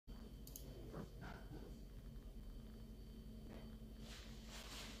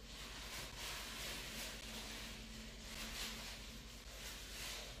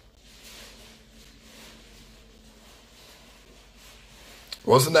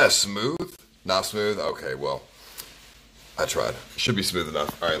Wasn't that smooth? Not smooth? Okay, well, I tried. Should be smooth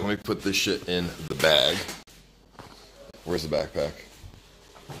enough. All right, let me put this shit in the bag. Where's the backpack?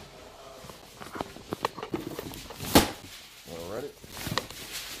 Alrighty.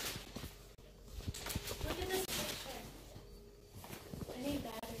 Look at this picture. I need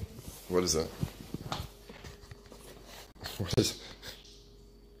batteries. What is that?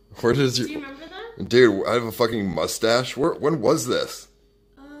 Where does Do you remember that? Dude, I have a fucking mustache. When was this?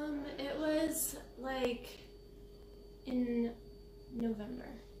 It was like in November.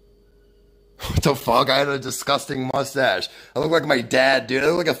 What the fuck? I had a disgusting mustache. I look like my dad, dude. I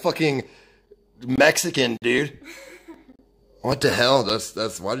look like a fucking Mexican, dude. What the hell?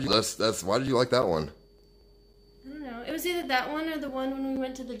 Why did you like that one? I don't know. It was either that one or the one when we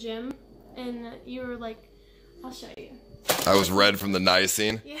went to the gym and you were like, I'll show you. I was red from the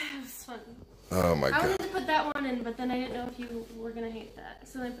Niacin. Yeah, it was fun. Oh my god. I wanted to put that one in, but then I didn't know if you were gonna hate that,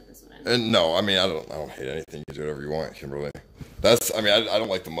 so then I put this one in. And no, I mean I don't hate anything. You do whatever you want, Kimberly. I don't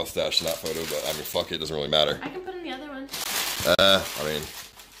like the mustache in that photo, but I mean fuck it, doesn't really matter. I can put in the other one. I mean,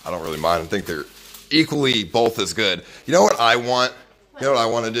 I don't really mind. I think they're equally both as good. You know what I want? You know what I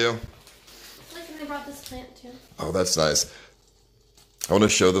want to do? Look, and I brought this plant too. Oh, that's nice. I want to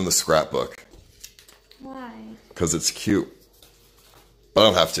show them the scrapbook. Why? Because it's cute. I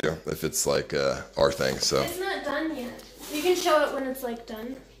don't have to if it's like our thing, so. It's not done yet. You can show it when it's like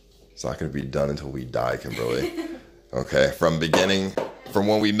done. It's not going to be done until we die, Kimberly. Okay, from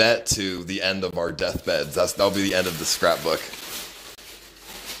when we met to the end of our deathbeds, that'll be the end of the scrapbook.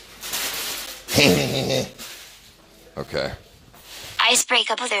 Okay. Ice break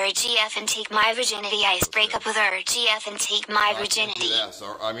up with her GF and take my virginity. Ice break up with her GF and take my virginity. Yeah,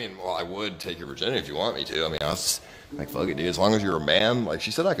 so I mean, well, I would take your virginity if you want me to. I mean, I was like, fuck it, dude. As long as you're a man, like she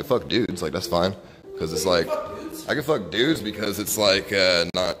said, I could fuck dudes. Like that's fine, because it's like I can fuck dudes because it's like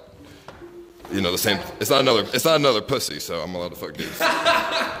not, you know, the same. It's not another pussy, so I'm allowed to fuck dudes.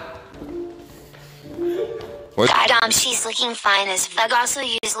 What? She's looking fine as fuck. Also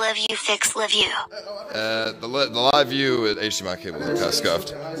use love you, fix love you. The live view at HDMI cable is kind of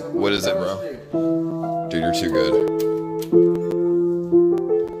scuffed. What is it, bro? Dude, you're too good.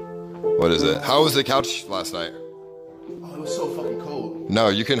 What is it? How was the couch last night? Oh, it was so fucking cold. No,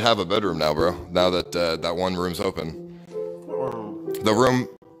 you can have a bedroom now, bro. Now that that one room's open. The room,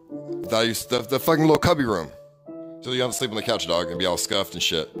 the fucking little cubby room. So you have to sleep on the couch, dog, and be all scuffed and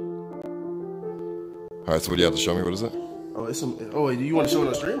shit. All right, so what do you have to show me? What is it? Oh, it's some. Oh, you want to show it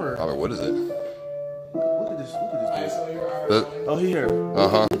on stream or? I mean, what is it? Look at this. Look at this. Oh, here.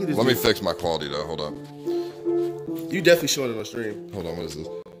 Uh-huh. Let me fix my quality, though. Hold up. You definitely showing it on stream. Hold on, what is this?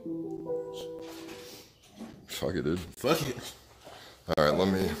 Fuck it, dude. Fuck it. All right, let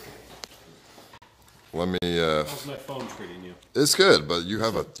me. How's my phone treating you? It's good, but you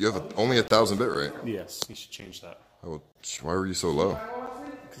have only 1,000 bit rate. Yes, you should change that. Oh, why were you so low?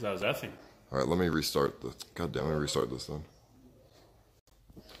 Because I was effing. All right, let me restart this. God damn, let me restart this then.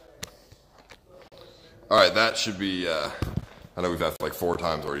 All right, that should be. I know we've had like 4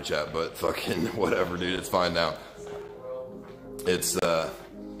 times already chat, but fucking whatever, dude. It's fine now. It's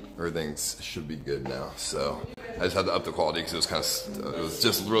everything's should be good now. So I just had to up the quality because it was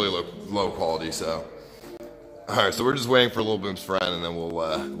just really low quality. So all right, so we're just waiting for Lil Boom's friend, and then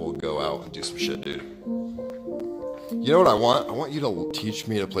we'll go out and do some shit, dude. You know what I want? I want you to teach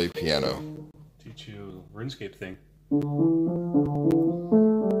me to play piano. Teach you RuneScape thing.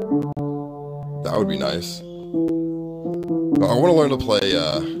 That would be nice. But I want to learn to play,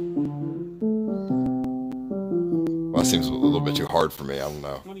 well, that seems a little bit too hard for me. I don't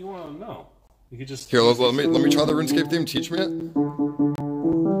know. What do you want to know? You could just... Here, let me try the RuneScape theme. Teach me it.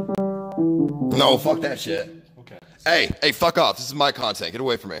 No, fuck that shit. Okay. Hey, fuck off. This is my content. Get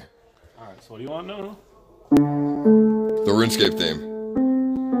away from me. Alright, so what do you want to know? The RuneScape theme.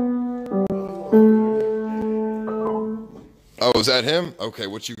 Oh, is that him? Okay,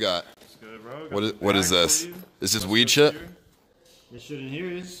 what you got? Good, bro. What is this? Is this weed shit? This shit in here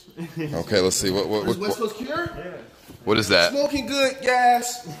is. Okay, let's see. Is West Coast Cure? Yeah. What is that? Smoking good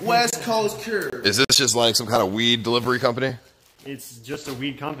gas, West Coast Cure. Is this just like some kind of weed delivery company? It's just a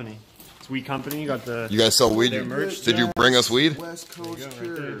weed company. It's a weed company. You got the. You guys sell weed? Their merch. Did you bring us weed? West Coast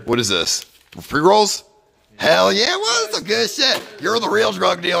Cure. What is this? Pre-rolls? Hell yeah, what? Some good shit. You're the real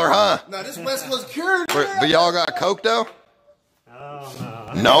drug dealer, huh? Now this West Coast Cure. But y'all got coke though?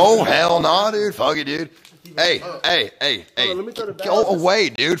 Oh, no. No, hell nah, dude. Fuck it, dude. Hey. let me throw the bag Go out. away,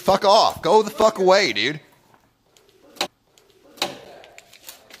 dude. Fuck off. Go the fuck away, dude.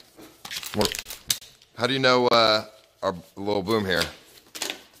 How do you know our little Boom here?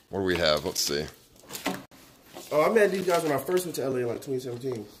 What do we have? Let's see. Oh, I met these guys when I first went to LA in like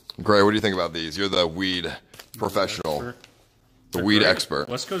 2017. Gray, what do you think about these? You're the weed professional. The weed expert.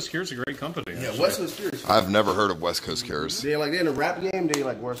 West Coast Cure's a great company. Yeah, West Coast Cures. I've never heard of West Coast Cures. They're in the rap game. They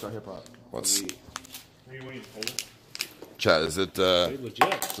like worse on hip hop. What's chat? Is it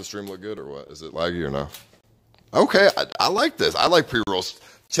Legit. does the stream look good or what? Is it laggy or no? Okay, I like this. I like pre-rolls.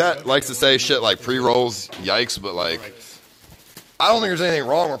 Chat likes to say shit like pre-rolls, yikes, but like I don't think there's anything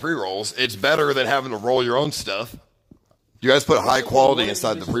wrong with pre-rolls. It's better than having to roll your own stuff. You guys put high quality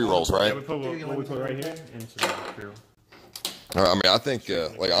inside the pre-rolls, right? Yeah, we put right here into the pre-roll. I mean, I think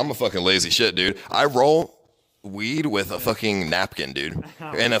like I'm a fucking lazy shit, dude. I roll weed with a fucking napkin, dude,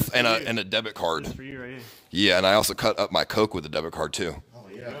 and a debit card. For you right here. Yeah, and I also cut up my Coke with a debit card too. Oh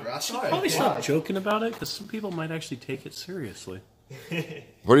yeah, bro. I saw it. Probably stop joking about it because some people might actually take it seriously.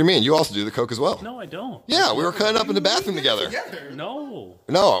 What do you mean? You also do the Coke as well? No, I don't. Yeah, we were cutting up in the bathroom together. No.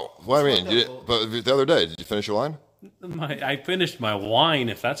 No, what I mean, but the other day, did you finish your line? I finished my wine,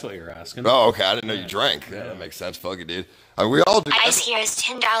 if that's what you're asking. Oh, okay. I didn't know you drank. Yeah, that makes sense. Fuck it, dude. I mean, we all do. Ice here is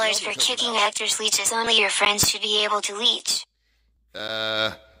 $10 for kicking Hector's leeches. Only your friends should be able to leech.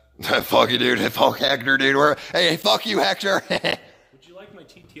 Fuck you, dude. Fuck Hector, dude. Hey, fuck you, Hector. Would you like my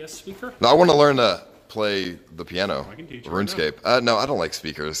TTS speaker? No, I want to learn to play the piano. I can teach you RuneScape. No, I don't like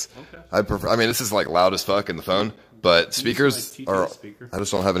speakers. Okay. I mean, this is like loud as fuck in the phone, but speakers my are. TTS speaker. I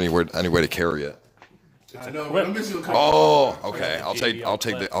just don't have any way to carry it. I know. But I'm missing a couple. Oh, okay. I'll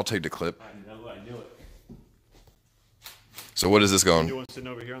take the clip. I knew it. So what is this You going? want sitting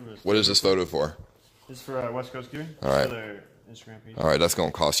over here on this? What is this photo for? This is for West Coast Cure. All right. For their Instagram page. All right, that's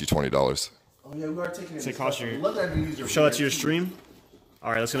gonna cost you $20. Oh yeah, we are taking it. It cost you. Look at these. Show that to your stream.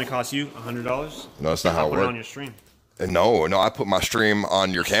 All right, that's gonna cost you $100. No, that's not how it Put it on works. your stream. No, I put my stream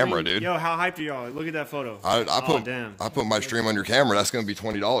on your camera, dude. Yo, how hyped are y'all? Look at that photo. Damn. I put my stream on your camera. That's gonna be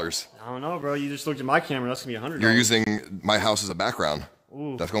 $20. I don't know, bro. You just looked at my camera. That's gonna be $100. You're using my house as a background.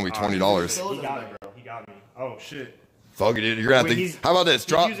 Ooh. That's gonna be $20. He got it, bro. He got me. Oh shit. Fuck it, dude. You're gonna have to. How about this?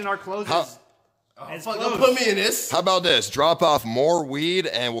 He's using our clothes. Fuck, don't put me in this. How about this? Drop off more weed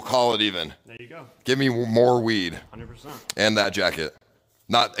and we'll call it even. There you go. Give me more weed 100%. and that jacket.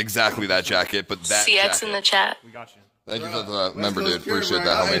 Not exactly that jacket, but that CX jacket. in the chat. We got you. Thank you for the member, dude. Coast Cure, Appreciate bro.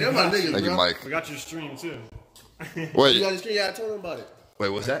 that, Hey, them my homie. niggas, Thank you, bro. Mike. We got your stream too. You Wait, got the screen. Yeah, tell them about it.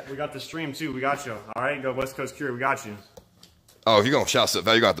 what's that? We got the stream too. We got you. All right, go West Coast Cure. We got you. Oh, if you're gonna shout stuff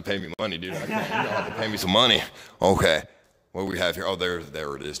out, you're gonna have to pay me money, dude. You're gonna have to pay me some money. Okay. What do we have here? Oh, there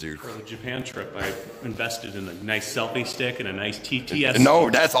it is, dude. For the Japan trip, I invested in a nice selfie stick and a nice TTS. No,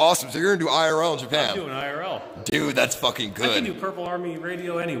 that's awesome. So you're gonna do IRL in Japan. I'm doing IRL. Dude, that's fucking I can do good. Purple Army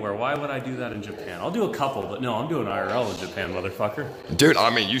radio anywhere. Why would I do that in Japan? I'll do a couple, but no, I'm doing IRL in Japan, motherfucker. Dude, I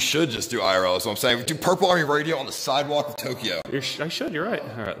mean, you should just do IRL. That's what I'm saying. Do Purple Army Radio on the sidewalk of Tokyo. I should, you're right.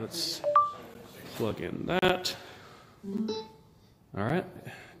 All right, let's plug in that. All right,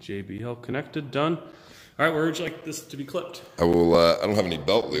 JBL connected, done. All right, where would you like this to be clipped? I will. I don't have any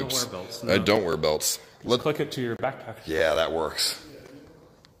belt loops. wear belts, I no. don't wear belts. Let's click it to your backpack. Yeah, that works.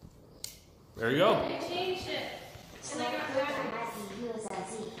 There you go. I changed it. And I got rid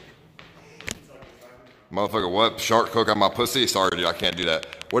Motherfucker, what? Shark cook on my pussy? Sorry, dude, I can't do that.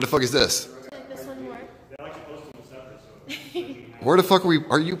 What the fuck is this? like this one more. Where the fuck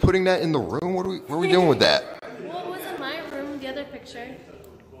are you putting that in the room? What are we doing with that? Well, it was in my room, the other picture.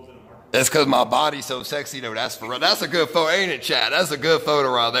 That's because my body's so sexy, though. That's for real. That's a good photo, ain't it, Chad? That's a good photo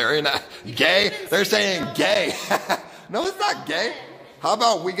right there, ain't that? Gay? They're saying gay. No, it's not gay. How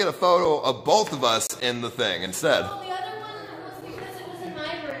about we get a photo of both of us in the thing instead? Well, the other one was because it was in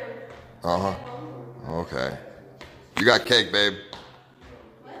my room. Uh-huh. Okay. You got cake, babe.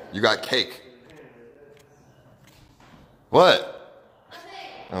 You got cake. What?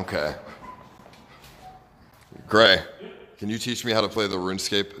 Okay. Gray, can you teach me how to play the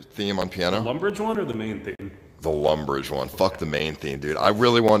RuneScape theme on piano? Lumbridge one or the main theme? The Lumbridge one. Fuck the main theme, dude. I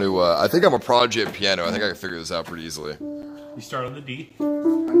really want to, I think I'm a prodigy at piano. I think I can figure this out pretty easily. You start on the D. I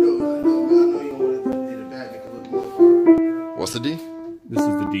know you wanted to hit it back, make it look more. What's the D? This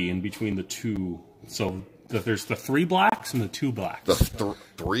is the D in between the two. So there's the 3 blacks and the 2 blacks. The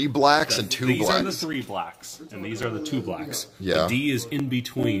 3 blacks and 2 These blacks. are the 3 blacks, and these are the 2 blacks. Yeah. The D is in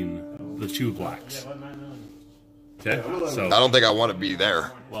between the 2 blacks. Okay, so I don't think I want to be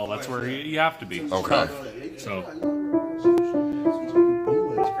there. well, that's where you have to be. Okay. So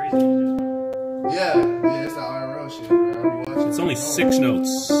Yeah, that's the IRL shit, bro. I be watching. it's only 6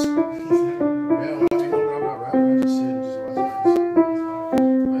 notes. Yeah, when I be home, I'm not rapping. I just sit and just watch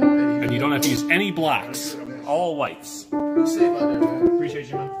it. And you don't have to use any blacks. All whites. Be safe out there, man. Appreciate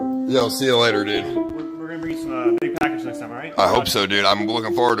you, man. Yo, see you later, dude. We're gonna bring you some big package next time, all right? I hope so, dude. I'm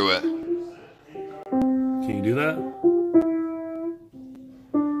looking forward to it. Can Can you do that?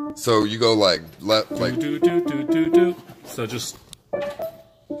 So you go like left, like Do. So just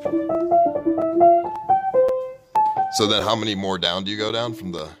so. Then how many more down do you go down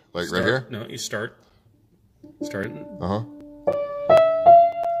from the like right here? No, you start. Start. No.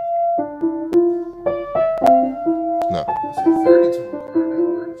 I said 30 to my car, and that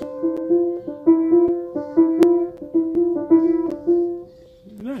works.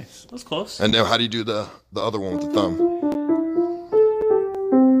 Nice. That's close. And now how do you do the other one with the thumb?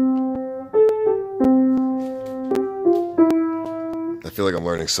 I feel like I'm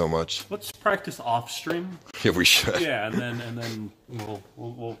learning so much. Let's practice off stream. Yeah, we should. Yeah, and then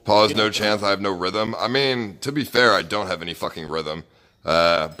we'll Pause, no chance, I have no rhythm. I mean, to be fair, I don't have any fucking rhythm.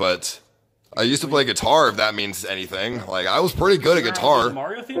 But I used to play guitar, if that means anything. Like, I was pretty good at guitar.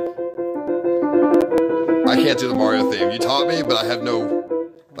 Mario theme? I can't do the Mario theme. You taught me, but I have no...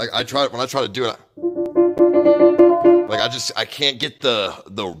 Like, when I try to do it... Like, I can't get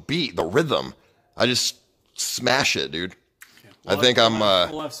the beat, the rhythm. I just smash it, dude. Well, I think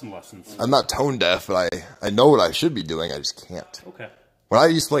we'll have some lessons. I'm not tone deaf, but I know what I should be doing. I just can't. Okay. When I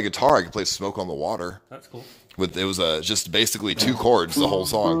used to play guitar, I could play "Smoke on the Water." That's cool. It was just basically 2 chords the whole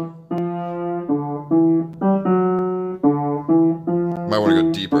song. Might want to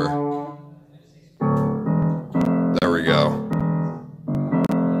go deeper. There we go.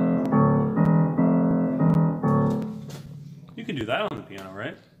 You can do that on the piano,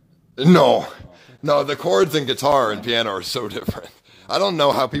 right? No, the chords in guitar and piano are so different. I don't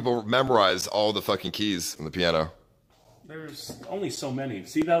know how people memorize all the fucking keys on the piano. There's only so many.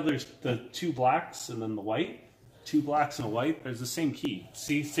 See now there's the 2 blacks and then the white? 2 blacks and a white. There's the same key.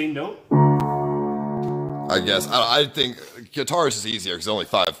 See, same note? I guess. I think guitar is just easier because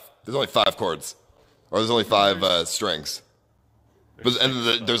there's only 5 chords. Or there's only 5 strings.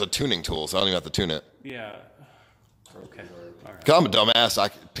 There's a tuning tool, so I don't even have to tune it. Yeah. Okay. All right. 'Cause I'm a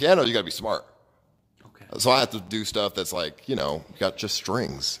dumbass. Piano, you gotta be smart. Okay. So I have to do stuff that's like, got just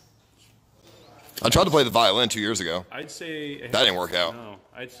strings. I tried to play the violin 2 years ago. I'd say... That didn't work out. No.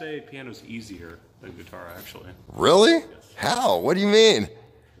 I'd say piano's easier than guitar, actually. Really? Yes. How? What do you mean?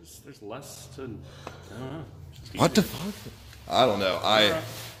 There's less to... I don't know. Just What the easier. fuck? I don't know.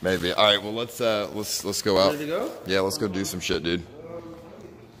 Maybe. All right. Well, let's go out. Ready to go? Yeah, let's go do some shit, dude.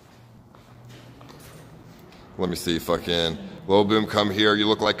 Let me see. Fucking Lil Boom, come here. You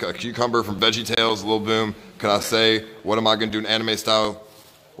look like a cucumber from VeggieTales. Lil Boom, can I say what am I gonna do in anime style,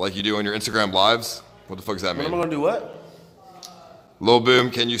 like you do on your Instagram lives? What the fuck does that What am I mean? gonna do? What? Lil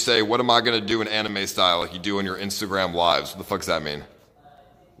Boom, can you say what am I gonna do in anime style, like you do on your Instagram lives? What the fuck does that mean?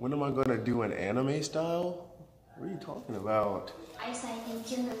 When am I gonna do an anime style? What are you talking about? Ice, I think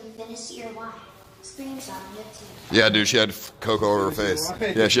Kimberly finished your wine. Screenshot it too. Yeah, dude, she had coke all over her face.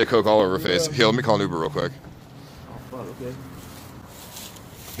 Yeah, she had coke all over her face. Here, let me call an Uber real quick. Oh, okay.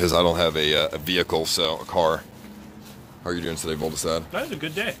 Because I don't have a vehicle, so a car. How are you doing today, Voldesad? That was a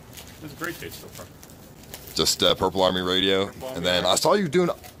good day. It was a great day so far. Just Purple Army Radio, and then I saw you doing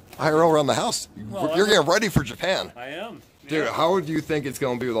IRL around the house. You're getting ready for Japan, I am. dude. Yeah. How do you think it's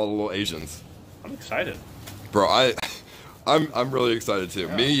gonna be with all the little Asians, I'm excited. bro? I'm really excited too.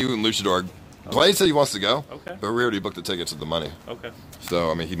 Me, you, and Luchador. Blade said he wants to go, Okay. but we already booked the tickets with the money. Okay.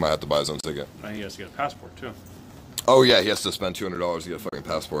 So I mean, he might have to buy his own ticket. Now he has to get a passport, too. Oh yeah, he has to spend $200 to get a fucking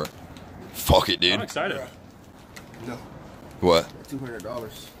passport. Fuck it, dude. I'm excited. No, What?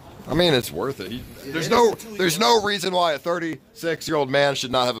 $200. I mean, it's worth it. There's no reason why a 36-year-old man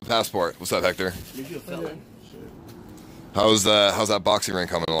should not have a passport. What's up, Hector? How's that boxing ring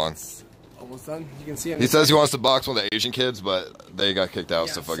coming along? Almost done. You can see him. He says he wants to box one of the Asian kids, but they got kicked out,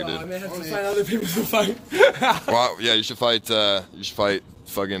 so fucking I did. may have to find other people to fight. Well, yeah, you should fight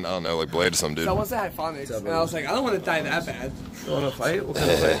fucking, I don't know, like Blade or some dude. Someone said I had phonics, and I was like, I don't want to die that bad. You want to fight? What kind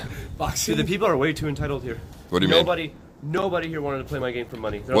of fight? Boxing. Dude, the people are way too entitled here. What do you mean? Nobody here wanted to play my game for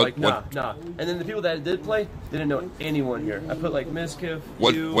money. They're What- like, nah, what- nah. And then the people that did play didn't know anyone here. I put like Miskiv,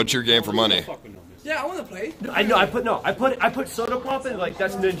 you. What's your game for money? Yeah, I want to play. I know. I put Soda Pop in. Like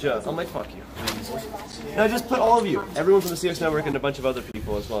that's Ninja. I'm like, fuck you. And I just put all of you, everyone from the CS Network, and a bunch of other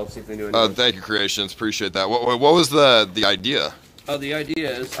people as well. See if they do anything. Thank you, Creations. Appreciate that. What was the idea? Oh, the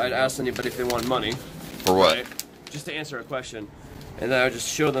idea is I'd ask anybody if they want money, For what? right? Just to answer a question, and then I would just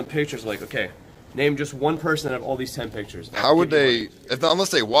show them pictures. Like, okay, name just one person out of all these 10 pictures. How would they, unless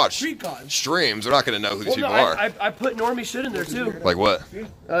they watch Street gods. streams, they're not going to know who these Well, no, people are. I put normie shit in there too. Like what?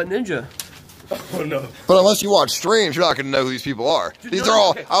 Ninja. Oh no. But unless you watch streams, you're not gonna know who these people are. Dude, These no, are all.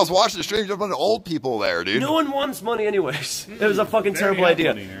 okay. I was watching the streams. There's a bunch of old people there, dude. No one wants money anyways. It was a fucking Very terrible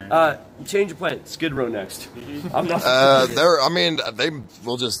idea. happening, Change your plan. Skid Row next. I'm not. I mean, they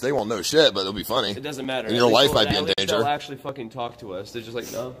won't know shit, but it'll be funny. It doesn't matter. And your At life least might be at in least danger. They'll actually fucking talk to us. They're just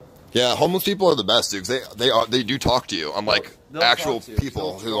like, no. Yeah, homeless people are the best, dude. 'Cause they do talk to you, unlike They'll actual talk to you.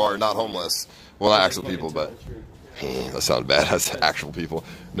 people who are not homeless. Well, not actual people, but that sounds bad. That's actual people.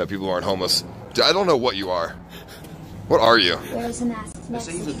 No, people who aren't homeless. Dude, I don't know what you are. What are you? There's a mask next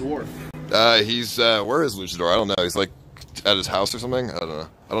He's a dwarf. He's where is Luchador? I don't know. He's like at his house or something. I don't know.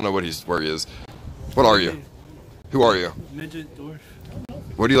 I don't know where he is. What are you? Who are you? Midget, dwarf.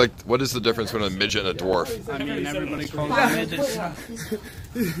 What do you like? What is the difference between a midget and a dwarf? I mean, everybody calls them midgets.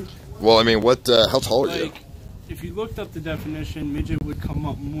 Well, I mean, what? How tall are you? Like, if you looked up the definition, midget would come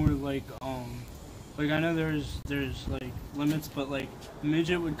up more like I know there's like limits, but like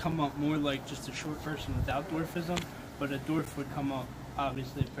midget would come up more like just a short person without dwarfism, but a dwarf would come up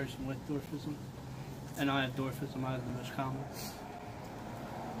obviously a person with dwarfism, and I have dwarfism. I have the most common.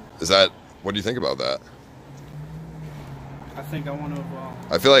 Is that? What do you think about that? I think I want to evolve.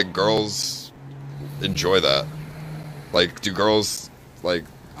 I feel like girls enjoy that. Like, do girls like?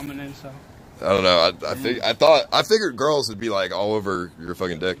 I'm an incel. I don't know. I figured girls would be like all over your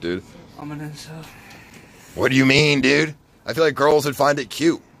fucking dick, dude. I'm an incel. What do you mean, dude? I feel like girls would find it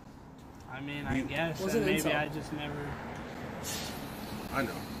cute. I mean, I guess. What's And an maybe incel? I just never. I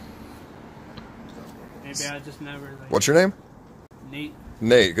know. Maybe I just never. Like, What's your name? Nate.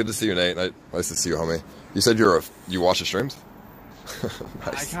 Nate. Good to see you, Nate. Nice to see you, homie. You said you watch the streams?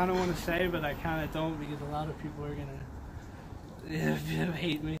 I Nice. kind of want to say, but I kind of don't because a lot of people are gonna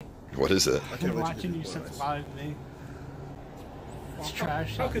hate me. What is it? I'm watching you since live me. It's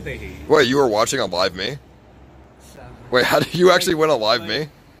trash. How could they hate you? Wait, you were watching on Live Me? So, Wait, how did you actually went on Live Me?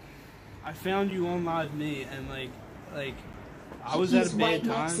 I found you on live me and like I was at a bad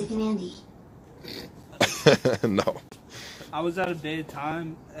time. Andy. No. I was at a bad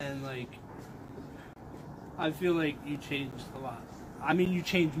time and like I feel like you changed a lot. I mean, you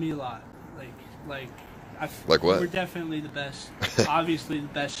changed me a lot. Like what? We're definitely the best. Obviously, the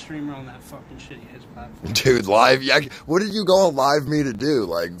best streamer on that fucking shitty ass platform. Dude, live. Yeah, what did you go on Live Me to do?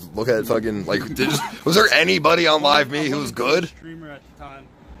 Like, look at fucking. Like, was there anybody on Live Me who was good? Streamer at the time.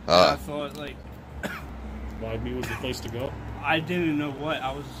 And I thought like Live Me was the place to go. I didn't know what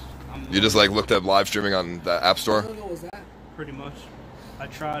I was. You just like looked up live streaming on the App Store? What was that? Pretty much. I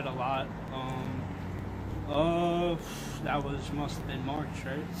tried a lot. That must have been March,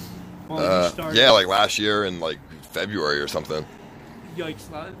 right? Well, you started. Yeah, like last year in like February or something.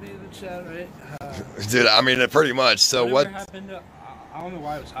 Yikes! Live me in the chat, right? Dude, I mean, pretty much. So Whatever what? happened to, I don't know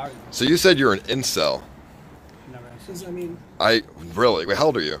why it was hard. So you said you're an incel. Never asked. Does that mean Really? Wait, how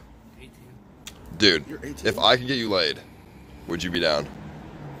old are you? 18. Dude, You're 18. if I could get you laid, would you be down?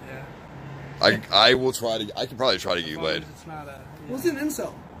 Yeah. I will try to. I could probably try to get As you long laid. as it's not a. what's an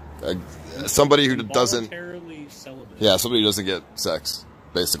incel? Somebody who doesn't. Voluntarily celibate. Yeah, somebody who doesn't get sex,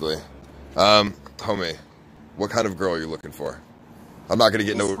 basically. Homie, what kind of girl are you looking for? I'm not gonna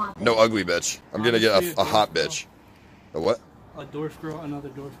get no ugly bitch. I'm gonna get a hot bitch. A what? A dwarf girl, another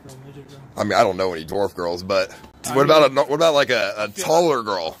dwarf girl, midget girl. I mean, I don't know any dwarf girls, but what about like a taller I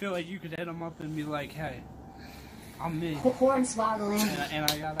girl? feel like you could hit them up and be like, "Hey, I'm me, Hornswoggle Andy. and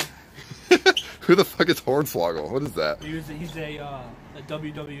I gotta." Who the fuck is Hornswoggle? What is that? He's a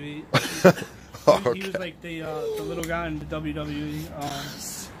WWE. Oh, He was like the little guy in the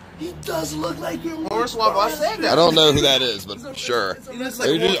WWE. He does look like you. Hornswoggle, I said that. I don't know who that is, but sure. He looks Are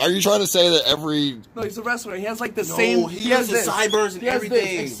like you trying to say that every? no, he's a wrestler. He has like the same. He has the this. sideburns and He has this,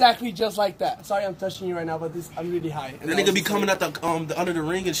 everything. exactly just like that. Sorry, I'm touching you right now, but I'm really high. And then they could be coming out the under the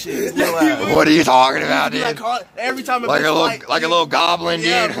ring and shit. What are you talking about, dude? Every time Like a little goblin,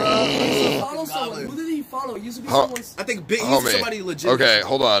 yeah, dude. bro. Follow someone. Who did he follow? He used to be someone's. I think Big Homie. somebody legit. Okay,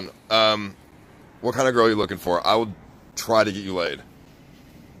 hold on. What kind of girl are you looking for? I would try to get you laid.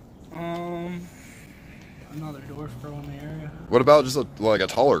 Another dwarf girl in the area. What about just like a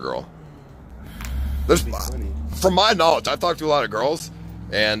taller girl? There's, from my knowledge, I've talked to a lot of girls,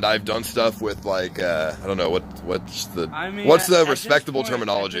 and I've done stuff with like I don't know what's the At this respectable point-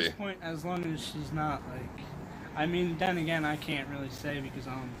 terminology. At this point, as long as she's not like, I mean, then again, I can't really say because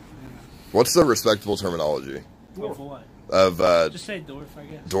I'm. What's the respectable terminology Of what? of Just say dwarf, I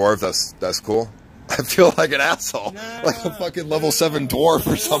guess. dwarf? That's cool. I feel like an asshole, No, like a fucking level 7 dwarf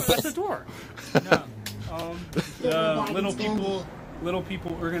or something. That's a dwarf. No. The little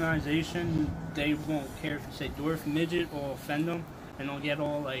people organization, they won't care if you say dwarf. Midget will offend them, and they'll get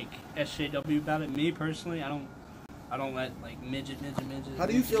all like SJW about it. Me personally, I don't I don't let like midget. How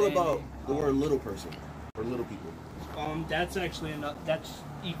do you feel about the word little person or little people? That's actually that's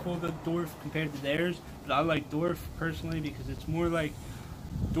equal to dwarf compared to theirs, but I like dwarf personally because it's more like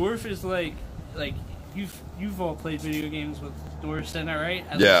dwarf is like you've all played video games with dwarfs in it, right?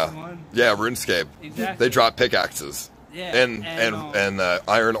 At least one. Yeah, RuneScape. Exactly. They drop pickaxes. Yeah, and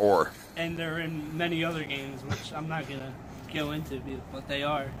iron ore. And they're in many other games, which I'm not gonna go into, but they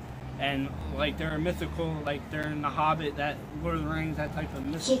are. And like they're mythical, like they're in The Hobbit, that Lord of the Rings, that type of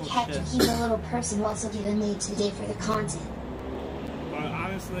mythical Kit Kat to shit. keep a little person also given me today for the content. But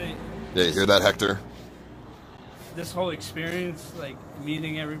honestly, Yeah, you hear that, Hector? this whole experience, like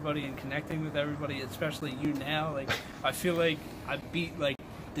meeting everybody and connecting with everybody, especially you now, like I feel like I beat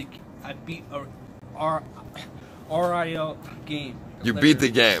a RIL game. You beat the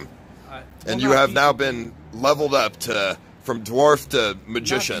game, and you have now been leveled up from dwarf to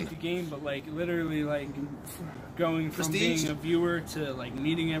magician. Not beat the game, but like literally like going from Prestige. being a viewer to like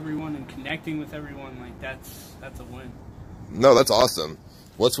meeting everyone and connecting with everyone. Like that's a win. No, that's awesome.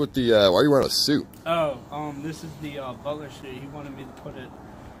 What's with the? Why are you wearing a suit? Oh, this is the Butler suit. He wanted me to put it.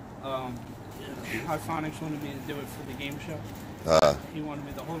 Hyphonics wanted me to do it for the game show. He wanted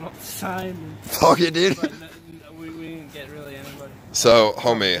me to hold up the sign. Fuck it, dude. But we didn't get really anybody. So,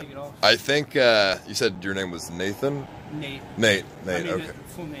 homie, I think you said your name was Nathan. Nate. Nate. I mean, Okay. the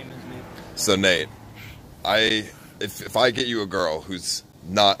full name is Nate. So Nate, if I get you a girl who's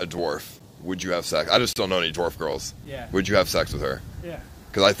not a dwarf, would you have sex? I just don't know any dwarf girls. Yeah. Would you have sex with her? Yeah.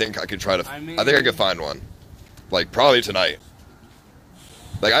 Because I think I could try to. I mean- I think I could find one. Like probably tonight.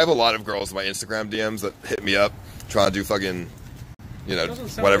 Like I have a lot of girls in my Instagram DMs that hit me up trying to do fucking,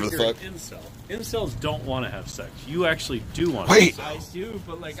 whatever the fuck. Incel. Incels don't want to have sex. You actually do want to. Wait. I do,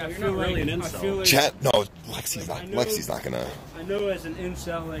 but like So I you're feel not like really an I incel. feel like Chat. No, Lexi's not gonna. I know as an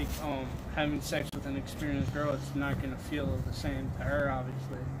incel, like having sex with an experienced girl, it's not gonna feel the same to her,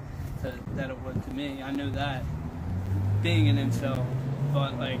 obviously, that it would to me. I know that being an incel,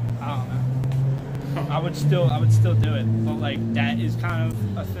 but like I don't know. I would still do it, but like that is kind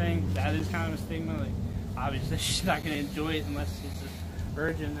of a thing. That is kind of a stigma. Like obviously she's not gonna enjoy it unless she's a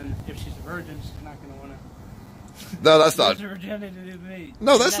virgin, and if she's a virgin, she's not gonna want to. No, that's not. Virginity to me.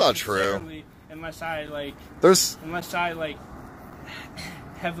 No, that's not true. Necessarily, Unless I like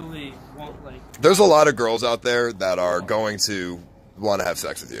heavily want like. There's a lot of girls out there that are going to want to have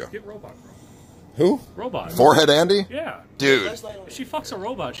sex with you. Get robot girl. Who? Robot. Forehead Andy? Yeah. Dude. If she fucks a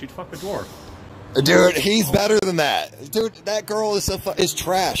robot, she'd fuck a dwarf. Dude, he's better than that. Dude, that girl is is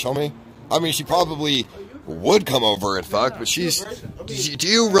trash, homie. I mean, she probably would come over and fuck, but she's. Do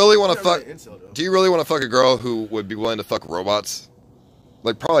you really want to fuck? Do you really want to fuck a girl who would be willing to fuck robots?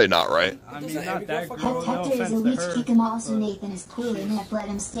 Like, probably not, right? I mean, not that girl. No Hector is a offense to leech her. kick him off, so Nathan is clearly enough let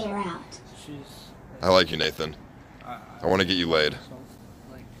him stay around. I like you, Nathan. I want to get you laid.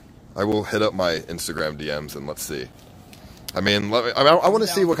 I will hit up my Instagram DMs and let's see. I want to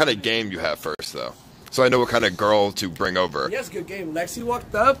see what kind of game you have first, though. So I know what kind of girl to bring over. He has a good game. Lexi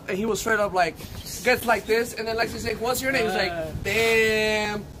walked up and he was straight up like, gets like this, and then Lexi's like, what's your name? He's like,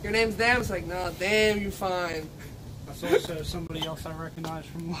 damn. Your name's damn? It's like, no, damn, you fine. That's also somebody else I recognize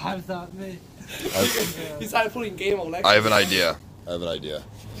from live, not me. He started putting game on Lexi. I have an idea.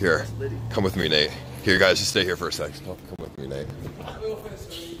 Here, come with me, Nate. Here, guys, just stay here for a sec. Come with me, Nate.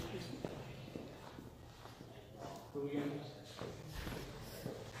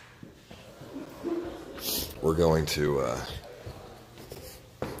 We're going to,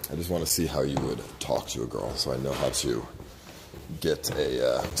 I just want to see how you would talk to a girl so I know how to get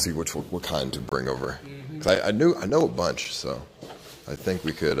see what kind to bring over. Because I know a bunch, so I think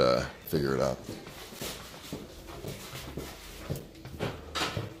we could figure it out.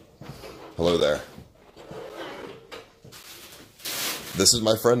 Hello there. This is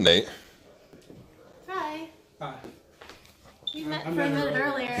my friend Nate. Hi. Hi. We met for a minute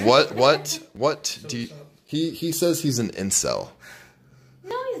earlier. What do you... He says he's an incel.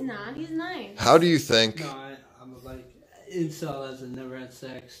 No, he's not. He's nice. How do you think... No, I'm like incel as in never had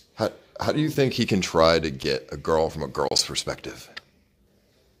sex. How do you think he can try to get a girl from a girl's perspective?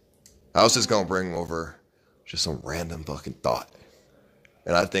 I was just gonna bring over just some random fucking thought.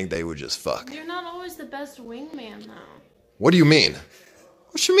 And I think they would just fuck. You're not always the best wingman, though. What do you mean?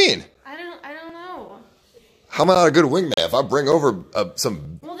 What you mean? I don't know. How am I not a good wingman if I bring over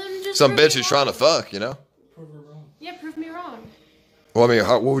some bitch who's trying to fuck, you know? Yeah, prove me wrong. Well, I mean,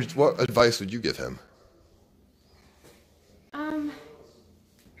 what advice would you give him?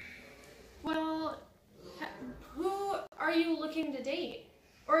 Well, who are you looking to date?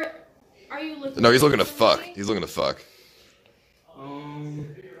 Or are you looking... No, he's looking to fuck. He's looking to fuck.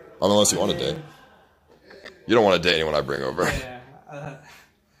 Unless you want to date. You don't want to date anyone I bring over. Yeah.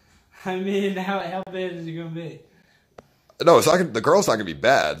 I mean, how bad is it gonna be? No, it's not. The girl's not gonna be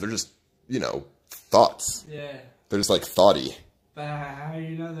bad. They're just, thoughts. Yeah. They're just like thoughty. But how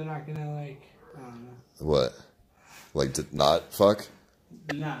you know they're not gonna like? I don't know. What? Like to not fuck?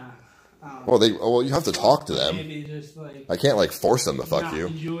 Nah. Well, you have to talk to them. Maybe just like. I can't like force them to fuck not you.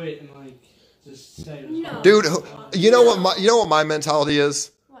 Enjoy it and like just say. No. Dude, you know what my mentality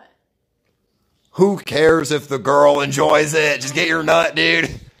is? What? Who cares if the girl enjoys it? Just get your nut, dude.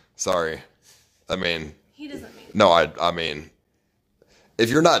 Sorry. I mean. He doesn't mean. No, I mean, if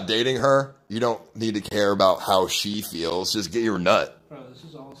you're not dating her, you don't need to care about how she feels. Just get your nut. Bro, this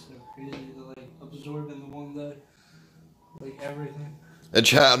is all so crazy to like absorb in the one day, like everything. And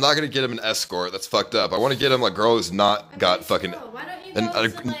Chad, I'm not gonna get him an escort. That's fucked up. I want to get him a girl who's not got fucking Why don't you and go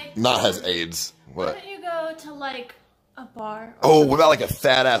to like? not has AIDS. Why What? don't you go to like a bar? Oh, what about like a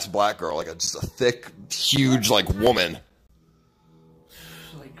fat ass black girl, like just a thick, huge like woman?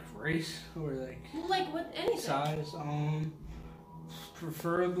 Like race or like with anything. size.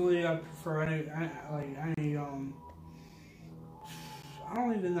 Preferably, I prefer any I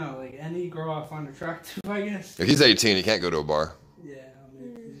don't even know, like any girl I find attractive, I guess. If he's 18, he can't go to a bar. Yeah, I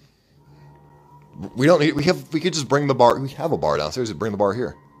mean, We don't need. We could just bring the bar. We have a bar downstairs. Just bring the bar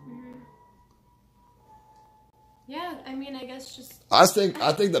here. Yeah, I mean, I guess just. I think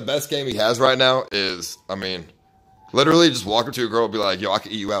the best game he has right now is, I mean, literally just walk up to a girl and be like, yo, I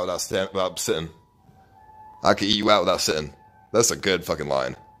could eat you out without sitting. I could eat you out without sitting. That's a good fucking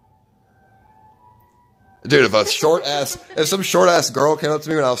line. Dude, if some short ass girl came up to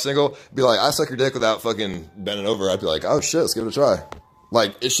me when I was single, be like, I suck your dick without fucking bending over, I'd be like, oh shit, let's give it a try.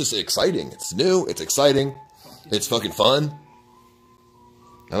 Like, it's just exciting. It's new. It's exciting. It's fucking fun.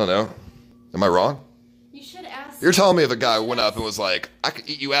 I don't know. Am I wrong? You should ask. You're telling me if a guy went up and was like, I could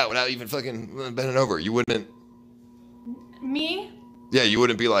eat you out without even fucking bending over, you wouldn't? Me? Yeah, you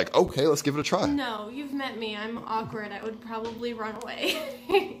wouldn't be like, okay, let's give it a try. No, you've met me. I'm awkward. I would probably run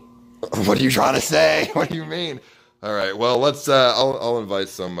away. What are you trying to say? What do you mean? All right, well, let's. I'll invite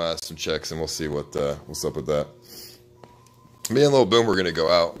some chicks and we'll see what's up with that. Me and Lil Boom, we're gonna go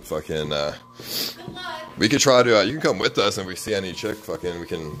out. Fucking. Good luck. We could try to. You can come with us, and if we see any chick, fucking, we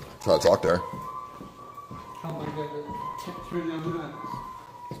can try to talk to her. how am I gonna text right now?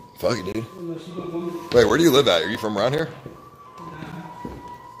 Fuck it, dude. Unless you don't want me. Wait, where do you live at? Are you from around here?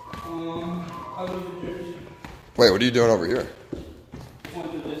 I live in Jersey. Wait, what are you doing over here?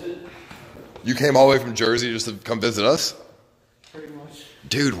 Want to visit? You came all the way from Jersey just to come visit us? Pretty much.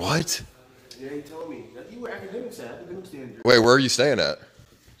 Dude, what? Yeah, he told me. You were academics at academic standard. Wait, where are you staying at?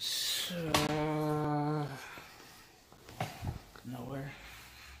 Nowhere.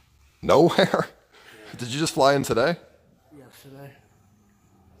 Nowhere? Did you just fly in today? Yesterday.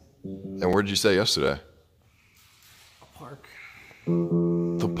 And where did you stay yesterday? A park.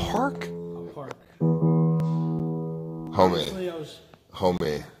 The park? A park. Homie.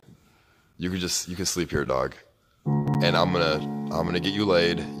 Homie. You could sleep here, dog. And I'm gonna get you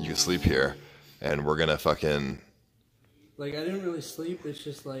laid. You can sleep here. And we're gonna fucking. Like, I didn't really sleep. It's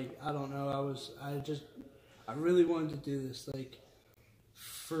just like, I don't know. I really wanted to do this. Like,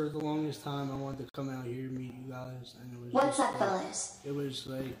 for the longest time, I wanted to come out here and meet you guys. And it was What's just up, like, fellas? It was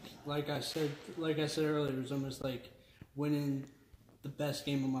like I said earlier, it was almost like winning the best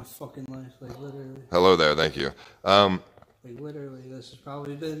game of my fucking life. Like, literally. Hello there. Thank you. Like, literally, this has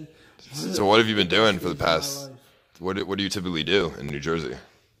probably been. So what have you been doing for the past? life. What do you typically do in New Jersey?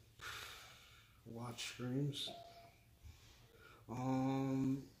 Watch streams.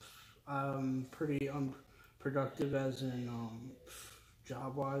 I'm pretty unproductive as in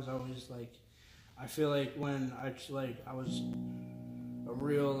job wise. I feel like when I was a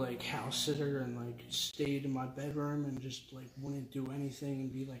real like house sitter and like stayed in my bedroom and just like wouldn't do anything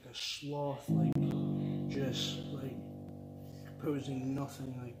and be like a sloth, like just like posing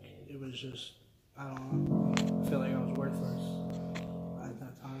nothing. Like, it was just, I don't know. I feel like I was worthless at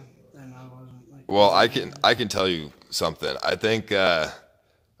that time, and I wasn't like. Well, I can tell you something. I think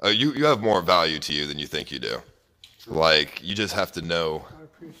you have more value to you than you think you do. Like, you just have to know. I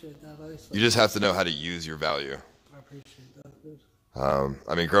appreciate that. You just have to know how to use your value. I appreciate that. Dude.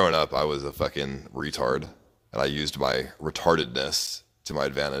 I mean, growing up, I was a fucking retard, and I used my retardedness to my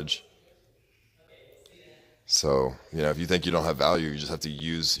advantage. So, if you think you don't have value, you just have to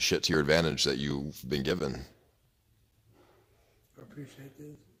use shit to your advantage that you've been given. I appreciate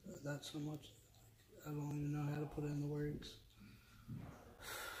that so much. I don't even know how to put it into words.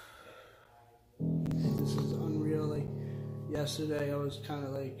 This is unreal. Like, yesterday, I was kind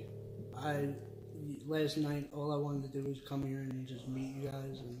of like, last night, all I wanted to do was come here and just meet you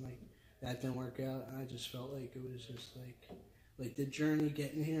guys and like that didn't work out. And I just felt like it was just like the journey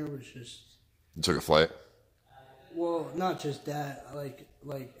getting here was just. You took a flight? Well, not just that.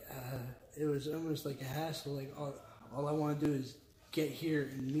 It was almost like a hassle. Like all I want to do is get here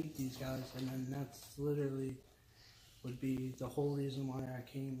and meet these guys, and then that's literally would be the whole reason why I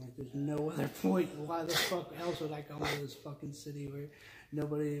came. Like, there's no other point. Why the fuck else would I come to this fucking city where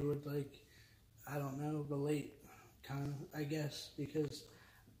nobody would, like, I don't know, relate, kind of, I guess, because,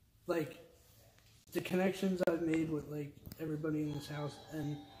 like, the connections I've made with, like, everybody in this house,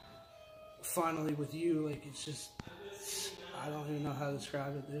 and finally with you, like, it's just, I don't even know how to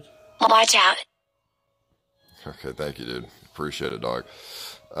describe it, dude. Watch out. Okay, thank you, dude. Appreciate it, dog.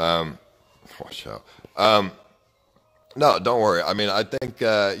 Watch out. No, don't worry. I mean, I think,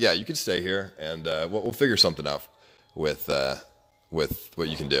 yeah, you can stay here, and we'll figure something out with what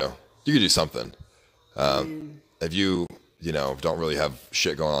you can do. You can do something. If you don't really have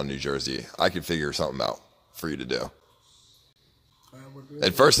shit going on in New Jersey, I could figure something out for you to do.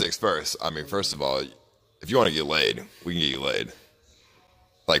 And first things first, I mean, first of all, if you want to get laid, we can get you laid.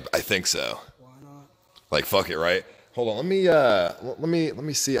 Like, I think so. Why not? Like, fuck it, right? Hold on, let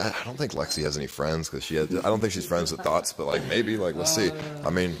me see. I don't think Lexi has any friends because I don't think she's friends with Thoughts, but like maybe, like let's see. I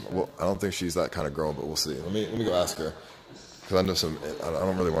mean, well, I don't think she's that kind of girl, but we'll see. Let me go ask her because I know I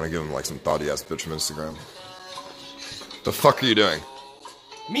don't really want to give him like some thoughty ass bitch from Instagram. The fuck are you doing?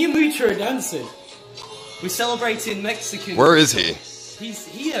 Me and Mucha are dancing. We're celebrating Mexican. Where is he? He's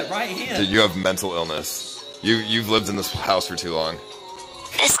here, right here. Dude, you have mental illness. You've lived in this house for too long.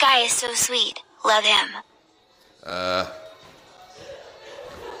 This guy is so sweet. Love him.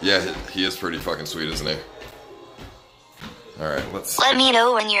 Yeah, he is pretty fucking sweet, isn't he? Alright, let's... Let me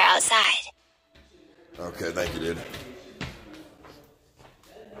know when you're outside. Okay, thank you, dude.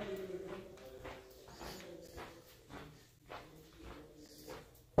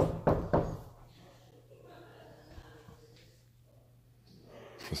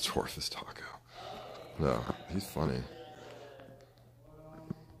 The dwarf is Taco. No, he's funny.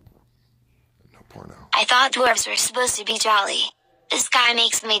 No porno. I thought dwarves were supposed to be jolly. This guy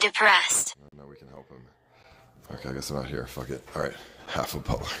makes me depressed. No, we can help him. Okay, I guess I'm out here. Fuck it. Alright, half a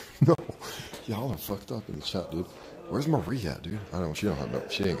butler. No, y'all are fucked up in the chat, dude. Where's Marie at, dude? I don't know. She don't have no.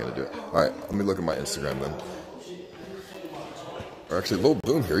 She ain't gonna do it. Alright, let me look at my Instagram then. Or actually, Lil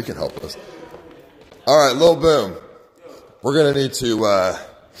Boom here. He can help us. Alright, Lil Boom. We're gonna need to,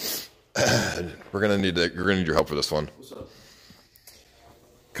 you're gonna need your help for this one.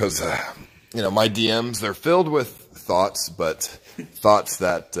 Because, my DMs, they're filled with thoughts, but thoughts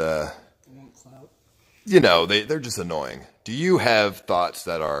that, they're just annoying. Do you have thoughts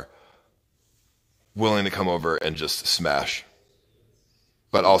that are willing to come over and just smash,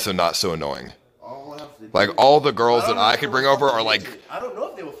 but also not so annoying? Like, all the girls that I could bring over are like... I don't know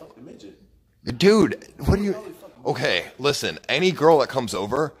if they will fuck the midget. Dude, what do you... Okay, listen, any girl that comes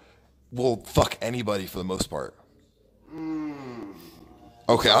over will fuck anybody for the most part.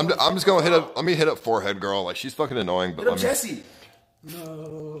 Okay, I'm just gonna hit up. Let me hit up Forehead Girl. Like, she's fucking annoying, but hit up Jessie.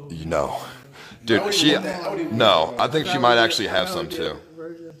 No, dude, no. I think she might actually have some too.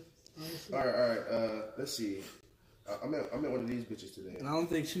 All right. Let's see. I met one of these bitches today. And I don't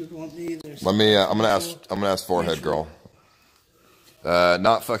think she would want me either. Let me. I'm gonna ask Forehead Girl.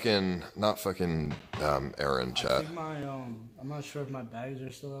 Not fucking. Aaron chat. I'm not sure if my bags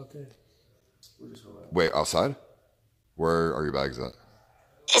are still out there. Wait, outside? Where are your bags at?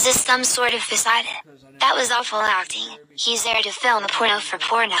 Is this some sort of Poseidon? That was awful acting. He's there to film a porno for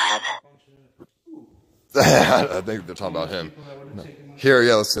Pornhub. I think they're talking about him. No. Here,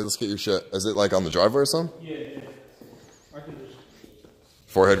 yeah, let's get your shit. Is it like on the driveway or something? Yeah.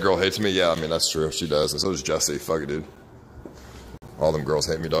 Forehead Girl hates me? Yeah, I mean, that's true. She does. And so does Jessie. Fuck it, dude. All them girls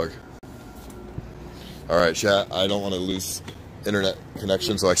hate me, dog. Alright, chat. I don't want to lose internet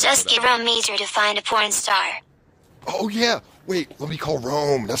connection, so I can... Just give Rome Major to find a porn star. Oh, yeah. Wait, let me call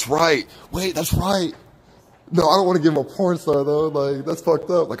Rome. That's right. Wait, that's right. No, I don't want to give him a porn star, though. Like, that's fucked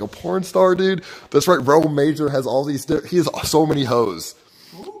up. Like, a porn star, dude? That's right. Rome Major has all these... He has so many hoes.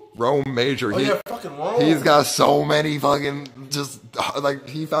 Rome Major. Fucking Rome. He's got so many fucking... Just, like,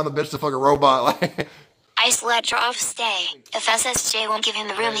 he found a bitch to fuck a robot. Like... Ice let Droff stay. If SSJ won't give him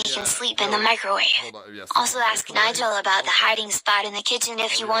the room, he can sleep in the microwave. Also ask Nigel about the hiding spot in the kitchen if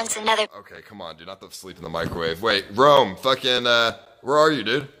he wants another... Okay, come on, dude. Not the sleep in the microwave. Wait, Rome, fucking, where are you,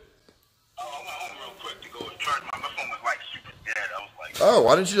 dude? I went home real quick to go charge my phone was like super dead. I was like... Oh,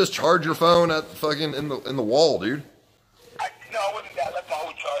 why didn't you just charge your phone at fucking in the wall, dude? I wasn't that. I left my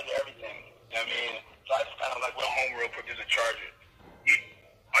whole charger, everything. You know what I mean? So I just kind of like went home real quick just to charge it.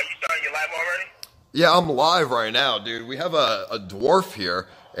 Are you starting your live already? Yeah, I'm live right now, dude. We have a dwarf here,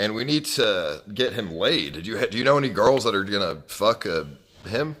 and we need to get him laid. Do you know any girls that are gonna fuck him?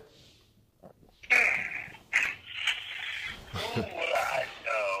 I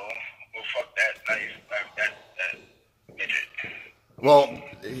know. Well, fuck that that midget. Well,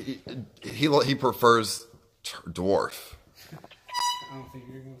 he prefers dwarf. I don't think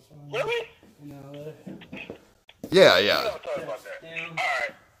you're gonna find Really? No. Yeah. Alright.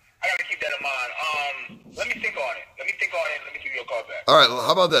 I gotta keep that in mind. Let me think on it. Let me give you a call back. All right. Well,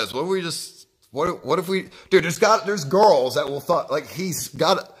 how about this? What if we, dude? There's girls that will thought like he's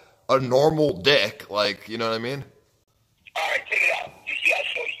got a normal dick, like, you know what I mean? All right, check it out. You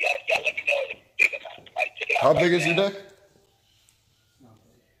gotta let me know if it's big enough. All right, check it out. How big is your dick?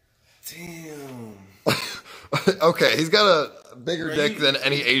 Damn. Okay, he's got a bigger dick than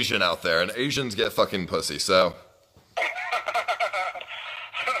any Asian out there, and Asians get fucking pussy. So.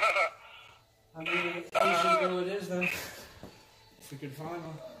 I mean, Asian girl it is then. If we could find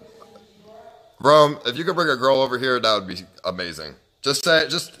one. Rome, if you could bring a girl over here, that would be amazing. Just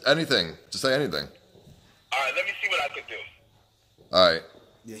anything. Just say anything. All right, let me see what I could do. All right.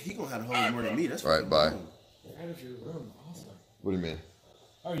 Yeah, he gonna have to hold more than me. That's all right. Bye. Out of your room, also. What do you mean?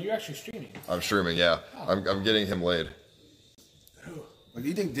 Oh, you're actually streaming. I'm streaming. Yeah, I'm getting him laid. Like, do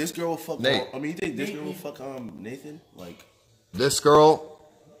you think this girl will fuck? Nate. I mean, you think this girl will fuck Nathan? Like, this girl,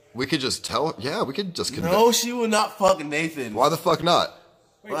 we could just tell. Yeah, we could just. No, she will not fuck Nathan. Why the fuck not?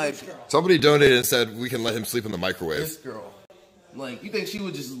 Wait, like, somebody donated and said we can let him sleep in the microwave. This girl. Like, you think she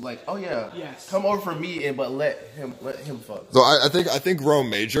would just like, oh yeah, yes, come over for me, but let him fuck. So I think Rome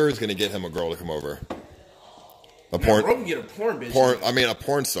Major is gonna get him a girl to come over. Rome can get a porn bitch. I mean, a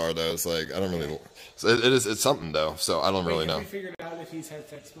porn star though. It's like I don't really. So it's something though. So I don't really know. Have you figured out if he's had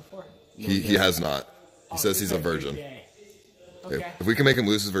sex before? He has not. He says he's a virgin. Okay. If we can make him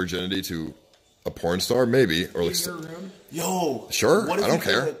lose his virginity to a porn star, maybe, or like. Yo, sure. What if I don't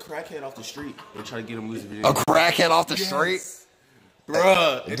care. A crackhead off the street and try to get him lose his virginity. A crackhead off the street.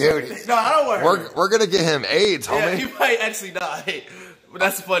 Bruh, dude. No, I don't want. We're gonna get him AIDS, homie. Yeah, he might actually die. But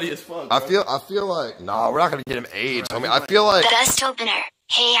that's funny as fuck. Bro. I feel like no, we're not gonna get him AIDS, homie. I feel like Best opener.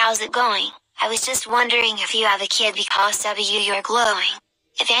 Hey, how's it going? I was just wondering if you have a kid because you're glowing.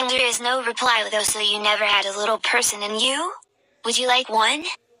 If Angler is no reply though, so you never had a little person in you? Would you like one?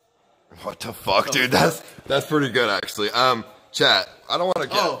 What the fuck, dude? That's pretty good actually. Chat. I don't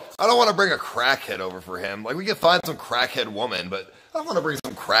want to bring a crackhead over for him. Like we could find some crackhead woman, but I don't want to bring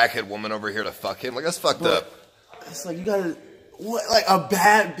some crackhead woman over here to fuck him. Like that's fucked up. It's like you gotta like a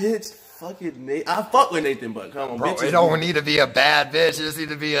bad bitch. Fucking Nathan. I fuck with Nathan, but come on, bro. It don't need to be a bad bitch. It just need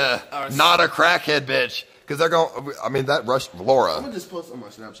to be a not a crackhead bitch. Because they're going. I mean, that rushed Laura. I'm gonna just post on my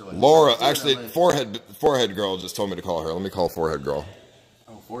Snapchat. Like, Laura, actually, forehead girl just told me to call her. Let me call forehead girl.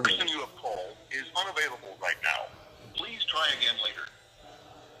 Oh, forehead. The person you have called is unavailable right now. Please try again later.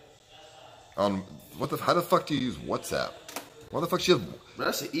 How the fuck do you use WhatsApp? Why the fuck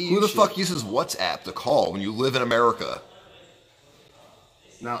that's an EU who the fuck uses WhatsApp to call when you live in America?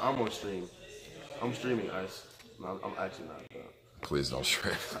 Now I'm on stream. I'm streaming Ice. No, I'm actually not. Please don't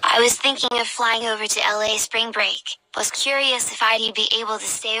stream. I was thinking of flying over to LA spring break. Was curious if I'd be able to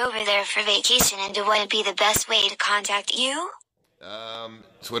stay over there for vacation and what would be the best way to contact you?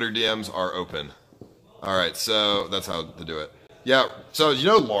 Twitter DMs are open. Alright, so that's how to do it. Yeah, so you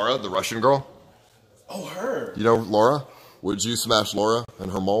know Laura, the Russian girl? Oh, her. You know Laura? Would you smash Laura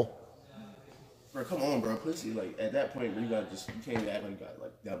and her mole? Bro, come on, bro. Pussy, like, at that point, you can't act like you got,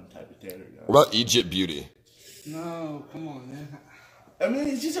 like, dumb type of standard. You know? What about Egypt Beauty? No, come on, man. I mean,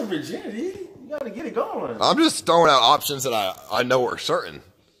 it's just a virginity. You gotta get it going. I'm just throwing out options that I know are certain.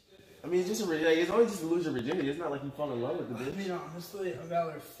 I mean, it's just a virginity. It's only just to lose your virginity. It's not like you fall in love with the bitch. I mean, honestly, I'd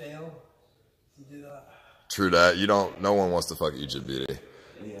rather fail to do that. True that. No one wants to fuck Egypt Beauty.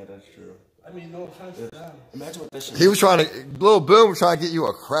 Yeah, that's true. I mean, no offense to them. Imagine what that shit He was trying to, Lil Boom was trying to get you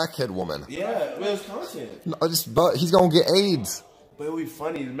a crackhead woman. Yeah, it was content. No, but he's gonna get AIDS. But it would be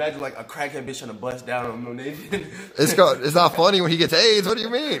funny. Imagine like a crackhead bitch trying to bust down on no Nathan. It's not funny when he gets AIDS. What do you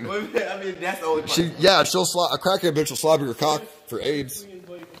mean? I mean, that's the only funny. A crackhead bitch will slob your cock for AIDS. We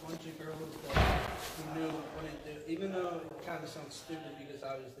invite a bunch of girls that we knew wouldn't do it, even though it kind of sounds stupid because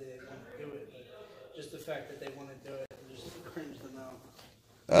obviously they won't do it, but just the fact that they want to do it and just cringe them out.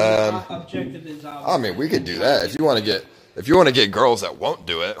 Objective is obvious. I mean, we could do that if you want to get girls that won't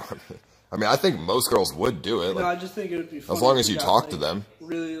do it. I mean, I think most girls would do it. No, I just think it would be fun as long as if you got, talk to them.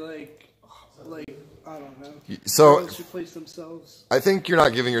 Really, like I don't know. So girls should place themselves. I think you're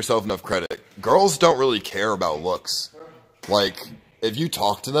not giving yourself enough credit. Girls don't really care about looks. Like, if you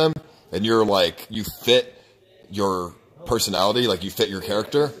talk to them and you're like, you fit your personality, like you fit your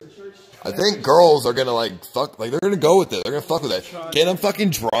character, I think girls are gonna like fuck, like they're gonna go with it. They're gonna fuck with it. Get them fucking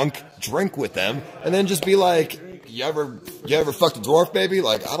drunk, drink with them, and then just be like, you ever fucked a dwarf, baby?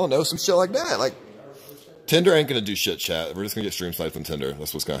 Like, I don't know, some shit like that. Like, Tinder ain't gonna do shit, chat. We're just gonna get stream sniped on Tinder.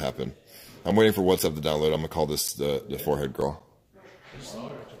 That's what's gonna happen. I'm waiting for WhatsApp to download. I'm gonna call this the forehead girl.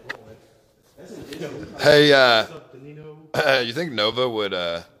 Hey, you think Nova would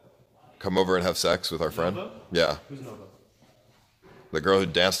come over and have sex with our friend? Nova? Yeah. Who's Nova? The girl who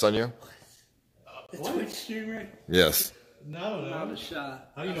danced on you? The Twitch streamer? Yes. No, Not a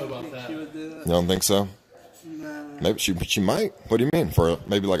shot. How do you know about that? She would do that. You don't think so? Nah. Maybe she might. What do you mean? For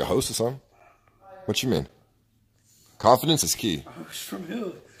maybe like a host or something? What you mean? Confidence is key. From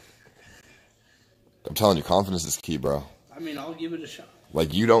who? I'm telling you, confidence is key, bro. I mean, I'll give it a shot.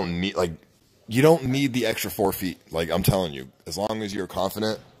 Like you don't need the extra 4 feet. Like I'm telling you, as long as you're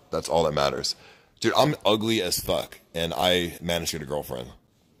confident, that's all that matters. Dude, I'm ugly as fuck, and I managed to get a girlfriend.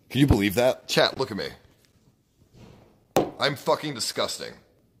 Can you believe that? Chat, look at me. I'm fucking disgusting.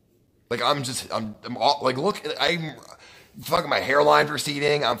 Like I'm all, like look, I'm fucking my hairline's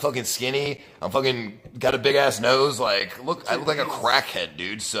receding. I'm fucking skinny. I'm fucking got a big ass nose. Like look, I look like a crackhead,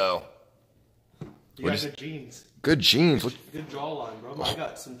 dude. So. You got good genes. Good genes. Good jawline, bro. I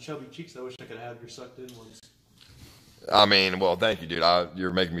got some chubby cheeks I wish I could have your sucked in ones. I mean, well, thank you, dude.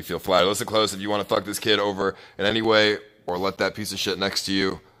 You're making me feel flattered. Listen close. If you want to fuck this kid over in any way or let that piece of shit next to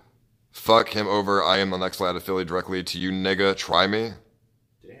you, fuck him over. I am the next lad affiliate directly to you, nigga. Try me.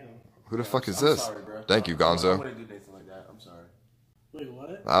 Damn. Who the fuck is this? Sorry, bro. Thank you, I Gonzo. wouldn't do anything like that. I'm sorry. Wait,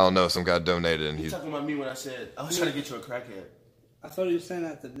 what? I don't know. Some guy donated and He's he's. talking about me when I said I was trying to get you a crackhead. I thought you were saying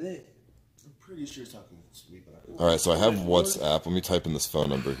that to Nick. I'm pretty sure he's talking to me, but All right, so I have WhatsApp. Let me type in this phone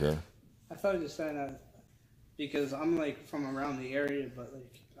number here. I thought you were saying that because I'm like from around the area, but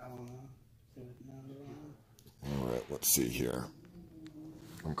like I don't know. All right, let's see here.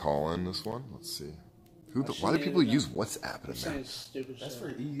 I'm calling this one. Let's see. Why do people use WhatsApp in America? Stupid that's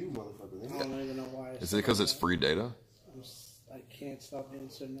shit. for EU, motherfucker. I don't even know why. Is it because it's free data? I can't stop being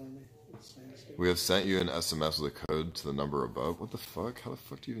so normal. We have sent you an SMS with a code to the number above. What the fuck? How the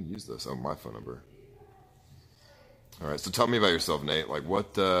fuck do you even use this? Oh, my phone number. All right, so tell me about yourself, Nate. Like,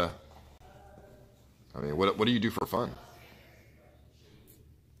 what? I mean, what do you do for fun?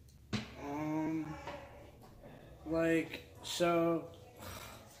 Like so.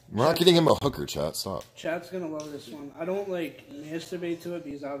 We're not getting him a hooker, chat. Stop. Chat's gonna love this one. I don't like masturbate to it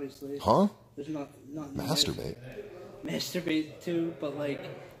because obviously. Huh? There's not Masturbate. Masturbate to, but like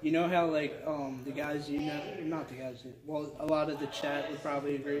you know how like the guys you know, not the guys. Well, a lot of the chat would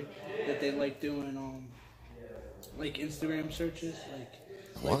probably agree that they like doing like Instagram searches,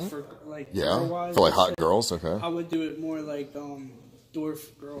 What? like for like Yeah, girl-wise, for like hot girls. Okay. I would do it more like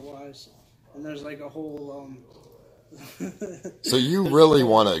dwarf girl wise, and there's like a whole So you really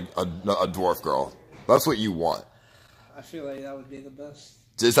want a dwarf girl? That's what you want? I feel like that would be the best.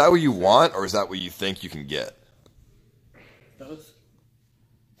 Is that what you want, or is that what you think you can get? Both.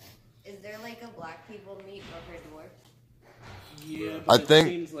 Is there like a black people meet for dwarf? Yeah, I but think-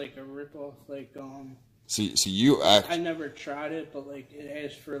 it seems like a ripoff. Like See, you act. I never tried it, but like it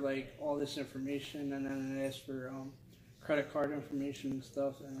asked for like all this information, and then it asked for credit card information and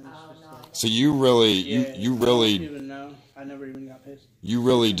stuff, and it's just like, So you really, yeah, you I don't really, even know. I never even got paid. you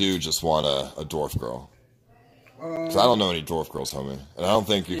really do just want a dwarf girl. 'Cause I don't know any dwarf girls, homie, and I don't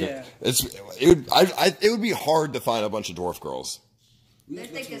think you Yeah. can. It would be hard to find a bunch of dwarf girls. They're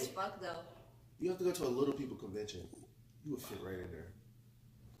thick as fuck though. You have to go to a little people convention. You would fit right in there.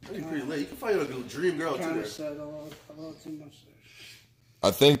 That'd be pretty late. You can find a dream girl too Kind there. of said a lot too much there.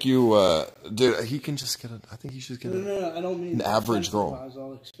 I think you, dude. He can just get a. I think he should get No, I don't mean an average girl.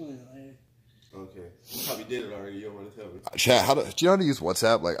 I'll explain it later. Okay. You probably did it already. You don't want to tell me. Chat, do you know how to use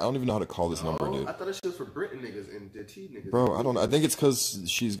WhatsApp? Like, I don't even know how to call this number, dude. I thought that shit was for Britain niggas and the T niggas. Bro, I don't know. I think it's because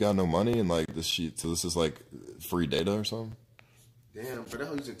she's got no money and like this. So this is like free data or something. Damn, bro, that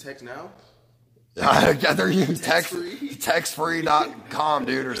hoe using text now? Yeah, they're using textfree.com,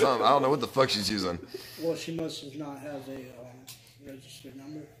 dude, or something. I don't know what the fuck she's using. Well, she must have not have a registered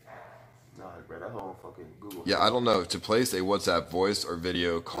number. Nah, bro, that whole fucking Google. Yeah, I don't know. To place a WhatsApp voice or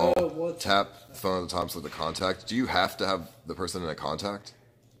video call, tap phone at the top so the contact. Do you have to have the person in a contact?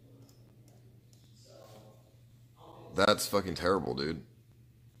 That's fucking terrible, dude.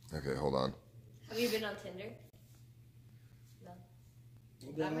 Okay, hold on. Have you been on Tinder? No.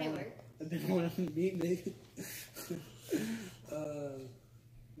 That might work. I've been wanting to meet me.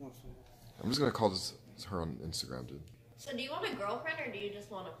 I'm just gonna call this her on Instagram, dude. So do you want a girlfriend or do you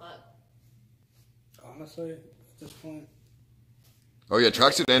just want to fuck? Honestly, at this point. Oh yeah,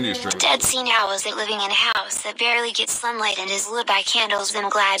 Tracksuit Andy stream. Dead scene. How is it living in a house that barely gets sunlight and is lit by candles? I'm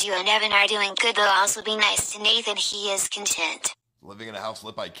glad you and Evan are doing good, but also be nice to Nathan. He is content. Living in a house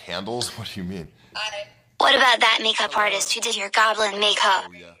lit by candles? What do you mean? What about that makeup artist who did your goblin makeup?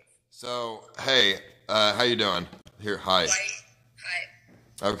 Oh, yeah. So, hey, how you doing? Here, hi.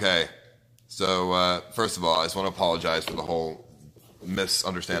 Hi. Okay. So, first of all, I just want to apologize for the whole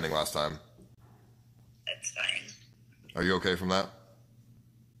misunderstanding last time. That's fine. Are you okay from that?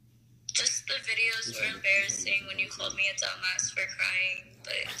 Just the videos were embarrassing when you called me a dumbass for crying,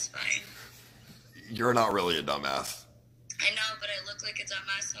 but it's fine. You're not really a dumbass. I know, but I look like a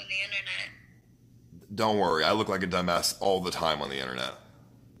dumbass on the internet. Don't worry, I look like a dumbass all the time on the internet.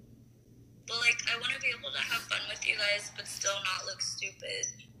 But, like, I want to be able to have fun with you guys, but still not look stupid.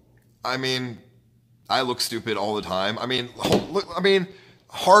 I mean, I look stupid all the time. I mean, look, I mean,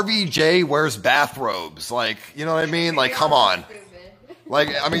 Harvey J wears bathrobes. Like, you know what I mean? Like, come on. Like,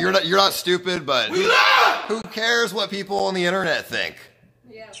 I mean, you're not stupid, but who cares what people on the internet think?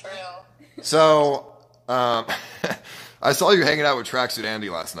 Yeah, true. So, I saw you hanging out with Tracksuit Andy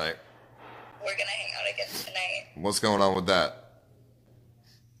last night. We're gonna hang out again tonight. What's going on with that?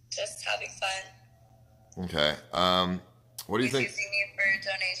 Just having fun. Okay. What do you think? He's using me for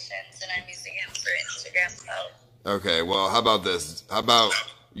donations, and I'm using him for Instagram clout. Okay, well, how about this? How about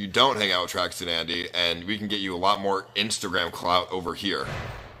you don't hang out with Tracksuit Andy, and we can get you a lot more Instagram clout over here?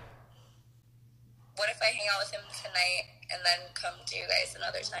 What if I hang out with him tonight and then come to you guys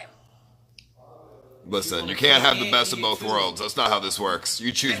another time? Listen, you can't have the best of both worlds. That's not how this works.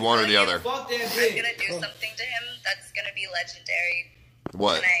 You choose one or the other. I'm gonna do something to him that's gonna be legendary.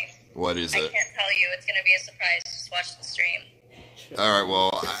 What? Tonight. What is I it? can't tell you. It's gonna be a surprise. Just watch the stream. All right,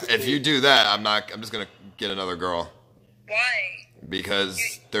 well, if you do that, I'm just gonna get another girl. Why? Because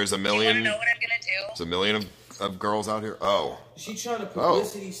there's a You million. wanna know what I'm gonna do? There's a million of girls out here. Oh. She's trying to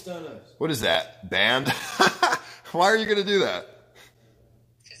publicity stun us. What is that? Banned? Why are you gonna do that?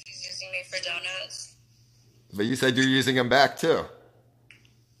 Because he's using me for donuts. But you said you're using them back too.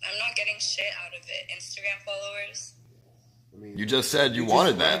 I'm not getting shit out of it. Instagram followers. You just said you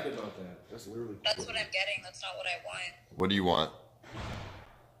wanted that. That's literally. That's what I'm getting. That's not what I want. What do you want?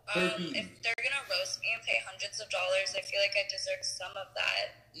 If they're gonna roast me and pay hundreds of dollars, I feel like I deserve some of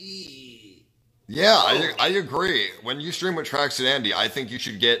that. Yeah, I agree. When you stream with Tracksuit Andy, I think you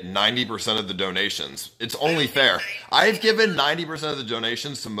should get 90% of the donations. It's only fair. I've given 90% of the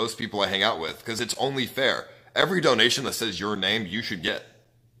donations to most people I hang out with because it's only fair. Every donation that says your name, you should get.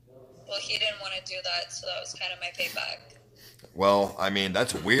 Well, he didn't want to do that, so that was kind of my payback. Well, I mean,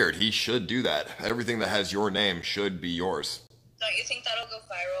 that's weird. He should do that. Everything that has your name should be yours. Don't you think that'll go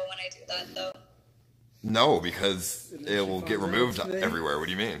viral when I do that, though? No, because it will get removed everywhere. What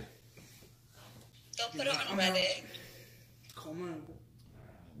do you mean? They'll put it on Reddit. Come on.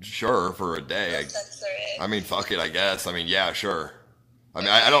 Sure, for a day. They'll censor it. I mean, fuck it, I guess. I mean, yeah, sure. I mean,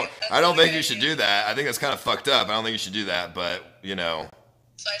 I don't think you should do that. I think that's kind of fucked up. I don't think you should do that, but, you know.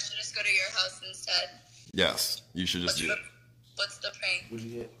 So I should just go to your house instead? Yes, you should just do it. What's the prank? What'd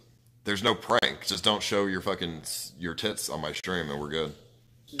you get? There's no prank. Just don't show your tits on my stream and we're good.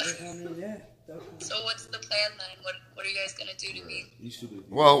 So what's the plan then? What are you guys gonna do to me?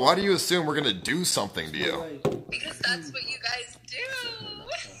 Well, why do you assume we're gonna do something to you? Because that's what you guys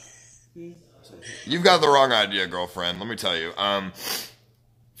do. You've got the wrong idea, girlfriend. Let me tell you.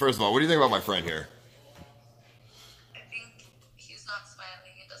 First of all, what do you think about my friend here? I think he's not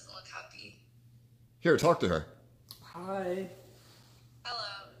smiling. It doesn't look happy. Here, talk to her. Hi.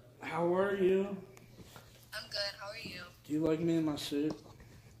 Hello. How are you? I'm good. How are you? Do you like me in my suit?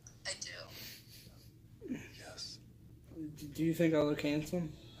 I do. Yes. Do you think I look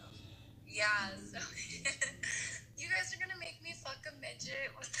handsome? Yeah. So you guys are gonna make me fuck a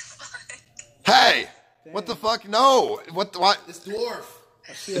midget? What the fuck? Hey! What the fuck? No! What? It's dwarf.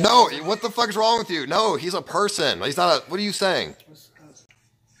 No, what the fuck's wrong with you? No, he's a person. He's not a... What are you saying?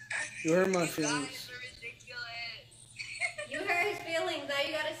 You hurt my feelings. You hurt his feelings. Now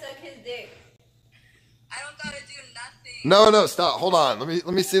you gotta suck his dick. I don't gotta do nothing. No, stop. Hold on.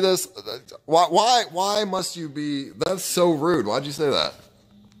 Let me see this. Why must you be... That's so rude. Why'd you say that?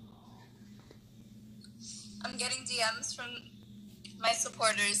 I'm getting DMs from my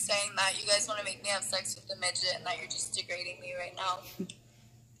supporters saying that you guys want to make me have sex with the midget and that you're just degrading me right now.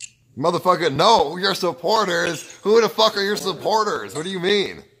 Motherfucker, no, your supporters. Who the fuck are your supporters? What do you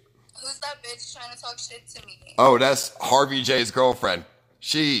mean? Who's that bitch trying to talk shit to me? Oh, that's Harvey J's girlfriend.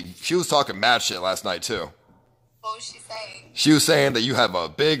 She was talking mad shit last night too. What was she saying? She was saying that you have a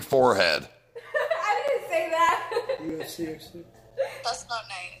big forehead. I didn't say that. That's not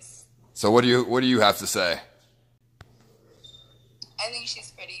nice. So what do you have to say? I think she's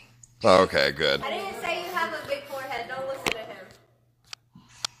pretty. Oh, okay, good. I didn't say you have a big forehead. Don't listen to him.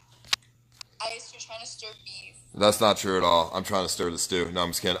 Ice, you're trying to stir beef. That's not true at all. I'm trying to stir the stew. No, I'm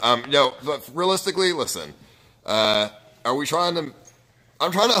just kidding. But realistically, listen. Are we trying to...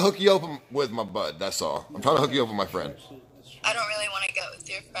 I'm trying to hook you up with my bud, that's all. I'm trying to hook you up with my friend. I don't really want to go with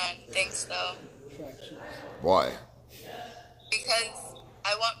your friend. Thanks, though. Why? Because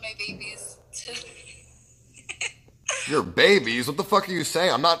I want my babies to... Your babies? What the fuck are you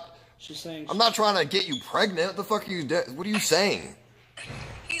saying? I'm not trying to get you pregnant. What the fuck are you doing? What are you saying?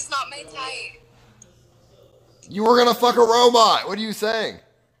 He's not my type. You were gonna fuck a robot. What are you saying?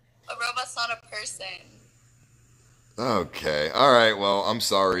 A robot's not a person. Okay. Alright, well, I'm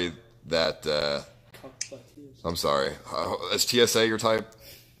sorry that, I'm sorry. Is TSA your type?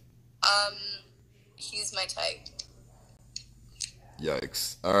 He's my type.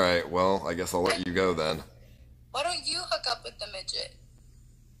 Yikes. Alright, well, I guess I'll let you go then. Why don't you hook up with the midget?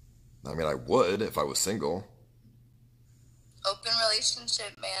 I mean, I would if I was single. Open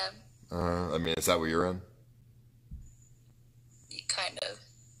relationship, man. I mean, is that what you're in? Kind of.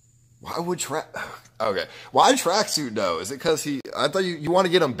 Why would Okay. Why tracksuit though? Is it because I thought you want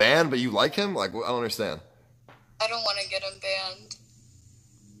to get him banned, but you like him? Like, I don't understand. I don't want to get him banned.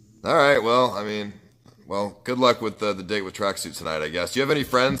 Alright, well, I mean, good luck with the date with tracksuit tonight, I guess. Do you have any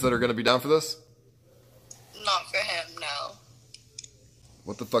friends that are going to be down for this? Not for him, no.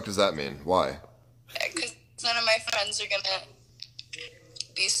 What the fuck does that mean? Why? Because none of my friends are going to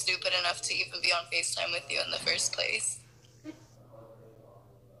be stupid enough to even be on FaceTime with you in the first place.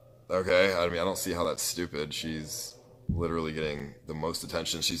 Okay, I mean, I don't see how that's stupid. She's literally getting the most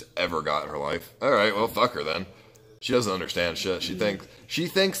attention she's ever got in her life. Alright, well, fuck her then. She doesn't understand shit. She thinks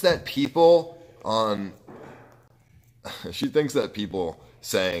that people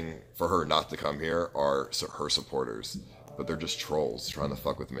saying for her not to come here are her supporters. But they're just trolls trying to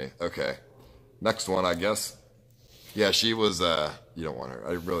fuck with me. Okay. Next one, I guess. Yeah, she was, you don't want her.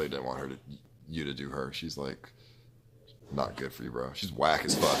 I really didn't want you to do her. She's like, not good for you, bro. She's whack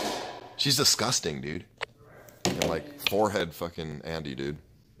as fuck. She's disgusting, dude. And like, forehead fucking Andy, dude.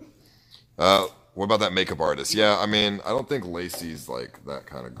 What about that makeup artist? Yeah, I mean, I don't think Lacey's like that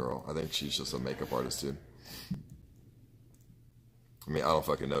kind of girl. I think she's just a makeup artist, dude. I mean, I don't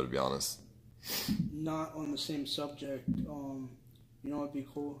fucking know, to be honest. Not on the same subject. You know what'd be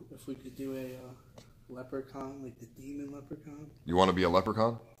cool? If we could do a leprechaun, like the demon leprechaun. You want to be a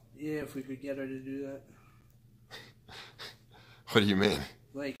leprechaun? Yeah, if we could get her to do that. What do you mean?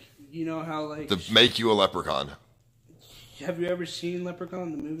 Like, you know how like... To make you a leprechaun. Have you ever seen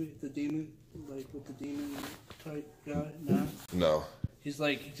Leprechaun, the movie? The demon? Like, with the demon type guy? Nah? No. He's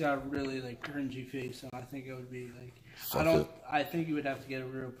got a really, like, cringy face, and I think it would be, like... Fuck I think you would have to get a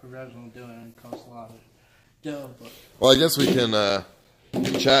real professional to do it, and it costs a lot of dough, but... Well, I guess we can,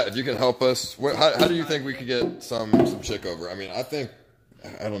 chat, if you can help us. How do you think we could get some chick over? I mean, I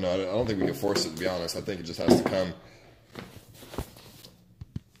don't know. I don't think we can force it, to be honest. I think it just has to come.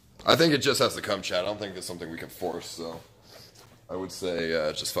 I think it just has to come, chat. I don't think it's something we can force, so... I would say,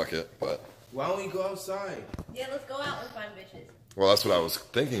 just fuck it, but... Why don't we go outside? Yeah, let's go out and find bitches. Well, that's what I was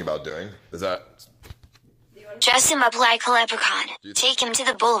thinking about doing. Is that... Dress him up like a leprechaun. Take him to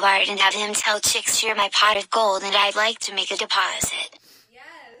the boulevard and have him tell chicks you're my pot of gold and I'd like to make a deposit.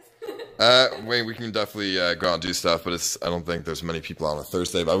 Wait, we can definitely go out and do stuff, but I don't think there's many people out on a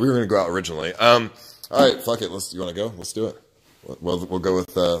Thursday, but we were going to go out originally. Alright, fuck it. You want to go? Let's do it. We'll go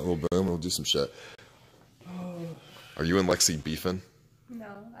with Little Boom. We'll do some shit. Are you and Lexi beefing? No,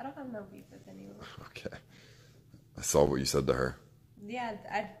 I don't have no beef with anyone. Okay. I saw what you said to her. Yeah,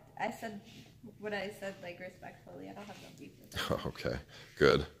 I said what I said, like, respectfully. I don't have no beef with her. Oh, okay.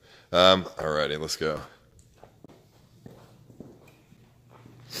 Good. Alrighty, let's go.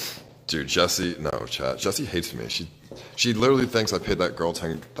 Dude, Jessie, no, chat. Jessie hates me. She literally thinks I paid that girl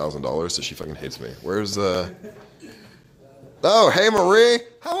 $10,000, so she fucking hates me. Where's, Oh, hey, Marie!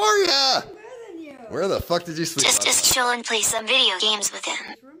 How are ya? Where the fuck did you sleep? Just chill and play some video games with him.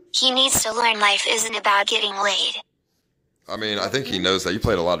 He needs to learn life isn't about getting laid. I mean, I think he knows that. You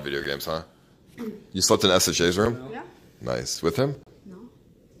played a lot of video games, huh? You slept in SHA's room? Yeah. Nice. With him? No.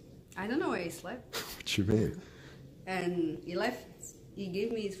 I don't know where he slept. What you mean? And he left. He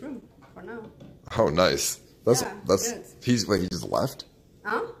gave me his room for now. Oh, nice. That's good. He just left?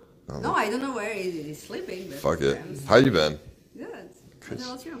 Huh? No, I don't know where he's sleeping. But fuck it. How you been? Good. What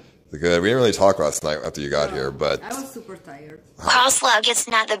about you? Good. We didn't really talk last night after you got here, but... I was super tired. Call slug, it's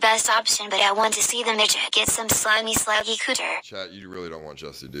not the best option, but I want to see the midget get some slimy sluggy cooter. Chat, you really don't want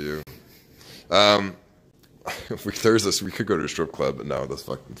Jesse, do you? There's this, we could go to a strip club, but no, those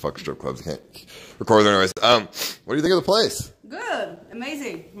fuck strip clubs. Can't record there anyways. What do you think of the place? Good.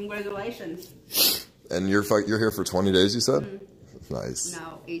 Amazing. Congratulations. And you're here for 20 days, you said? Nice.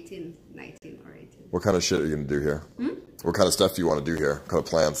 Now 18, 19 or 18. What kind of shit are you going to do here? What kind of stuff do you want to do here? What kind of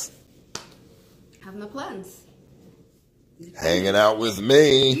plans? Have no plans. Hanging out with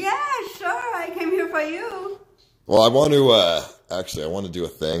me. Yeah, sure. I came here for you. Well, I want to, actually, I want to do a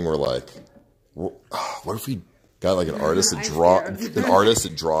thing where, like, what if we got, like, an artist to draw,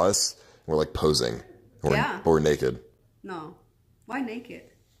 us, and we're, like, posing. Or we're naked. No. Why naked?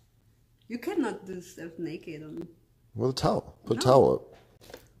 You cannot do stuff naked on... With a towel. Put a towel up.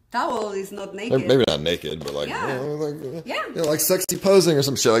 Towel is not naked. Maybe not naked, but like, like sexy posing or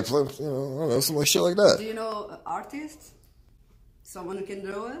some shit, like, I don't know, some like shit like that. Do you know artists? Someone who can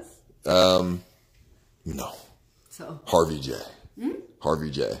draw us? No. So. Harvey J.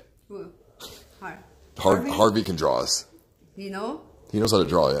 Harvey J. Who? Harvey can draw us. You know? He knows how to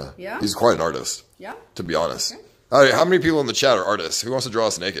draw, yeah. Yeah? He's quite an artist. Yeah? To be honest. Okay. All right, how many people in the chat are artists? Who wants to draw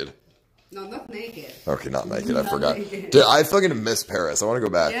us naked? No, not naked. Okay, not naked. I forgot. Dude, I fucking miss Paris. I want to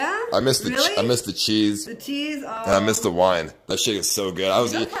go back. Yeah? I miss the Really? I miss the cheese. The cheese. Oh. And I miss the wine. That shit is so good. I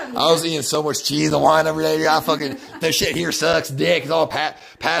was eating so much cheese and wine every day. I fucking that shit here sucks dick. It's all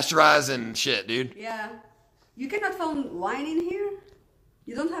pasteurized and shit, dude. Yeah. You cannot find wine in here.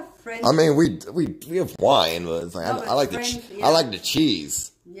 You don't have French. I mean, we have wine, but it's like I like French, I like the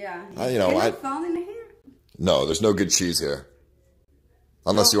cheese. Yeah. I found in here. No, there's no good cheese here.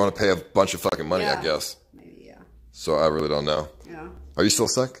 Unless you want to pay a bunch of fucking money, I guess. Maybe, yeah. So I really don't know. Yeah. Are you still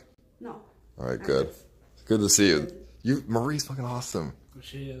sick? No. All right, good. Good to see you. Marie's fucking awesome.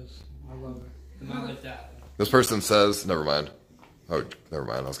 She is. I love her. Not like that. This person says, never mind. Oh, never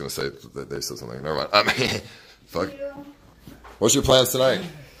mind. I was going to say that they said something. Never mind. I mean, fuck. What's your plans tonight?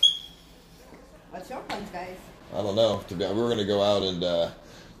 What's your plans, guys? I don't know. We were going to go out and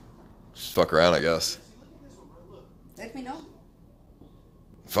just fuck around, I guess. Let me know.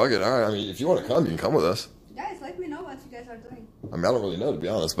 Fuck it. All right. I mean, if you want to come, you can come with us. Guys, let me know what you guys are doing. I mean, I don't really know, to be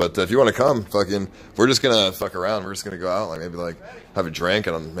honest. But if you want to come, we're just going to fuck around. We're just going to go out, like maybe like have a drink,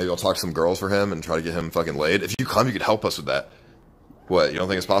 and maybe I'll talk to some girls for him and try to get him fucking laid. If you come, you could help us with that. What? You don't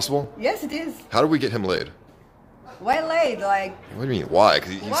think it's possible? Yes, it is. How do we get him laid? Why late? Like. What do you mean? Why?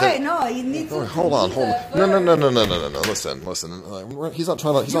 Why? Said, no, he needs to. Hold on. No. Listen. He's not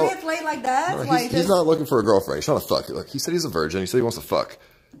trying to. You get laid like that? No, he's not looking for a girlfriend. He's trying to fuck. Like, he said he's a virgin. He said he wants to fuck.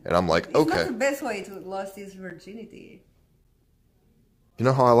 And I'm like, okay. It's not the best way to lose his virginity. You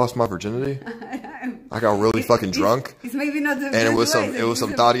know how I lost my virginity? I got really fucking drunk. It's maybe not the and it was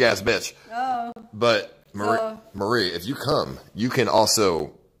some thotty ass bitch. Oh. But Marie, if you come, you can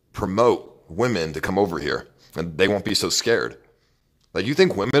also promote women to come over here, and they won't be so scared. Like, you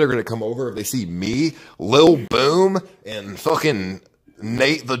think women are gonna come over if they see me, Lil Boom, and fucking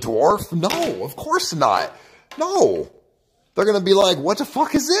Nate the Dwarf? No, of course not. No. They're going to be like, what the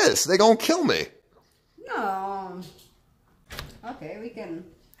fuck is this? They going to kill me. No. Okay, we can.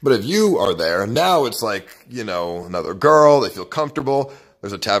 But if you are there, now it's like, you know, another girl. They feel comfortable.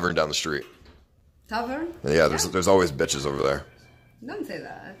 There's a tavern down the street. Tavern? Yeah, there's always bitches over there. Don't say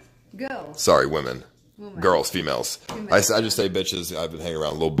that. Girls. Sorry, women. Girls, females. I just say bitches. I've been hanging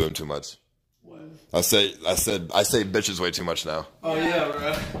around Lil Boom too much. I say bitches way too much now. Oh yeah,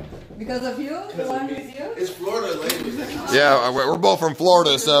 bro. Because of you? The one with you? It's Florida lady. Yeah, we're both from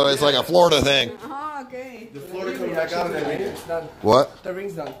Florida, so it's like a Florida thing. Oh, okay. The Florida comes back out and it's done. What? The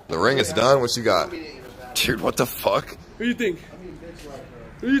ring's done. The ring is done? What you got? Dude, what the fuck? What do you think?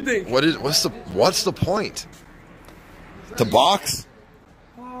 What do you think? What's the point? To box?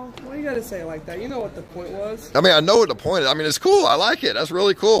 Oh, why you gotta say it like that? You know what the point was. I mean, I know what the point is. I mean, it's cool. I like it. That's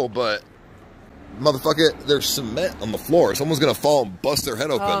really cool, but motherfucker, there's cement on the floor. Someone's gonna fall and bust their head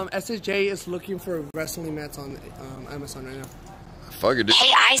open. SSJ is looking for wrestling mats on Amazon right now. Fuck it, dude.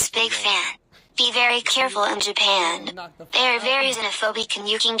 Hey, Ice, big fan. Be very careful in Japan. They are very xenophobic and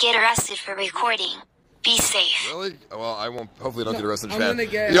you can get arrested for recording. Be safe. Really? Well, I won't. Hopefully, don't get arrested in I'm Japan. gonna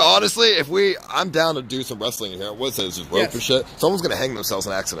get. You know, honestly, I'm down to do some wrestling in here. What's this? Just rope and shit. Someone's gonna hang themselves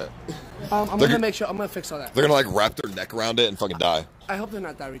in an accident. I'm gonna make sure. I'm gonna fix all that. They're gonna like wrap their neck around it and fucking die. I hope they're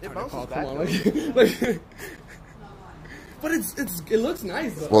not that retarded. Paul. Come on, but it looks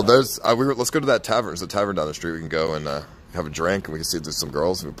nice though. Well, let's go to that tavern. There's a tavern down the street. We can go and have a drink, and we can see if there's some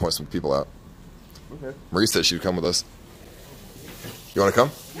girls, and we can point some people out. Okay. Marie said she'd come with us. You want to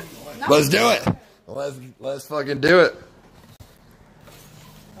come? No. Let's do it. Let's fucking do it.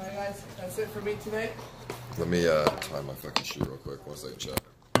 All right, guys, that's it for me tonight. Let me tie my fucking shoe real quick. 1 second, chat.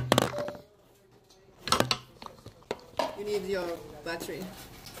 You need your battery.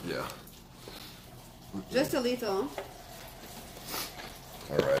 Yeah. Just a little.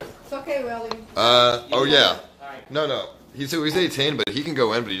 All right. It's okay, Welly. Oh yeah. No. he's 18, but he can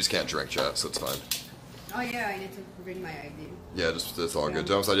go in, but he just can't drink, chat, so it's fine. Oh yeah, I need to bring my ID. Yeah, just it's all good.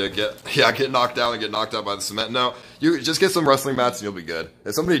 Don't idea. Get knocked out and get knocked out by the cement. No, you just get some wrestling mats and you'll be good.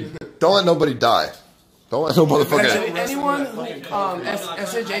 If somebody, don't let nobody die. Don't let no motherfucker. Anyone who,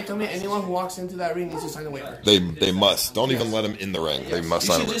 SJ told me anyone who walks into that ring needs to sign a waiver. They must. Don't even let them in the ring. They must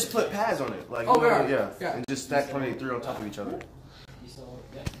You sign a should waiver. just put pads on it. Like, Oh, yeah. And just stack 23 on top of each other.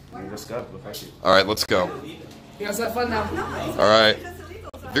 Let's go. All right, let's go. You guys have fun now. All right.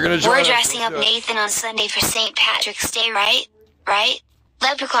 If you're gonna join We're us, dressing up Nathan on Sunday for St. Patrick's Day, right? Right?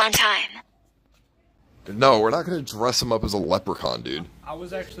 Leprechaun time. No, we're not gonna dress him up as a leprechaun, dude. I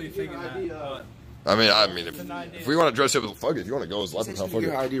was actually thinking that. I mean, if we want to dress you up as fuck, if you want to go as leprechaun, fuck it.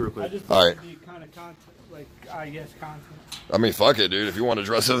 ID real quick. I just All right. be kind of content, like I guess content. I mean, fuck it, dude. If you want to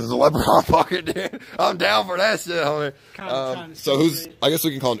dress up as a leprechaun, fuck it, dude. I'm down for that shit, homie. So who's? I guess we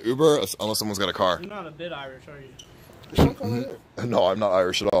can call an Uber unless someone's got a car. You're not a bit Irish, are you? No, I'm not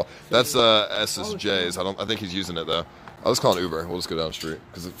Irish at all. That's SSJ's. I think he's using it though. I'll just call an Uber. We'll just go down the street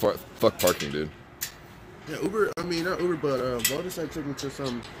because fuck parking, dude. Yeah, Uber. I mean, not Uber, but Vods took me to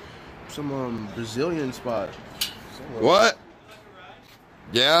some Brazilian spot. Somewhere. What?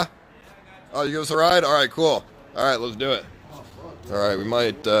 Yeah. Oh, you give us a ride? All right, cool. All right, let's do it. All right, we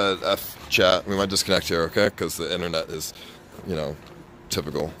might F chat. We might disconnect here, okay? Because the internet is,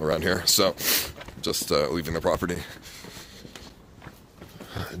 typical around here. So, just leaving the property.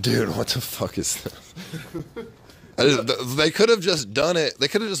 Dude, what the fuck is this? They could have just done it. They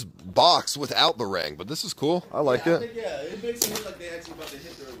could have just boxed without the ring, but this is cool. I like it. It makes it look like they actually about to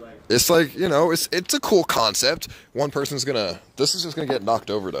hit the ring. It's like, it's a cool concept. One person's this is just gonna get knocked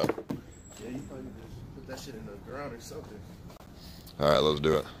over though. Yeah, you probably just put that shit in the ground or something. All right, let's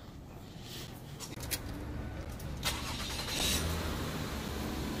do it.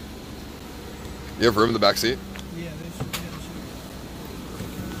 You have room in the back seat? Yeah,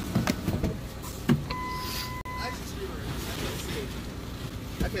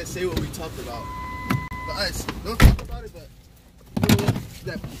 I can't say what we talked about. But Ice, don't talk about it, but you know what?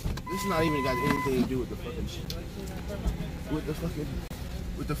 This is not even got anything to do with the fucking shit.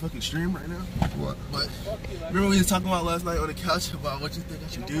 With the fucking stream right now. What? But remember we were talking about last night on the couch about what you think I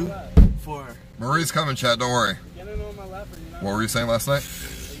should do for Marie's coming, chat, don't worry. What were you saying last night?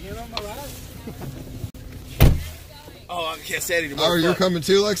 Oh, I can't say it anymore. Oh, you're coming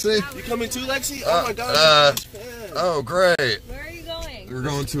too, Lexi? You coming too, Lexi? Oh my god. Oh, great. Where are you going? We're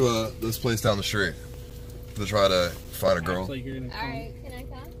going to this place down the street to try to find a girl. Alright, can I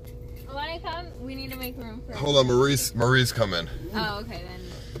come? When I come, we need to make room for. Hold on, Marie's coming. Oh, okay then.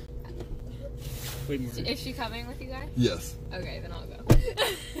 Is she coming with you guys? Yes. Okay, then I'll go.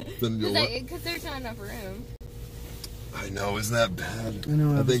 Then you'll what? Because there's not enough room. I know, isn't that bad? I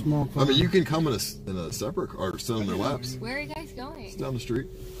know, I think. I mean, you can come in a separate car or sit on their laps. Where are you guys going? It's down the street.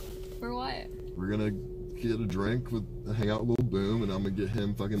 For what? We're gonna get a drink hang out with Lil Boom, and I'm gonna get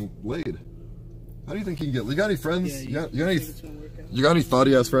him fucking laid. How do you think he can get? You got any friends? Yeah, you got any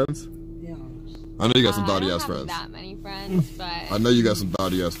thoughty ass friends? Yeah. I know you got some thoughty ass I friends. don't have that many friends, but. I know you got some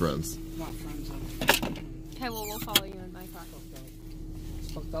thoughty ass friends. Not friends. Okay, well we'll follow you in my car.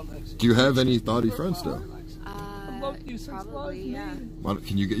 Do you have any thoughty friends still? Probably, yeah.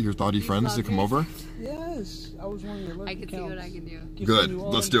 Can you get your thoughty friends to come over? Yes, I was one of your I can see what I can do. Good,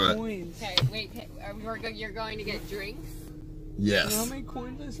 let's do it. Okay, wait, you're going to get drinks? Yes. You know how many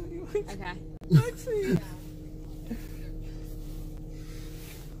coins I sent you? Okay. Lexi.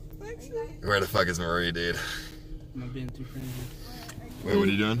 Where the fuck is Marie, dude? Am I being too friendly? Wait, what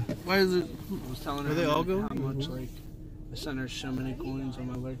are you doing? Why is it? I was telling her how much, like, I sent her so many coins on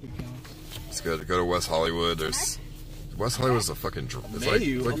my Lurk account. It's good. Go to West Hollywood. West Hollywood's a fucking. It's like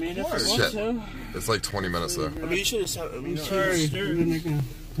if I shit. It's like 20 minutes there. I mean, you should have said. Sorry.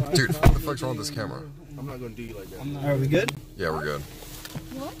 Dude, what the fuck's wrong with this camera? I'm not gonna do you like that. Are we good? Yeah, we're good.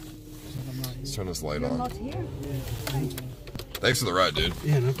 What? Let's turn this light on. Not here. Thanks for the ride, dude.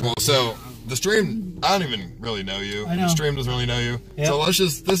 Yeah, no problem. Well, so the stream, I don't even really know you. I know. The stream doesn't really know you. Yep. So this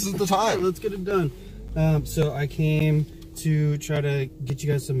is the time. Let's get it done. So I came to try to get you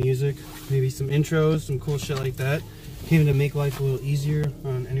guys some music, maybe some intros, some cool shit like that. Came to make life a little easier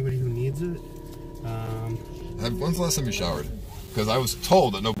on anybody who needs it. When's the last time you showered? Because I was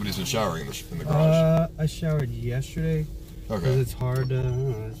told that nobody's been showering in the garage. I showered yesterday. Okay. Because it's hard to, I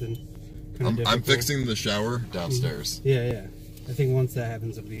don't know, it's been kind of I'm fixing the shower downstairs. Yeah. I think once that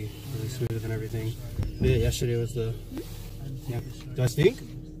happens, it'll be really smooth and everything. But yeah, yesterday was the, yeah. Do I stink?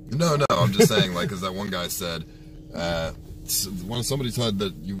 No, I'm just saying, like, because that one guy said, when somebody said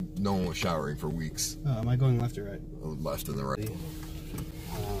that no one was showering for weeks. Am I going left or right? Left and the right.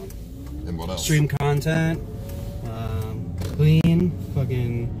 And what else? Stream content. clean,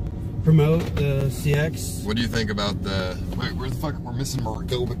 fucking promote the CX. What do you think about the? Wait, where the fuck? We're missing Marie.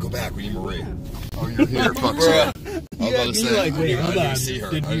 Go back. We need Marie. Oh, you're here. Fuck. I was about to say. Like, wait, hold on. I didn't see her.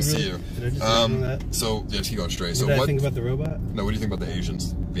 I didn't see you. Did I just So yeah, keep going straight. What So did what? I think about the robot? No, what do you think about the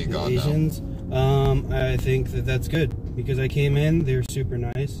Asians being The gone Asians? I think that's good because I came in, they were super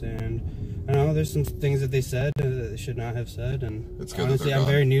nice, and I don't know, there's some things that they said that they should not have said, and it's good honestly, I'm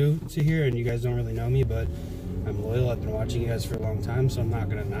very new to here, and you guys don't really know me, but I'm loyal. I've been watching you guys for a long time, so I'm not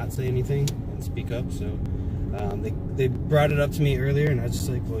gonna not say anything and speak up. So they brought it up to me earlier, and I was just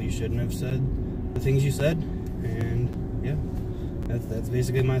like, well, you shouldn't have said the things you said, and yeah, that's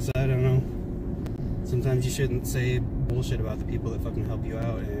basically my side. I don't know. Sometimes you shouldn't say bullshit about the people that fucking help you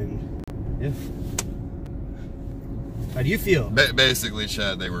out, and yeah. How do you feel? Basically,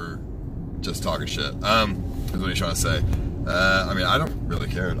 Chad, they were just talking shit. Is what he's trying to say. I mean, I don't really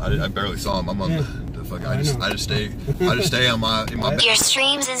care. I barely saw him. I'm on the fucking. I just stay on my. Your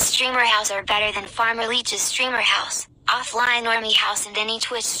streams in Streamer House are better than Farmer Leech's Streamer House, Offline Normie House, and any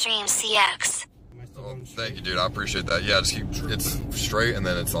Twitch stream CX. Well, thank you, dude. I appreciate that. Yeah, just keep. It's straight, and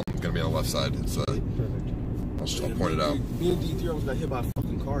then it's gonna be on the left side. It's I'll point it out. Me and D3 almost got hit by a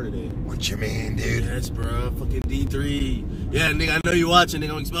fucking car today. What you mean, dude? Yes, bro. Fucking D3. Yeah, nigga, I know you watching. Nigga, I'm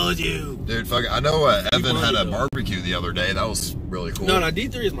gonna expose you. Dude, fuck. I know Evan had a barbecue the other day. That was really cool. No,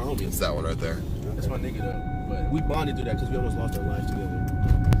 D3 is my homie. It's that one right there. That's my nigga, though. But we bonded through that because we almost lost our lives together.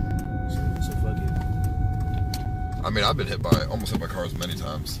 So fuck it. I mean, I've been almost hit by cars many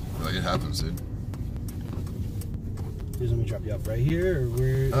times. Like, it happens, dude. Let me drop you off right here, or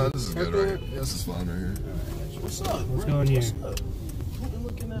where? This is good right here. Yeah, this is fine right here. What's up? What's going here? What's up? What are you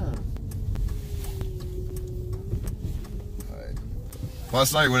looking at?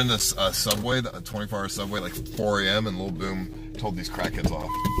 Last night, we went in this subway, the 24-hour subway, like 4 a.m., and Lil Boom told these crackheads off.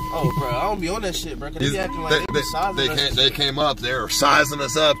 Oh, bro, I don't be on that shit, bro. Cause they acting like they came up, they were sizing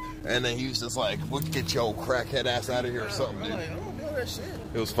us up, and then he was just like, "Look, get your old crackhead ass out of here," or something, dude. I don't be on that shit.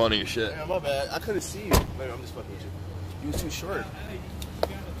 It was funny as shit. Yeah, my bad. I couldn't see you. Maybe I'm just fucking with you. You was too short.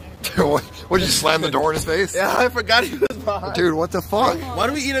 What, did you slam the door in his face? Yeah, I forgot he was behind. Dude, what the fuck? Why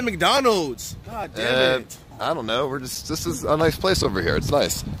do we eat at McDonald's? God damn it. I don't know. This is a nice place over here. It's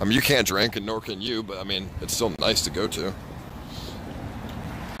nice. I mean, you can't drink, and nor can you, but I mean, it's still nice to go to.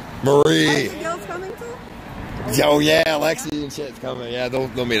 Marie. Girls coming too? Yo, yeah, Lexi and shit's coming. Yeah,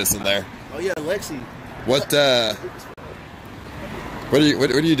 they'll meet us in there. Oh yeah, Lexi. What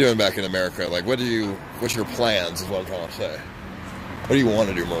are you doing back in America? Like, what's your plans? Is what I'm trying to say. What do you want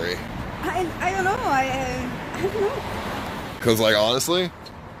to do, Marie? I don't know. I don't know. Cause like honestly.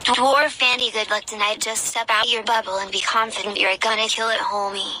 Dwarf Andy, good luck tonight. Just step out your bubble and be confident you're gonna kill it,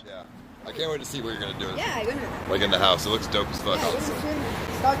 homie. Yeah. I can't wait to see what you're gonna do. Yeah, I'm gonna. Like in the house, it looks dope as fuck. Yeah,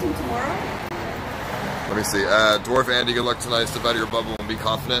 starting tomorrow. Let me see. Dwarf Andy, good luck tonight. Step out of your bubble and be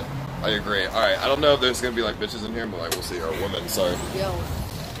confident. I agree. All right. I don't know if there's gonna be like bitches in here, but like we'll see. Or women. Sorry. Yo.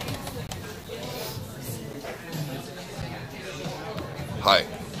 Hi.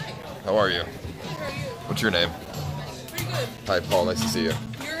 How are you? How are you? What's your name? Pretty good. Hi, Paul. Nice to see you.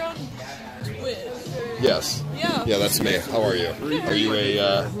 You're on Twitch. Yes. Yeah. Yeah, that's me. How are you? Are you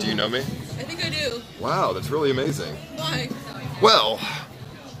a? Do you know me? I think I do. Wow, that's really amazing. Why? Well,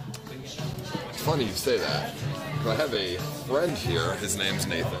 it's funny you say that. I have a friend here. His name's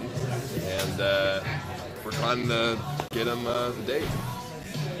Nathan, and we're trying to get him a date.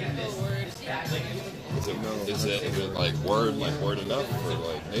 Is it like word enough for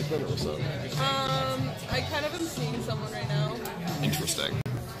like Nathan or something? I kind of am seeing someone right now. Interesting.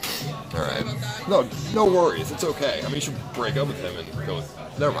 All right. No worries. It's okay. I mean, you should break up with him and go.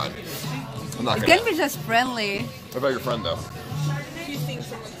 Never mind. I'm not It gonna. can be just friendly. What about your friend though? She's seeing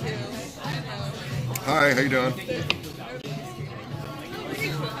someone too. Hi. How you doing?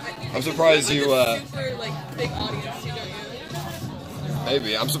 I'm surprised you. Super like big audience, you know you.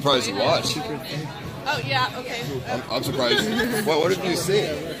 Maybe. I'm surprised you watched. Oh yeah. Okay. I'm surprised. What have you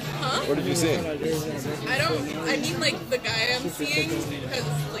seen? Huh? What have you seen? I mean like the guy I'm seeing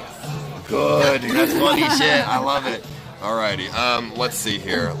because like. Good. That's funny shit. I love it. Alrighty. Let's see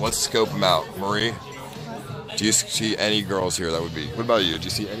here. Let's scope them out. Marie, do you see any girls here that would be? What about you? Do you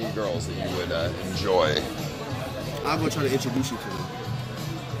see any girls that you would enjoy? I'm gonna try to introduce you to them.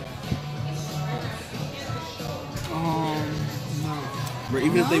 No.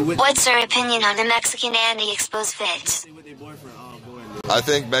 Even if they would. What's your opinion on the Mexican Andy exposed fit? I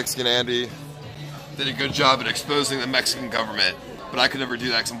think Mexican Andy did a good job at exposing the Mexican government, but I could never do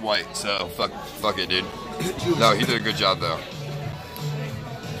that because I'm white. So fuck it, dude. No, he did a good job though.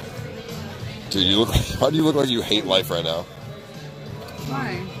 Dude, why do you look like you hate life right now?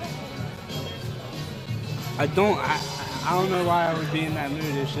 Why? I don't. I don't know why I would be in that mood.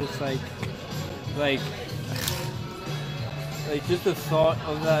 It's just like just the thought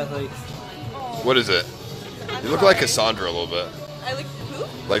of that, like. What is it? You look like Cassandra a little bit. I like who?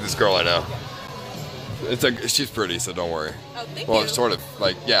 Like this girl I know. She's pretty, so don't worry. Oh, thank well, you. sort of.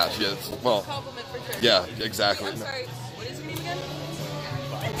 Like, yeah, she is. Well, Compliment for sure. yeah, exactly. I'm sorry. What is your name again?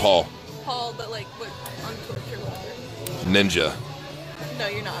 Paul. Paul, but like what on Twitch or whatever. Ninja. No,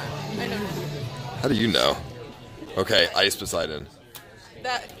 you're not. I know. How do you know? Okay, Ice Poseidon.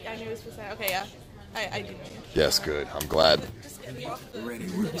 That I knew it was Poseidon. Okay, yeah. I do know you. Yes, good. I'm glad.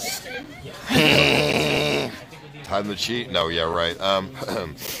 Time to cheat? No, yeah, right.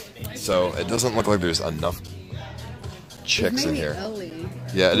 So it doesn't look like there's enough chicks in here. Early.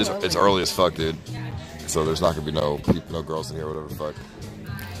 Yeah, it is. It's early as fuck, dude. So there's not gonna be no girls in here, whatever the fuck.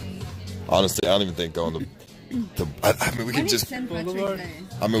 Honestly, I don't even think going to I mean, we could just. I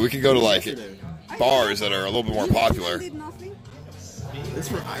mean, we could go to like bars that are a little bit more popular. It's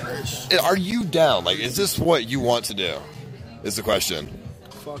for Irish. Are you down? Like, is this what you want to do? Is the question.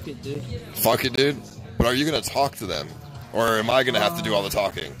 Fuck it, dude. Fuck it, dude. But are you gonna talk to them, or am I gonna have to do all the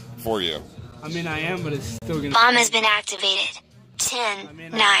talking for you? I mean, I am, but it's still gonna. Bomb has been activated.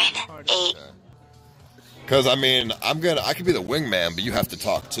 10, 9, 8. Because I mean, I could be the wingman, but you have to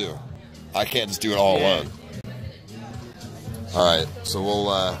talk too. I can't just do it all alone. All right, so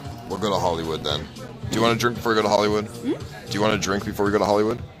we'll go to Hollywood then. Do you want to drink before we go to Hollywood? Hmm? Do you want to drink before we go to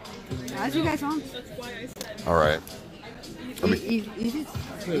Hollywood? As you guys want. All right. If you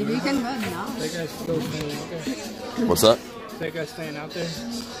can go now. That guy's still staying out there. What's that? That guy's staying out there.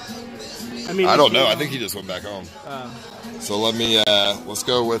 I mean, I don't know. I think he just went back home. Oh. So let's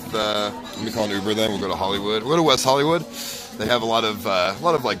go with let me call an Uber then. We'll go to Hollywood. We'll go to West Hollywood. They have a lot of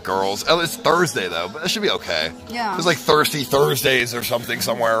like girls. Oh, it's Thursday though, but it should be okay. Yeah. There's like Thirsty Thursdays or something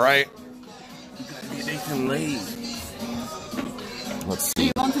somewhere, right? They can leave. Let's Do see.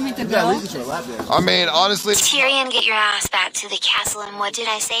 you want to meet the girl? I mean, honestly. Tyrion, get your ass back to the castle. And what did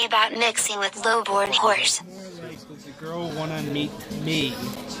I say about mixing with lowborn horse? Does the girl want to meet me?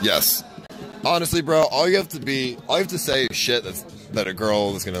 Yes. Honestly, bro, all you have to say is shit that a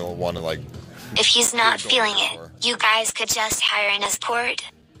girl is gonna want to like. If he's not feeling it, you guys could just hire an escort.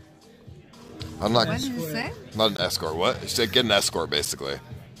 I'm not. What did you say? Not an escort. What? She said get an escort, basically.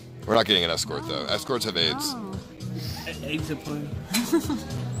 We're not getting an escort though. Escorts have AIDS. Oh. Eggs are plenty.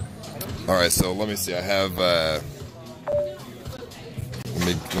 All right, so let me see. I have.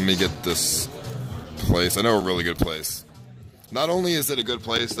 Let me get this place. I know a really good place. Not only is it a good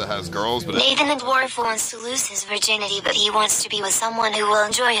place that has girls, but Nathan the dwarf wants to lose his virginity, but he wants to be with someone who will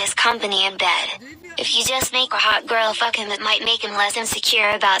enjoy his company in bed. If you just make a hot girl fuck him, it might make him less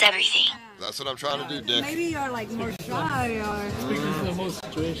insecure about everything. That's what I'm trying to do, Dick. Maybe you're like more shy or. Speaking for the whole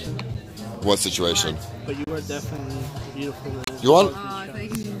situation. What situation? But you are definitely beautiful. You want?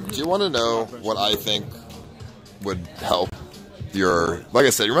 Thank you. Do you want to know what I think would help your? Like I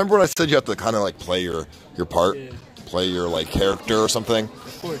said, remember when I said you have to kind of like play your part, play your like character or something?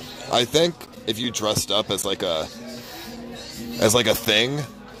 Of course. I think if you dressed up as like a thing,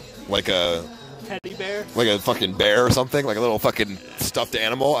 like a teddy bear, like a fucking bear or something, like a little fucking stuffed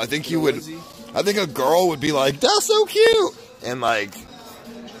animal, I think you would. I think a girl would be like, "That's so cute," and like,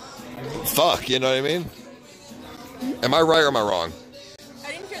 fuck, you know what I mean? Am I right or am I wrong?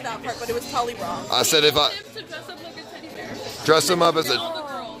 I didn't hear that part, but it was probably wrong. I said if I dress him up as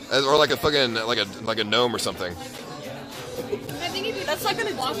or like a fucking like a gnome or something. I think if that's not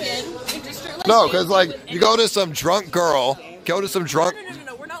gonna walk in and just start like. No, because like you go to some drunk girl, No,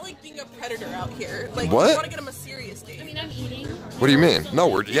 We're not like being a predator out here. Like What? we want to get him a serious date. I mean, I'm eating. What do you mean?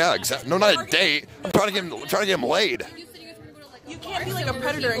 No, exactly. No, not a date. I'm trying to get him laid. You can't be like a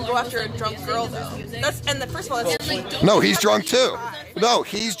predator and go after a drunk girl though. First of all, that's No, he's drunk too. No,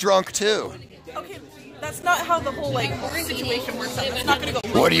 he's drunk too. Okay, that's not how the whole like situation works out. It's not gonna go.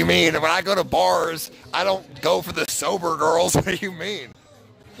 What do you mean? When I go to bars, I don't go for the sober girls. What do you mean?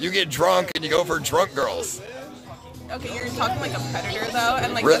 You get drunk and you go for drunk girls. Okay, you're talking like a predator though,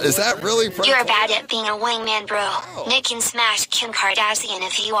 and like. Is that really? You're bad at being a wingman, bro. Nick can smash Kim Kardashian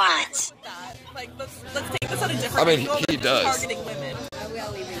if he wants. Like, let's take this on a different. I mean, angle, he but does. Targeting women.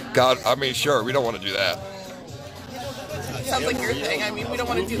 God, I mean, sure, we don't want to do that. Sounds like your thing. I mean, we don't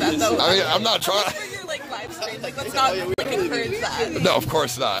want to do that though. I mean, I'm not trying. For your like live stream, like let's not like encourage that. No, of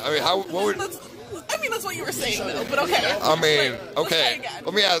course not. I mean, what would? I mean, that's what you were saying though, but okay. I mean, okay.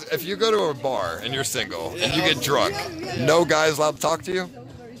 Let me ask: if you go to a bar and you're single and you get drunk, no guy's allowed to talk to you?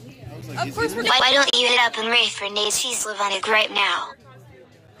 Of course we're. Why don't you hit up and rave for Nate Cheese live on it right now?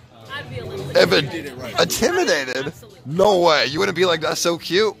 If intimidated? No way. You wouldn't be like, that's so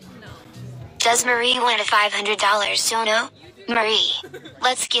cute. Does Marie want a $500 dono? Marie,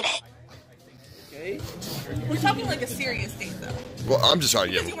 let's get it. Okay. We're talking like a serious date though. Well, I'm just trying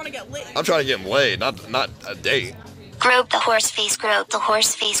to Because get you want to get laid. I'm trying to get him laid, not a date. Grope the horse face, grope the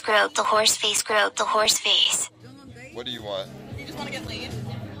horse face, grope the horse face, grope the horse face. What do you want? You just want to get laid?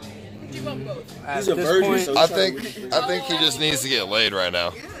 Do you want both? He's a virgin, so I think he just needs to get laid right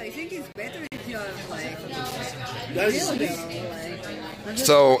now. Yeah, I think it's better if you're like.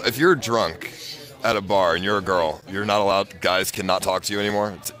 So if you're drunk at a bar and you're a girl, you're not allowed. Guys cannot talk to you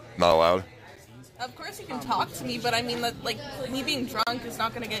anymore. It's not allowed. Of course you can talk to me, but I mean that like me being drunk is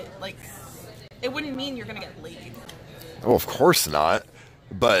not gonna get like. It wouldn't mean you're gonna get laid. Well, of course not.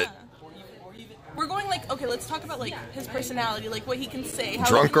 But We're going like okay. Let's talk about like his personality, like what he can say. How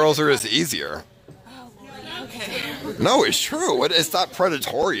drunk girls are just easier. Okay. No, it's true. It's not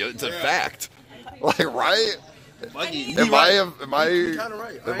predatory. It's a fact. Like, right? Am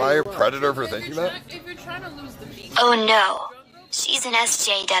I a predator for thinking that? If you're trying to lose the beat. Oh no, she's an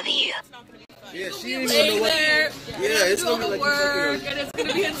SJW. Yeah, she ain't Lay gonna know what. there, Yeah, it's do gonna all be the like you work, fucking. and it's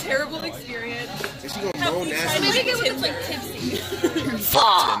gonna be a terrible experience. Is she gonna moan nasty? Maybe get when it's like tipsy.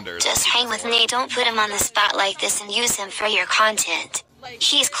 Aw, just hang with Nate. Don't put him on the spot like this and use him for your content.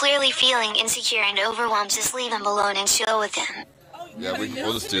 He's clearly feeling insecure and overwhelmed. Just leave him alone and chill with him. Yeah,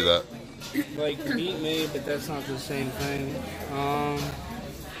 we'll just do that. Like meet me, but that's not the same thing.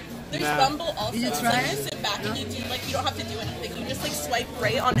 There's nah. Bumble also. You So try you it? sit back and you do like you don't have to do anything. You just like swipe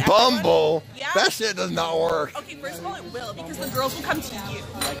right on everyone. Bumble? Yeah. That shit does not work. Okay, first of all, it will because the girls will come to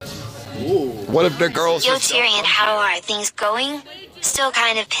you. What if the girls Yo, just Tyrion, how are things going? Still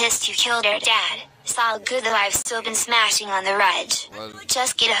kind of pissed you killed her dad. It's all good though, I've still been smashing on the rudge.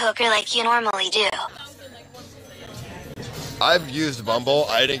 Just get a hooker like you normally do. I've used Bumble.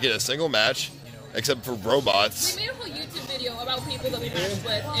 I didn't get a single match except for robots. We made a whole YouTube video about people that we matched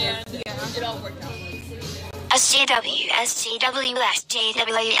with, and it all worked out. SJW, SJW,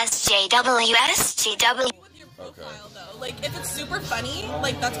 SJW, SJW, SJW. Okay. Like if it's super funny,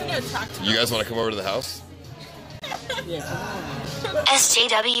 like that's gonna attract. You guys want to come over to the house?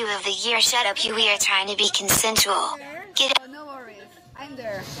 SJW of the year, shut up, you. We are trying to be consensual. Get Oh, no worries. I'm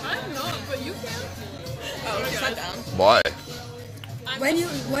there. I'm not, but you can. Oh, okay. Shut down. Why?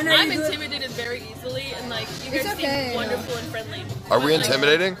 When are I'm you doing- intimidated very easily, and like you It's guys okay. seem wonderful and friendly. Are we But, like,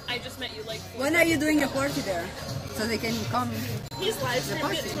 intimidating? I just met you like. When are you doing your party there? So they can come. He's live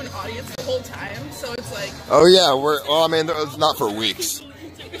streaming it to an audience the whole time, so it's like. Oh yeah, well, I mean, it's not for weeks.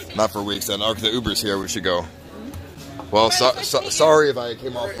 Not for weeks. And okay, the Uber's here. We should go. Well, sorry if I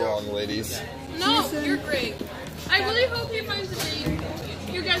came off wrong, ladies. No, you're great. I really hope he finds a date.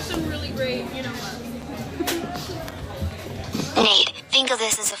 You guys done really great. You know what? Nate, think of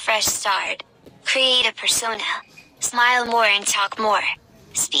this as a fresh start. Create a persona. Smile more and talk more.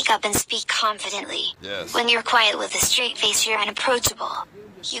 Speak up and speak confidently. Yes. When you're quiet with a straight face, you're unapproachable.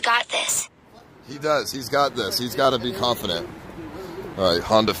 You got this. He does. He's got this. He's got to be confident. All right,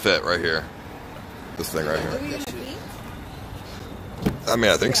 Honda Fit right here. This thing right here. I mean,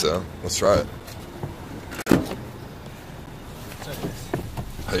 I think so. Let's try it.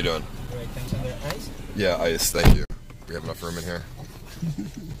 How you doing? Right, thanks on their ice. Yeah, ice. Thank you. We have enough room in here.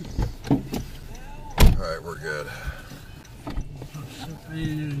 All right, we're good.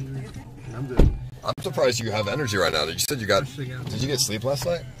 I'm good. I'm surprised you have energy right now. You said you got. Did you get sleep last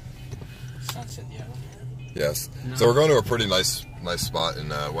night? Sunset, yeah. Yes. No. So we're going to a pretty nice spot in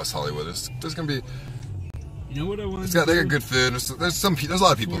West Hollywood. There's gonna be. You know what I wanted? They got good food. There's a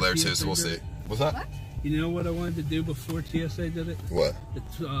lot of people there too. So we'll see. What's that? You know what I wanted to do before TSA did it? What? The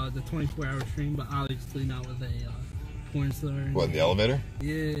 24-hour stream, but obviously not with a porn star. What, in the elevator?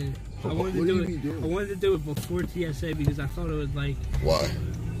 Yeah. I What wanted do to you do be it. doing? I wanted to do it before TSA because I thought it would like. Why?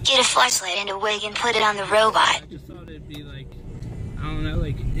 Get a flashlight and a wig and put it on the robot. I just thought it'd be like, I don't know,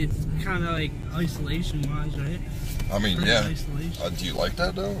 like it's kind of like isolation-wise, right? I mean, Pretty yeah. Isolation. Do you like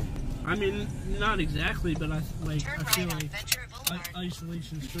that though? I mean, not exactly, but I feel like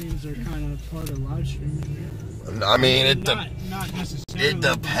isolation streams are kind of part of live streaming. I mean, it not necessarily. it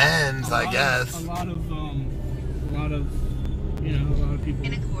depends, I guess. A lot of you know, a lot of people.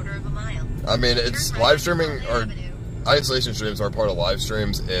 In a quarter of a mile. I mean, it's live streaming or isolation streams are part of live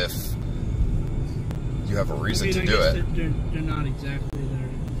streams if you have a reason I mean, to I do guess it. They're not exactly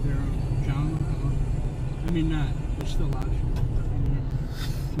their own genre. I mean, they're still live streaming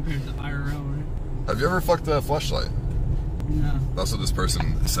compared to IRL, right? Have you ever fucked a fleshlight? No. That's what this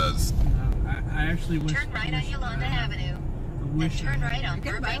person says. I actually wish. Turn right on Yolanda Avenue. I wish. Turn right on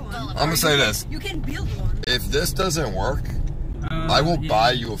Burbank Boulevard. I'm gonna say this. You can build one. If this doesn't work, I will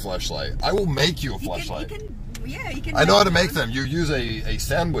buy you a fleshlight. I will make you a fleshlight. You can Yeah, you can. I know how to make them. You use a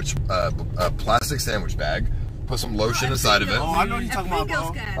sandwich, a plastic sandwich bag. Put some lotion inside of it. Oh, I know what you're talking about,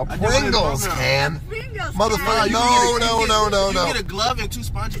 bro. A Pringles can. Motherfucker, no. You get a glove and 2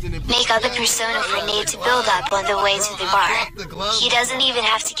 sponges and then Make up a persona for Nate to build up on the way to the bar. He doesn't even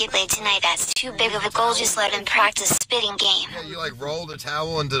have to get laid tonight. That's too big of a goal. Just let him practice spitting game. Yeah, you like roll the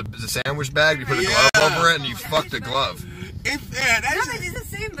towel into the sandwich bag, you put a glove over it, and you fuck the glove. No, but it's the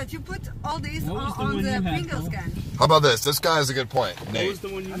same, but you put all these on the Pringles can. How about this? This guy has a good point, Nate. What was the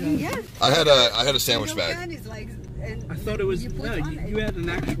one you had? Yeah. I had a sandwich bag. I thought it was, no, you had an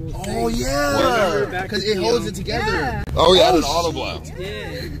actual thing. Oh, yeah. Because it holds it together. Yeah. Oh, yeah, an auto blow.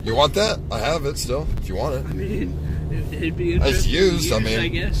 Yeah. You want that? I have it still, if you want it. I mean, it'd be interesting. It's used, I mean, I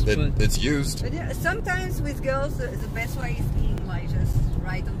guess, it's used. But yeah, sometimes with girls, the best way is being like just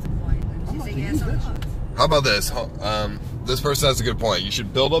right on the point. And she say yes or no. How about this? This person has a good point. You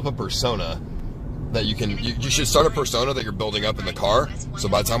should build up a persona that you can. You should start a persona that you're building up in the car. So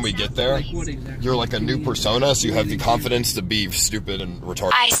by the time we get there, you're like a new persona. So you have the confidence to be stupid and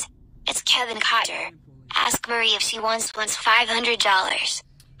retarded. Ice, it's Kevin Cotter. Ask Marie if she wants $500.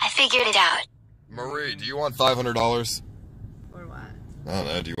 I figured it out. Marie, do you want $500? For what? I don't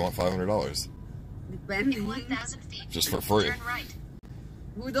know. Do you want $500? Depending. Just for free.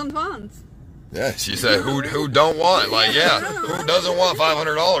 Who don't want? Yeah, she said, who don't want? Like, yeah, who doesn't want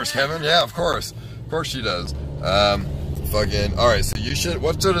 $500, Kevin? Yeah, of course. Of course she does. Fucking, alright, so you should,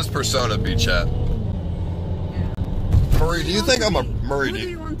 what should his persona be, chat? Marie, do you think I'm a, Marie, Who do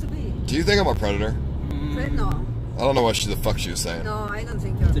you want to be? do you think I'm a predator? No. I don't know what the fuck she was saying. No, I don't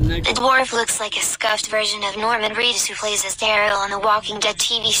think you're. The dwarf looks like a scuffed version of Norman Reedus who plays as Daryl on the Walking Dead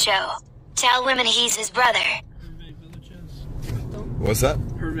TV show. Tell women he's his brother. What's that?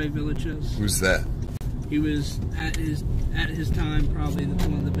 Hervé Villages. Who's that? He was at his time probably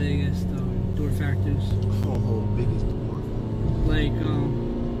one of the biggest dwarf actors. Oh, biggest dwarf. Like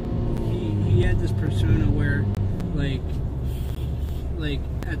he had this persona where like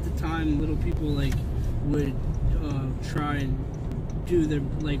at the time little people like would try and do their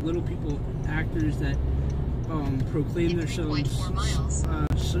like little people actors that proclaim themselves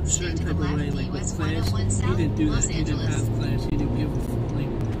certain type of way, like with class. He didn't do that. He didn't have class. He didn't give a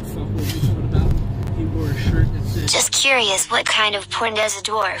fuck what we thought about him. He wore a shirt that said. Just curious, what kind of porn does a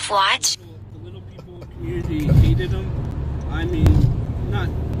dwarf watch? The little people community hated him. I mean, not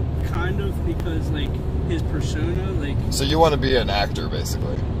kind of, because like his persona, like. So you want to be an actor,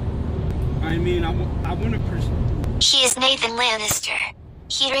 basically? I mean, I want a person. He is Nathan Lannister.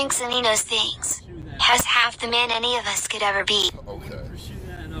 He drinks and he knows things. Has half the man any of us could ever be. Okay. Pursue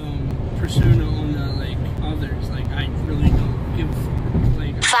that persona on the like others. Like I really don't give a fuck.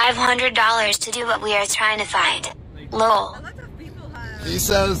 Like $500 to do what we are trying to find. Lol. He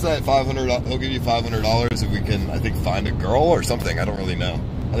says that he'll give you $500 if we can, I think, find a girl or something. I don't really know.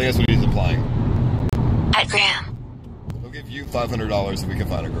 I think that's what he's implying. At Graham. He'll give you $500 if we can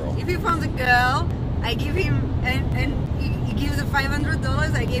find a girl. If you found a girl, I give him, and he gives the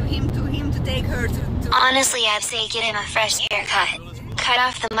 $500. I give him to take her to. Honestly, I'd say get him a fresh haircut. Cut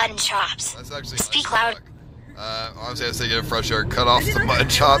off the mutton chops. That's actually Speak loud. Honestly, I'd say get a fresh hair, cut off the mutton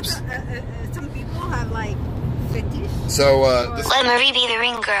chops. Some people have like fetish. So let Marie be the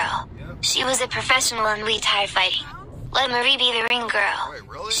ring girl. She was a professional in Muay Thai fighting. Let Marie be the ring girl. Wait,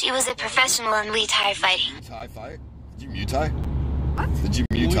 really? She was a professional in Muay Thai fighting. Muay Thai fight? Did you Muay Thai? What? Did you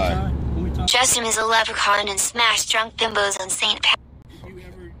Muay Thai? Dressed him as a leprechaun and smashed drunk bimbos on St. Pat.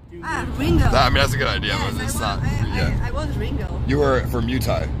 Ringo. I mean, that's a good idea, but it's not. I was Ringo. You were from Muay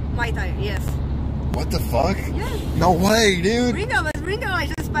Thai? Muay Thai, yes. What the fuck? Yes. No way, dude. Ringo, but Ringo, I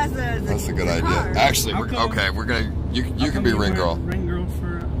just passed the That's a good the idea. car. Actually, we're gonna. You can be ring girl. Ring girl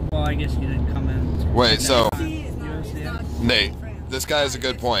for. Well, I guess you didn't come in. Wait, so UFC. Nate, this guy has a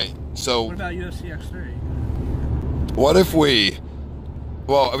good point. So What about UFC X3? what if we?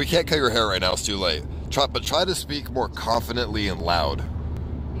 Well, we can't cut your hair right now. It's too late. Try to speak more confidently and loud.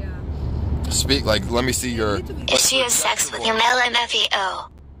 Yeah. Speak like. Let me see your. If she has sex with him, LMFAO.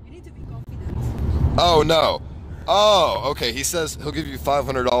 Oh no. Oh, okay. He says he'll give you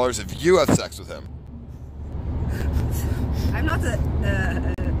 $500 if you have sex with him. I'm not a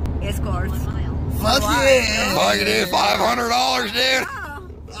escort. Fuck yeah! Fuck it, dude. $500, dude.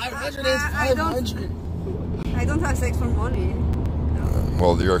 500 is 500. I don't have sex for money.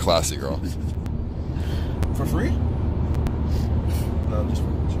 Well, you're a classy girl. For free? No, just for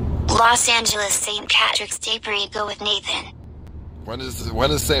Los Angeles St. Patrick's Day Parade. Go with Nathan. When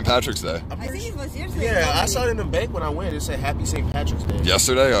is St. Patrick's Day? I think it was yesterday. Yeah, I saw it in the bank when I went. It said Happy St. Patrick's Day.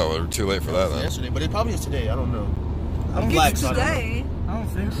 Yesterday? Oh, we're too late for that then. Yesterday, but it probably is today. I don't know. I'm It's black, so I don't know. today. I don't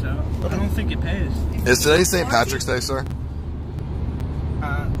think so. I don't think it pays. Is today St. Patrick's Day, sir?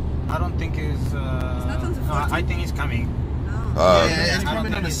 I don't think it's. I think it's coming. Okay. It's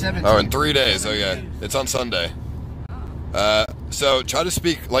coming on the 17th. Oh, in 3 days. Okay, it's on Sunday. So try to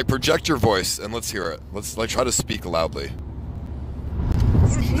speak, like, project your voice, and let's hear it. Let's like try to speak loudly.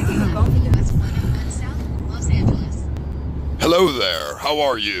 Hello there. How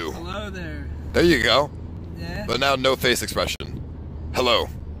are you? Hello there. There you go. Yeah. But now no face expression. Hello.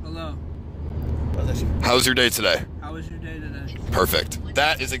 Hello. How's your day today? How was your day today? Perfect.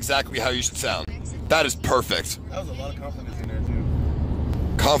 That is exactly how you should sound. That is perfect. That was a lot of confidence in there too.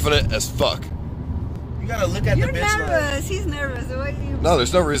 Confident as fuck. You gotta look at You're the bitch nervous. like. He's nervous. What do you? No,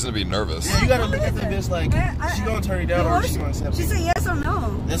 there's no reason to be nervous. Yeah, you gotta look at the bitch like she gonna turn you down or she gonna accept She you. say yes or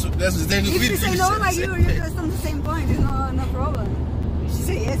no. That's the thing. If she say no, like you're just on the same point. It's no problem. If she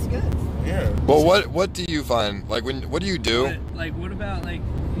say yes, good. Yeah. Well, what do you find? Like, what do you do? Like, what about, like,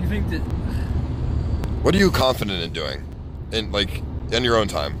 you think that... What are you confident in doing? In your own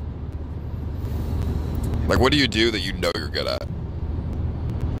time? Like, what do you do that you know you're good at?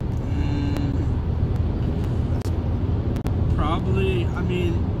 Probably, I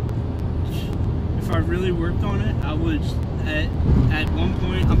mean, if I really worked on it, I would, at one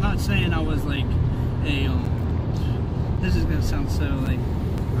point, I'm not saying I was like a, this is going to sound so like,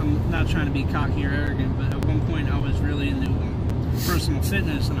 I'm not trying to be cocky or arrogant, but at one point I was really into personal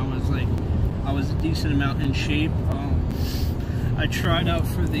fitness, and I was a decent amount in shape. I tried out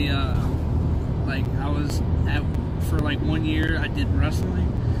for the, for like 1 year I did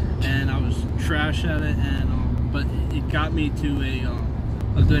wrestling, and I was trash at it, and but it got me to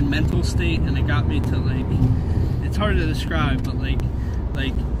a good mental state, and it got me to, like, it's hard to describe, but like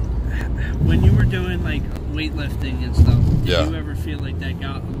when you were doing like weightlifting and stuff, did you ever feel like that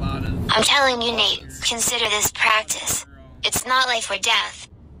got a lot of... I'm telling you, Nate, consider this practice. It's not life or death.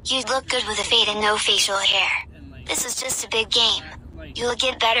 You'd look good with a fade and no facial hair. This is just a big game. You'll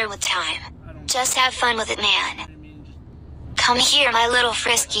get better with time. Just have fun with it, man. Come here, my little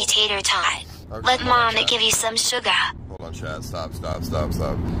frisky tater tot. Let Mama give you some sugar. Hold on, chat. Stop.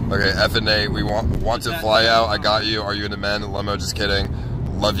 Okay, F and A, we want to fly out. I got you. Are you into men? Limo, just kidding.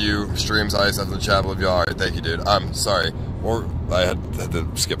 Love you. Streams, Ice, after the chat. Love you. All right, thank you, dude. I'm sorry. Or I had to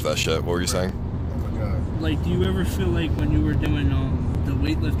skip that shit. What were you saying? Like, do you ever feel like when you were doing the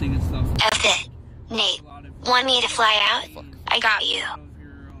weightlifting and stuff? F it. Nate, want me to fly out? I got you.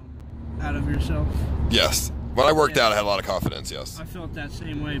 Out of yourself? Yes. When I worked out, I had a lot of confidence, yes. I felt that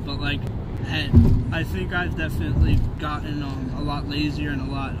same way, but like, I think I've definitely gotten a lot lazier and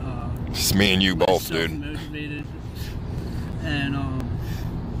a lot Just me and you both, dude. Motivated and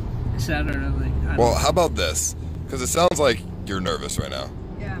etc. Like, well, how about this? Because it sounds like you're nervous right now.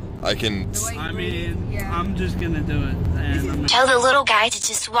 Yeah. I mean, I'm just gonna do it. And Tell the little guy to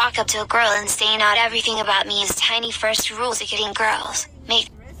just walk up to a girl and say not everything about me is tiny first rules of getting girls. Make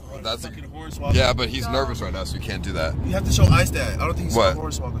That's yeah, but he's nervous right now, so you can't do that. You have to show Ice that. I don't think he's What?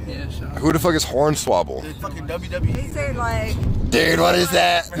 Hornswoggle yet. Yeah, Who the fuck is Hornswoggle? Fucking WWE. They say like. Dude, what is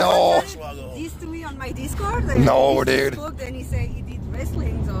that? No. This to me on my Discord. No, dude. Then he said he did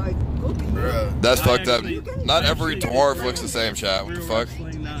wrestling, so I googled it. That's fucked up. Not every dwarf looks the same, chat. What the fuck?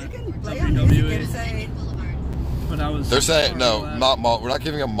 But I was. They're saying no, not Molly. We're not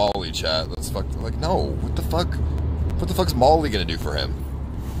giving him Molly, chat. That's fucked. Like, no. What the fuck? What the fuck's Molly gonna do for him?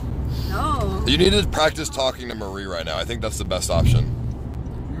 No. You need to practice talking to Marie right now. I think that's the best option.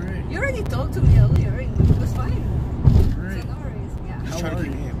 You already talked to me earlier, and it was fine. Right. So no worries. Yeah. How are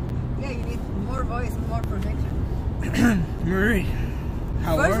you? Yeah, you need more voice and more projection. Marie,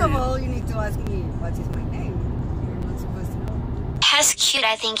 how First are of you? all, you need to ask me what is my name. You're not supposed to know. That's cute,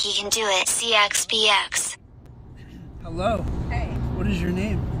 I think he can do it. CXBX. Hello. Hey. What is your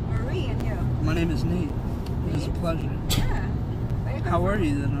name? Marie and you. My name is Nate. It is a pleasure. Yeah. How are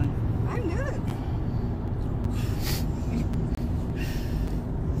you then? I'm good.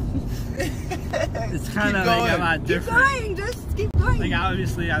 It's kind of like a lot different. Keep going, just keep going. Like,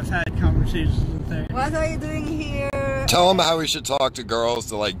 obviously, I've had conversations with her. What are you doing here? Tell him how we should talk to girls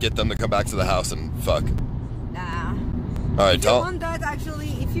to, like, get them to come back to the house and fuck. Nah. Alright, If you tell want that,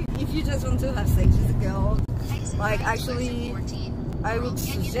 actually, if you just want to have sex with a girl, like, actually, I would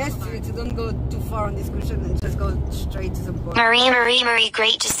suggest you to don't go too far on discussion and just go straight to the point. Marie,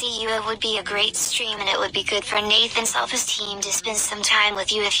 great to see you. It would be a great stream, and it would be good for Nathan's self-esteem to spend some time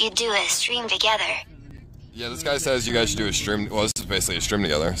with you if you do a stream together. Yeah, this guy says you guys should do a stream. Well, this is basically a stream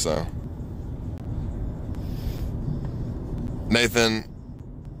together, so. Nathan,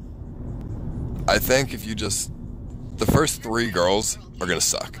 I think if you just. The first 3 girls are gonna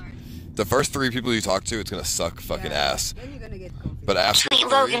suck. The first 3 people you talk to, it's gonna suck fucking ass. Then you're gonna get confused. But after Tweet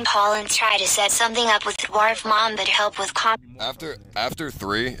Logan Paul and try to set something up with Dwarf Mom that help with after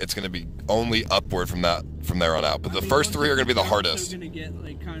 3, it's gonna be only upward from there on out. But the first 3 are gonna be the hardest. I'm gonna get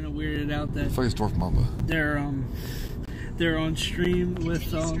like kind of weirded out that Fuck is Dwarf Mamba? They're on stream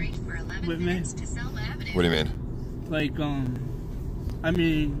with me. What do you mean? Like I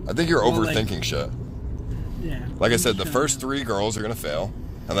mean. I think you're overthinking shit. Yeah. Like I said, the first 3 girls are gonna fail,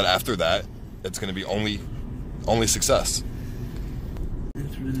 and then after that, it's gonna be only success.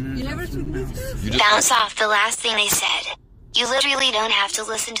 You never took this? You Bounce off the last thing they said. You literally don't have to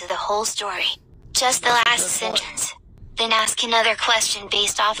listen to the whole story. Just the last sentence. Then ask another question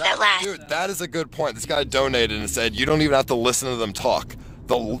based off that last. Dude, that is a good point. This guy donated and said you don't even have to listen to them talk.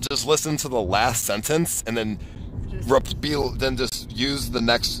 They'll just listen to the last sentence and then just use the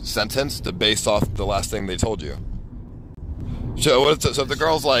next sentence to base off the last thing they told you. So if the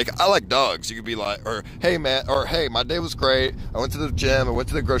girl's like, I like dogs, you could be like, or hey man, or hey, my day was great. I went to the gym, I went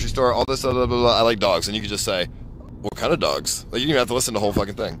to the grocery store, all this, blah, blah, blah, I like dogs. And you could just say, what kind of dogs? Like, you don't even have to listen to the whole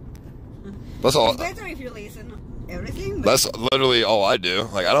fucking thing. That's all. It's better if you listen everything. That's literally all I do.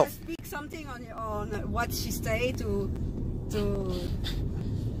 Like, I don't speak something on what she say to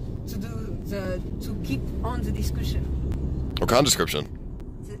keep on the discussion. What kind of description?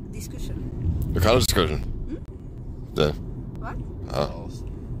 The discussion. What kind of description? Yeah. What?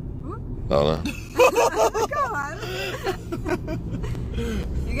 I don't know. Come on.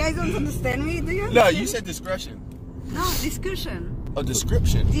 You guys don't understand me, do you? No, you said discretion. No, discussion. Oh,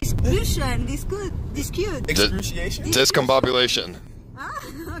 description. Discussion. Dispute. Excruciation. Discombobulation.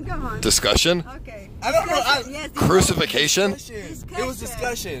 Come on. Discussion. Okay. I don't know. Yes, Crucifixion. It was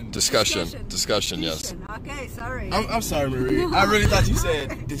discussion. Discussion. Yes. Okay, sorry. I'm sorry, Marie. I really thought you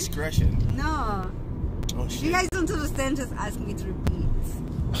said discretion. No. Oh shit. You guys don't understand. Just ask me to repeat.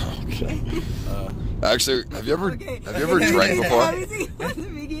 Okay. Actually, have you ever drank before? Everything from the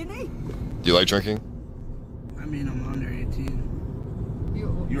beginning. Do you like drinking? I mean, I'm under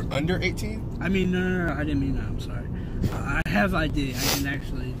 18. You're under 18? I mean, no, I didn't mean that. I'm sorry. I have ID. I can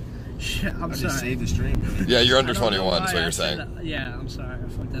actually. Shit, I'm sorry. Just saved the stream. Yeah, you're under 21. Is what you're saying. Yeah, I'm sorry. I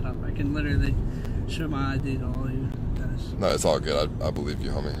fucked that up. I can literally show my ID to all you guys. No, it's all good. I believe you,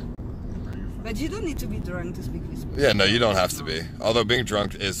 homie. But you don't need to be drunk to speak this. Yeah, no, you don't have to be. Although being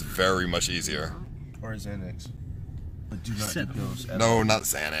drunk is very much easier. Or Xanax. But do not take those. No, not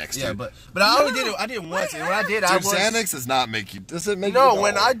Xanax. Yeah, dude. but I only did it. I did it once, and when I did, I was. Xanax does not make you. Does it make you? No,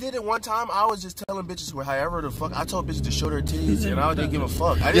 when I did it one time, I was just telling bitches however the fuck. I told bitches to show their titties, and I didn't give a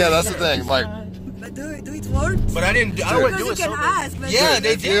fuck. Yeah, that's the thing. Like. But do it work? But I didn't. I wouldn't do it. You can ask. Yeah,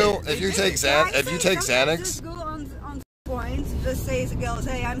 they do. If you take Xanax. Just go on point. Just say to girls,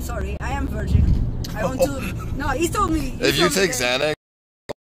 hey, I'm sorry, I am virgin. I want to. No, he told me. If you take Xanax.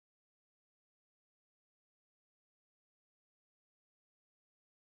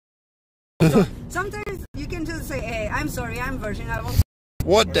 Sometimes you can just say, hey, I'm sorry, I'm virgin. I want.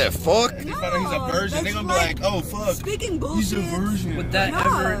 What the fuck? If you find out he's a virgin, they're gonna be like, oh fuck. Speaking bullshit. He's a virgin. Would that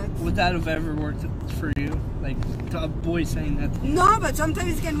have ever worked for you? Like a boy saying that? No, but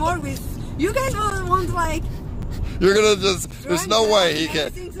sometimes it can work with. You guys want like. You're gonna just. There's no way he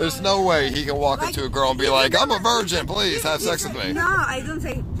can. There's no way he can walk up to a girl and be like, "I'm a virgin. Please have sex with me." No, I don't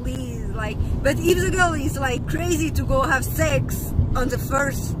say please. Like, but if the girl is like crazy to go have sex on the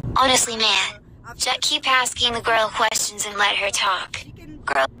first. Honestly, man, just keep asking the girl questions and let her talk.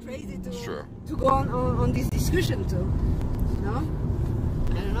 Girl. Crazy to. Sure. To go on this discussion too. No,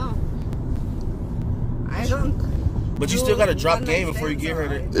 I don't know. I don't. But you still gotta drop game before you get her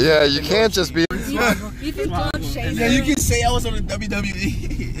to. Yeah, you can't just be. If you don't shame Yeah, you can say I was on the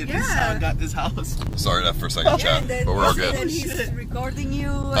WWE and this how I got this house. Sorry that for a second, chat, but we're all good. Then he's recording you.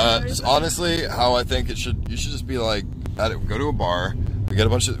 Just honestly, how I think you should just be like, go to a bar. We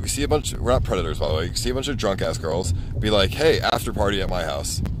see a bunch. We're not predators, by the way. You see a bunch of drunk ass girls. Be like, hey, after party at my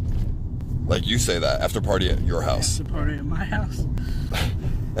house. Like you say that after party at your house. After party at my house.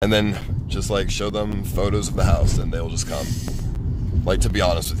 And then just like show them photos of the house, and they'll just come. Like, to be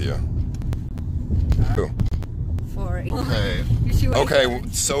honest with you. Okay,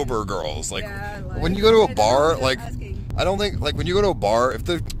 sober girls. Like, when you go to a bar, like, I don't think, like, when you go to a bar, if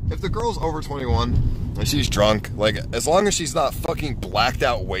the girl's over 21 and she's drunk, like, as long as she's not fucking blacked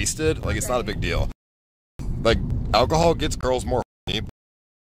out wasted, like, it's not a big deal. Like, alcohol gets girls more horny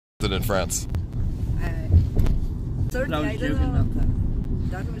than in France. I don't know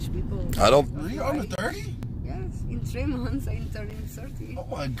that much people. I don't. Are you over 30? Yes, in 3 months I'm turning 30. Oh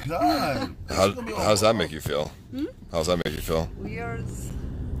my god. How's that make you feel? How's that make you feel? Weird.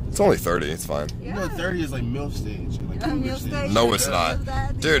 It's only 30. It's fine. You know, 30 is like MILF stage. Like cougar stage. No, it's not.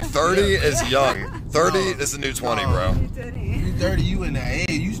 Dude, 30 is young. 30 is the new 20, bro. You 30, you in that age.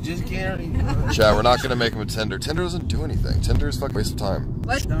 You just can't. Chat, we're not going to make him a Tinder. Tinder doesn't do anything. Tinder is fucking waste of time.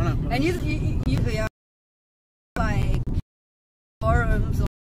 What? And you like forums of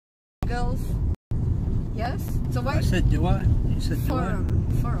girls? Yes? So why? I said do I? You said do forum.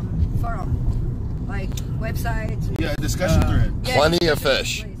 Like websites. Yeah, discussion thread. Plenty of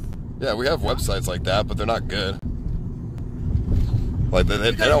fish. Yeah, we have websites like that, but they're not good. Like,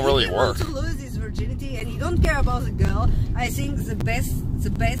 they don't really work. To lose his virginity and you don't care about the girl, I think the best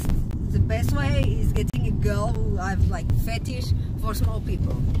way is getting a girl who have like fetish for small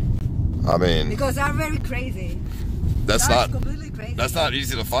people. I mean, because they're very crazy. That's completely crazy. That's not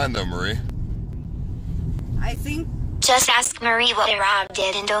easy to find though, Marie. I think. Just ask Marie what Rob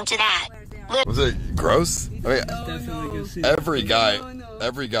did and don't do that. Was it gross? I mean, every guy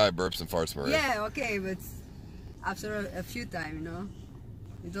burps and farts, Marie. Yeah, okay, but after a few times, you know,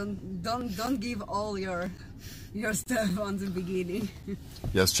 you don't give all your stuff on the beginning.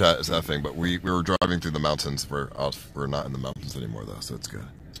 Yes, chat is effing, but we were driving through the mountains. We're not in the mountains anymore though, so it's good.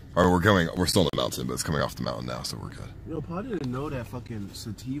 Or we're still in the mountain, but it's coming off the mountain now, so we're good. Yo, Paul didn't know that fucking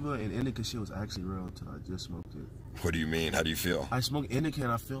sativa and indica shit was actually real until I just smoked it. What do you mean? How do you feel? I smoke indica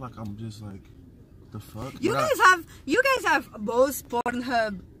and I feel like I'm just like, the fuck? You guys have both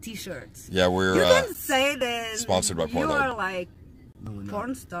Pornhub t-shirts. Yeah, we're you can say that sponsored by Pornhub. You are like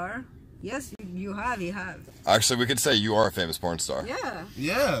porn star. Yes, you have. Actually, we could say you are a famous porn star. Yeah.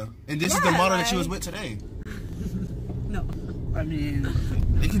 Yeah. And this is the model that she was with today. No. I mean,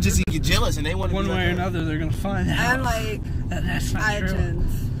 they can just get jealous and they want to one way or another they're gonna find out. I'm like that's not true.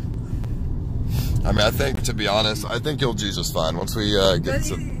 I mean, I think, to be honest, I think you'll do just fine once we get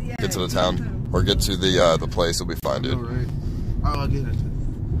to the town or get to the place. You'll be fine, dude. All right. I'll get it.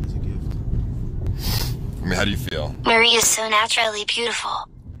 It's a gift. I mean, how do you feel? Marie is so naturally beautiful.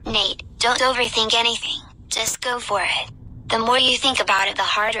 Nate, don't overthink anything. Just go for it. The more you think about it, the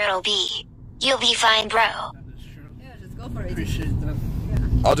harder it'll be. You'll be fine, bro. Yeah, just go for it. Appreciate that.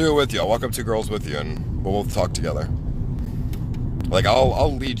 I'll do it with you. I'll walk up to girls with you, and we'll both talk together. Like,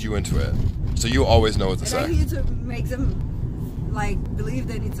 I'll lead you into it, so you always know what to say. I need to make them like believe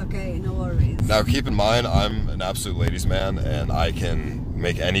that it's okay. No worries. Now, keep in mind, I'm an absolute ladies' man, and I can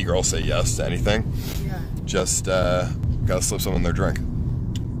make any girl say yes to anything. Yeah. Just gotta slip someone their drink.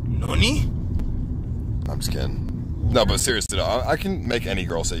 Noni? I'm just kidding. No, but seriously, no, I can make any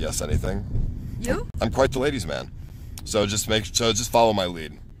girl say yes to anything. You? I'm quite the ladies' man. So just follow my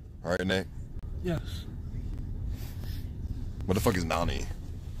lead. All right, Nate? Yes. What the fuck is nani?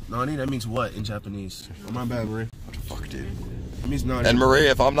 Nani, that means what in Japanese? Oh, my bad, Marie. What the fuck, dude? It means nani. And Marie,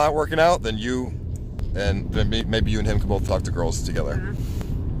 if I'm not working out, then you and then maybe you and him can both talk to girls together.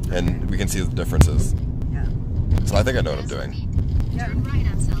 Yeah. And we can see the differences. Yeah. So I think I know what I'm doing. Yeah.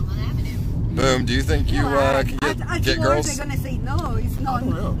 Boom, do you think you can get girls? They're gonna say no. It's not.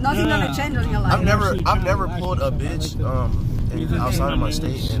 Nothing gonna change on your life. I've never pulled a bitch outside of my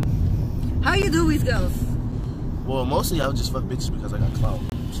state. And how you do with girls? Well, mostly I'll just fuck bitches because I got clout.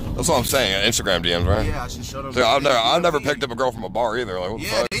 So. That's what I'm saying. Instagram DMs, right? Yeah, I should show them. So I've never picked up a girl from a bar either. Like, what the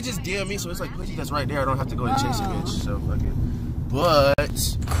fuck? They just DM me, so it's like pussy that's right there. I don't have to go and chase a bitch. So fuck it. But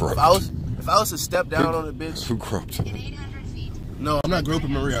if I was to step down on a bitch, who groped? No, I'm not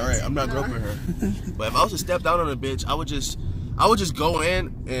groping Maria. All right, I'm not groping her. But if I was to step down on a bitch, I would just go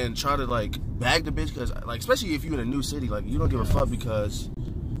in and try to like bag the bitch, because like especially if you're in a new city, like you don't give a fuck, because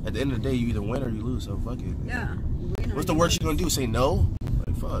at the end of the day you either win or you lose. So fuck it. Yeah. What's the worst you gonna do? Say no?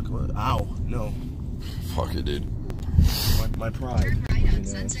 Like fuck. What? Ow. No. Fuck it, dude. My pride.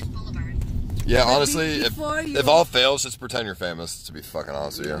 Yeah, honestly, if all fails, just pretend you're famous. To be fucking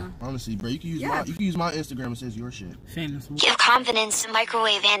honest with you. Honestly, bro, you can use my Instagram and says your shit. Famous. Give confidence to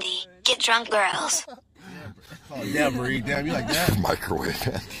microwave Andy. Get drunk girls. Oh, damn, Marie. Damn, you like that? Microwave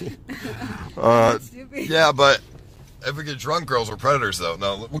Andy. Yeah, but if we get drunk girls, we're predators, though.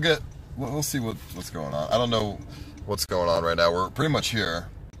 No, we'll see what's going on. I don't know what's going on right now. We're pretty much here,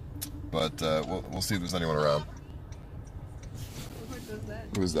 but we'll see if there's anyone around.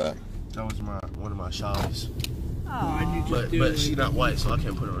 Who's that? That was one of my shawties. Oh. But she's not white, so I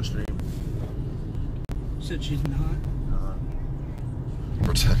can't put her on stream. Said she's not.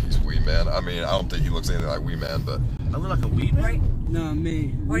 Pretend he's Wee Man. I mean, I don't think he looks anything like Wee Man, but I look like a Wee Man. Right. No,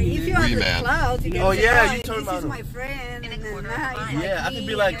 me. Or if you have the clout, you can say, you talking about my friend, and then yeah, I could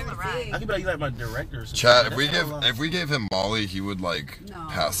be like you like my director. Or Chad, if we gave him Molly, he would like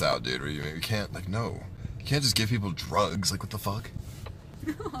pass out, dude. We can't you can't just give people drugs. Like, what the fuck?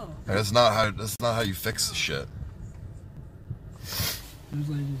 No. That's not how you fix shit.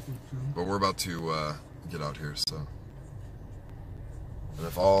 But we're about to get out here, so. And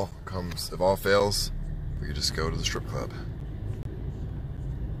if all fails, we could just go to the strip club.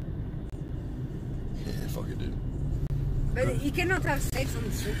 Yeah, fuck it, dude. But you cannot have sex on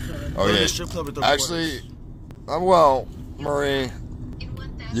the strip club. Oh yeah, strip club at the actually, well, Marie,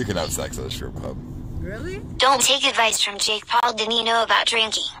 you can have sex at a strip club. Really? Don't take advice from Jake Paul. Didn't you know about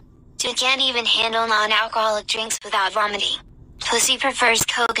drinking? Dude can't even handle non-alcoholic drinks without vomiting. Pussy prefers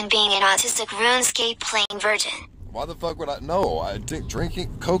Coke and being an autistic RuneScape playing virgin. Why the fuck would I? No, I think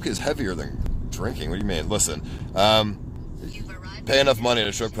drinking Coke is heavier than drinking. What do you mean? Listen, pay enough money at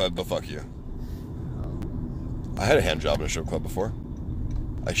a strip club, but fuck you. I had a hand job in a strip club before.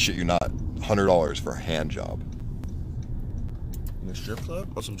 I shit you not, $100 for a hand job. In a strip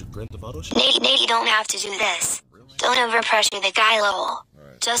club? On some Grand Theft Auto shit? Nate, you don't have to do this. Don't overpressure the guy, lol.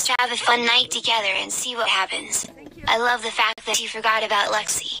 Just have a fun night together and see what happens. I love the fact that you forgot about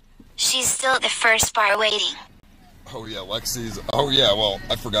Lexi. She's still at the first bar waiting. Oh yeah, Lexi's. Oh yeah, well,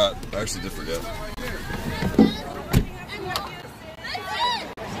 I forgot. I actually did forget.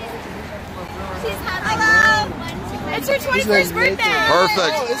 Hello! It's your 21st birthday!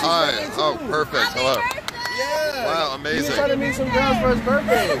 Perfect! Alright, oh, perfect. Hello. Yeah! Wow, amazing. He's trying to meet some girls for his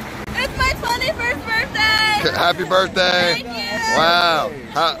birthday. It's my 21st birthday! Happy birthday! Thank you! Wow!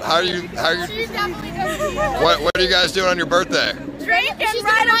 How are you? She's definitely gonna be What are you guys doing on your birthday? drink and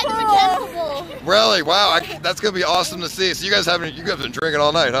ride a pool! Really? Wow! That's gonna be awesome to see. So you guys been drinking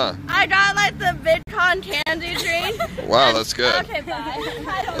all night, huh? I got like the VidCon candy drink. Wow, that's good. Okay,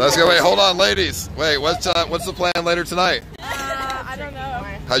 bye. Let's go. Wait, hold on, ladies. Wait, what's the plan later tonight? I don't know.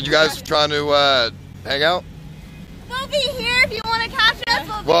 How you guys trying to hang out? We'll be here if you want to catch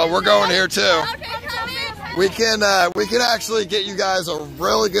us. Well, we're going here too. Okay, come in. We can actually get you guys a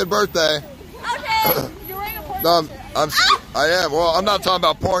really good birthday. Okay. You're wearing a porn I am. Well, I'm not talking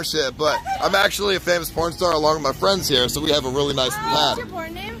about porn shit, but I'm actually a famous porn star along with my friends here, so we have a really nice What's pad. your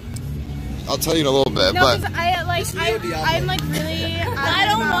porn name? I'll tell you in a little bit, No, but because I'm like really. I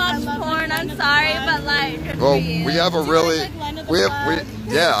don't watch porn. I'm sorry, but like. well, we have a really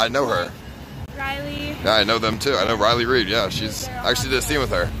yeah, I know her. Riley. Yeah, I know them too. I know Riley Reed. Yeah, she's actually did a scene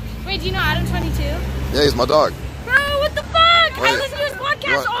with her. Wait, do you know Adam 22? Yeah, he's my dog. Bro, what the fuck? I Wait. listen to his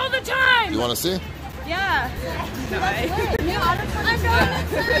podcast all the time. You want to see? Yeah. No,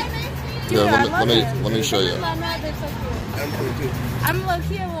 Here, let me show you. I'm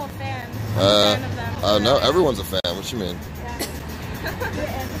low-key a little fan. No, everyone's a fan. What you mean?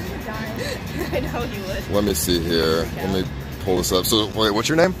 I know you would. Let me see here. Let me pull this up. So, wait, what's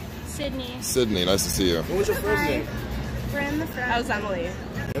your name? Sydney. Sydney. Nice to see you. What was your first name? Friend the friend. I was Emily.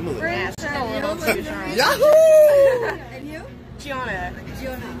 Emily. Yeah, she's a little too drunk. Yahoo! And you? Gianna.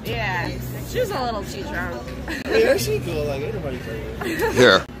 Gianna. Yeah. She's a little too drunk. Yeah, she cool. Like, ain't nobody crazy.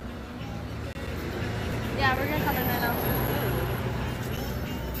 Here. Yeah, we're gonna come in right now.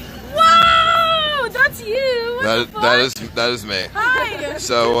 Whoa! That's you! What the fuck? That is me. Hi!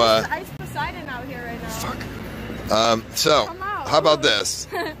 So, Ice Poseidon out here right now. Fuck. So, how about this?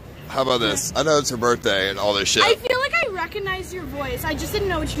 How about this? I know it's her birthday and all this shit. I feel like I recognize your voice. I just didn't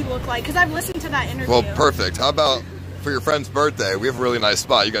know what you look like because I've listened to that interview. Well, perfect. How about for your friend's birthday? We have a really nice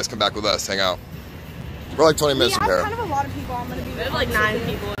spot. You guys come back with us, hang out. We're like 20 minutes from here. We have kind of a lot of people. I'm gonna be with like 9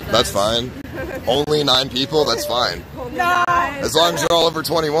 people. With That's fine. Only 9 people? That's fine. No. As long as you're all over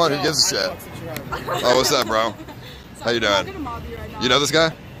 21, who gives a shit? Oh, what's up, bro? How you doing? You know this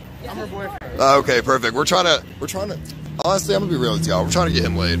guy? I'm her boyfriend. Okay, perfect. We're trying to. Honestly, I'm gonna be real with y'all. We're trying to get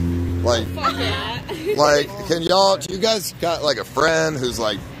him laid. Like, do you guys got like a friend who's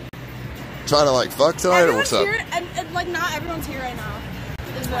like trying to like fuck tonight, or what's up? Here, and like not everyone's here right now.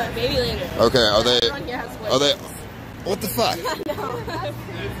 Is what? Maybe later. Okay, are they? They? What the fuck?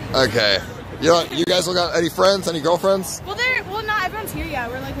 Okay, you guys don't got any friends, any girlfriends? Well, not everyone's here yet.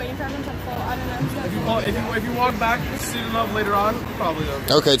 We're like waiting for everyone to fall. I don't know. If you walk back soon enough later on, probably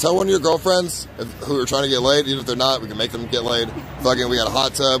okay. Okay, tell one of your girlfriends who are trying to get laid, even if they're not, we can make them get laid. Fucking, we got a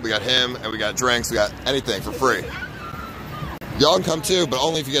hot tub, we got him, and we got drinks, we got anything for free. Y'all can come too, but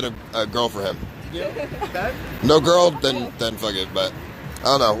only if you get a girl for him. No girl, then fuck it, but I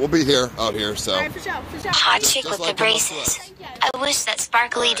don't know. We'll be out here, so. All right, for sure. Hot chick with the braces. I wish that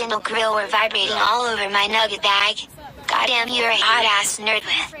sparkly dental grill were vibrating all over my nugget bag. Goddamn, you're a hot-ass nerd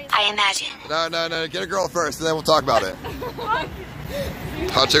with, I imagine. No. Get a girl first, and then we'll talk about it.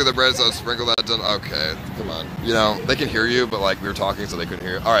 Hot chick with the bread, so sprinkle that done. Okay, come on. You know, they can hear you, but like we were talking, so they couldn't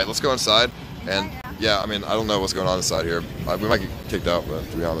hear. All right, let's go inside. And yeah, I mean, I don't know what's going on inside here. We might get kicked out, but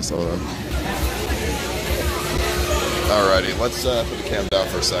to be honest, I don't know. Alrighty, let's put the cam down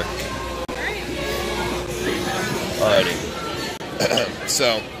for a sec. Alrighty.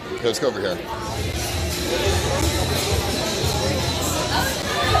 So, okay, let's go over here.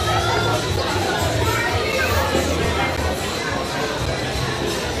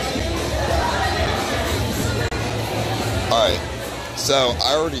 Alright, so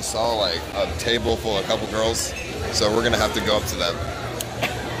I already saw like a table full of a couple girls, so we're gonna have to go up to them.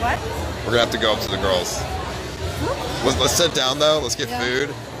 What? We're gonna have to go up to the girls. Let's sit down though, let's get food,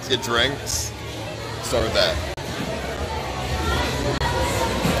 let's get drinks. Start with that.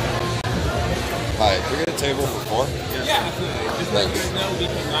 Hi, can we get a table for 4? Yeah, absolutely. Just let us know we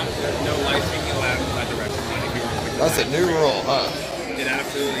cannot, there's no licensing allowed inside the restaurant if you want to. That's a new rule, huh? It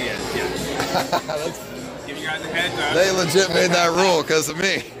absolutely is, yeah. Give you guys a heads up. They legit made that rule because of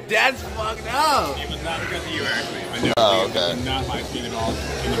me. That's fucked up. It was not because of you, actually. But no, Oh, okay. we not licensing at all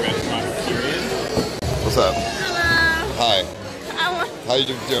in the restaurant, period. What's up? Hello. Hi. How you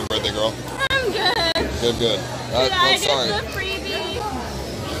doing, birthday girl? I'm good. Good. Did I sorry. get the freebie?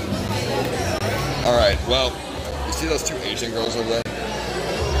 Alright, well, you see those 2 Asian girls over there?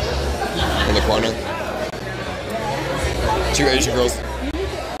 In the corner? 2 Asian girls.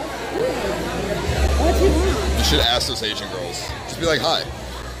 You should ask those Asian girls. Just be like, hi.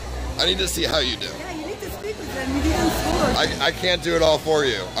 I need to see how you do. Yeah, you need to speak with them. You didn't score. I can't do it all for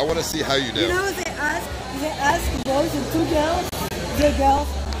you. I want to see how you do. You know, they ask boys and 2 girls, the girls,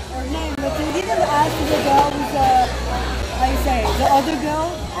 her name, but they didn't ask the girl with how you say, the other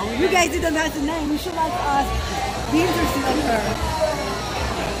girl. You guys didn't ask the name. You should like ask, be interested in her.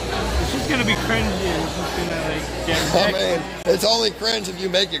 It's just gonna be cringy. It's just gonna like get I mean, it's only cringe if you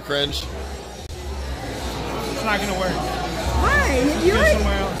make it cringe. It's not gonna work. Why?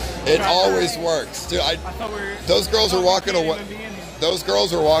 It always works, dude. Those girls are walking away. Those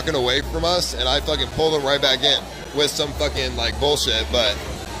girls are walking away from us, and I fucking pulled them right back in with some fucking like bullshit. But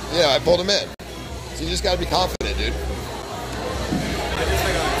yeah, I pulled them in. So you just gotta be confident, dude.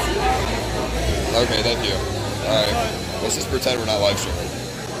 Okay, thank you. All right, let's just pretend we're not live streaming.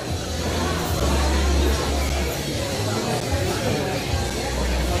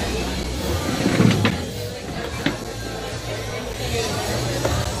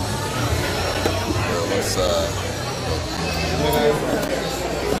 Let's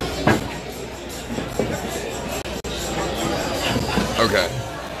okay.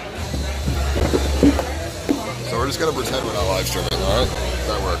 So we're just gonna pretend we're not live streaming, alright?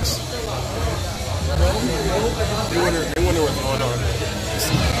 That works. They wonder what's going on.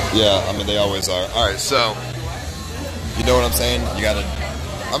 Yeah, I mean they always are. Alright, so you know what I'm saying? You gotta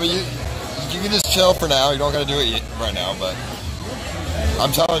I mean you can just chill for now, you don't gotta do it right now, but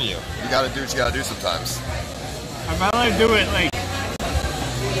I'm telling you, you gotta do what you gotta do sometimes. I'd rather do it like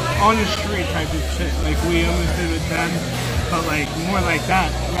on the street type of shit, like we almost did with them, but like more like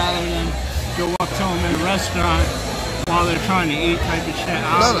that, rather than go up to them in a restaurant while they're trying to eat type of shit.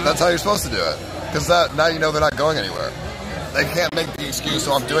 No, that's how you're supposed to do it. Because now you know they're not going anywhere. They can't make the excuse,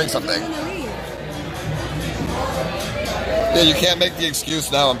 so I'm doing something. Yeah, you can't make the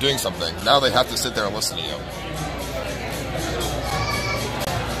excuse, now I'm doing something. Now they have to sit there and listen to you.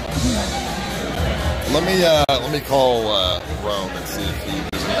 Let me call Rome and see if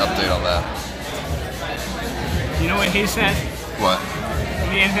there's any update on that. You know what he said? What?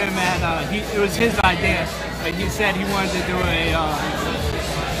 Me and him had, it was his idea. Like he said he wanted to do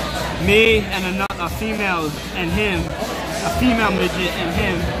me and a female and him, a female midget and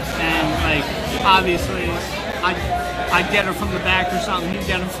him, and like obviously I'd get her from the back or something, he'd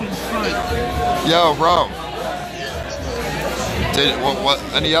get her from the front. Yo, Rome. What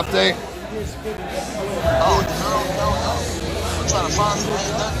any update? Oh, no. I'm trying to find somebody.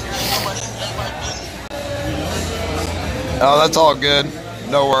 Oh, that's all good.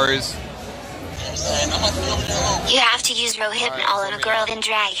 No worries. You have to use Rohypnol on a girl and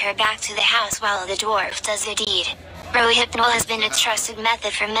drag her back to the house while the dwarf does the deed. Rohypnol has been a trusted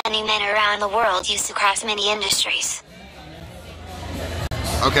method for many men around the world, used across many industries.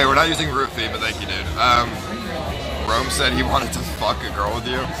 Okay, we're not using roofie, but thank you, dude. Rome said he wanted to fuck a girl with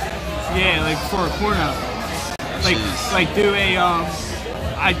you. Yeah, like for a porno. Like do a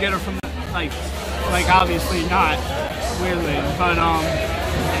I'd get her from the, like obviously not weirdly, but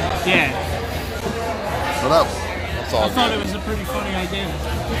yeah. What up? That's all I good. thought it was a pretty funny idea.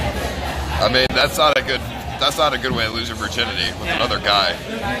 I mean, that's not a good way to lose your virginity with another guy.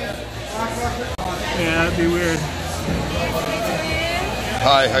 Yeah, that'd be weird.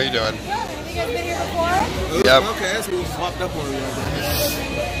 Hi, how you doing? Have you guys been here before? Yep. Okay, that's what popped up on me.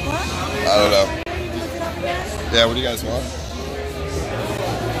 I don't know. Yeah, what do you guys want?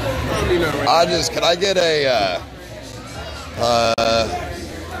 Can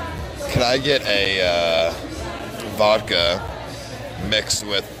I get a vodka mixed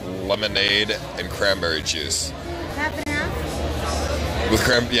with lemonade and cranberry juice. Half and half? With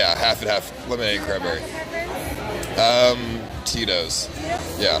yeah, half and half lemonade and cranberry. Tito's.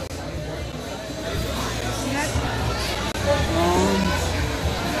 Yeah.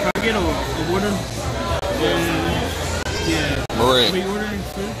 Can I get a water? Yeah. Marie. Are we ordering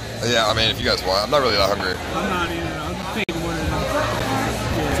food? Yeah, I mean, if you guys want. I'm not really that hungry. I'm not either. I'll just take water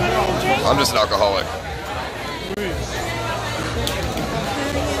now. I'm just an alcoholic.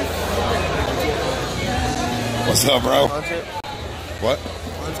 What's up, bro? What?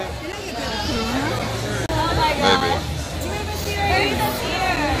 Maybe.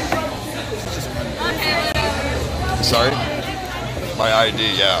 Sorry? My ID,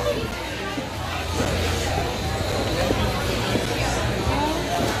 yeah.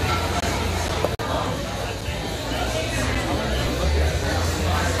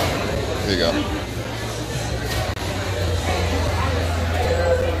 Here you go.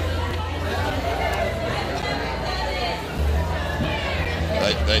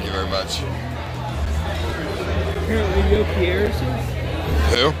 Thank you very much. Apparently, Yo Pierre is here.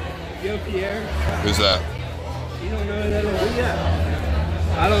 Who? Yo Pierre. Who's that? You don't know who that is?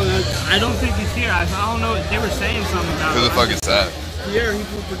 Yeah. I don't know. I don't think he's here. I don't know. They were saying something about Who the fuck is that? Pierre, he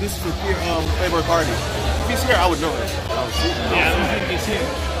produces for Playboy Cardi. If he's here, I would know it. Yeah, I don't think he's here.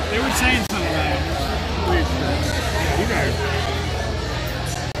 They were saying something about him. Weird. You guys.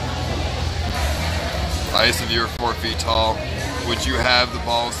 Ice, if you were 4 feet tall, would you have the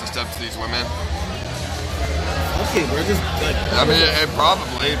balls to step to these women? Okay, bro, just like. I mean, it'd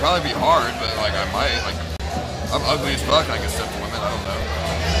probably be hard, but like I might. Like, I'm ugly as fuck. I can step to women. I don't know.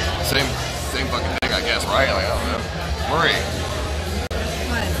 Same fucking thing, I guess, right? Like I don't know. Marie.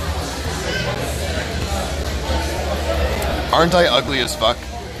 Aren't I ugly as fuck?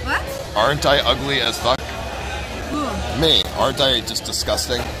 What? Aren't I ugly as fuck? Who? Me. Aren't I just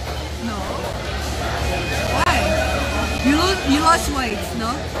disgusting? No. Why? You lost weight,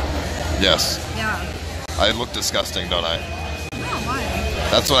 no? Yes. Yeah. I look disgusting, don't I? No, why?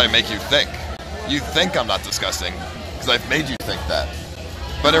 That's what I make you think. You think I'm not disgusting because I've made you think that.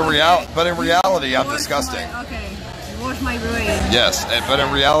 But in reality, I'm disgusting. Okay. You wash my brain. Yes, but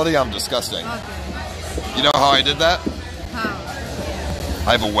in reality, I'm disgusting. Okay. You know how I did that? How?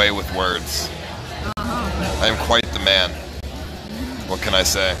 I have a way with words. I am quite the man. What can I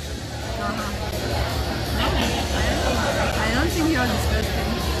say? I don't think you're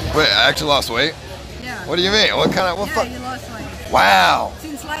disgusting. Wait, I actually lost weight? Yeah. What do you mean? What kind of? What yeah, fuck? you lost weight. Wow.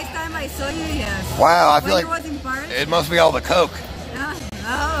 Since last time I saw you, yes. Wow, I feel when like you was in Paris? it must be all the coke.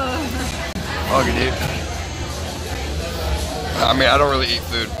 Oh. Okay, dude. I mean, I don't really eat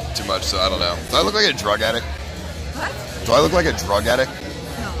food too much, so I don't know. Do I look like a drug addict? What? Do I look like a drug addict?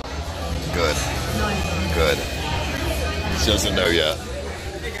 No. Good. No, you don't. Good. She doesn't know yet.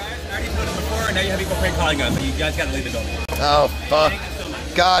 Hey guys, I already put it before, and now you have people prank calling us, so you guys gotta leave the building. Oh, fuck.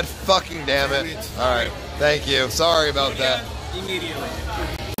 God fucking damn it. Alright, thank you. Sorry about that. Immediately.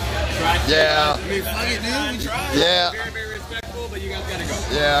 Yeah. I mean, fuck it, dude. We tried. Yeah. Very, very respectful, but you guys gotta go.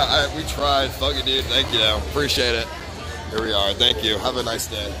 Yeah, we tried. Fuck it, dude. Thank you. Appreciate it. Here we are. Thank you. Have a nice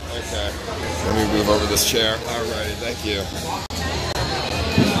day. Okay. Let me move over this chair. Alrighty. Thank you.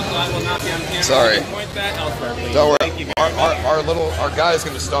 Sorry. Don't worry. Our guy's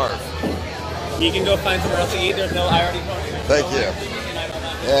gonna starve. You can go find somewhere else to eat. There's no. I already told you. Thank you.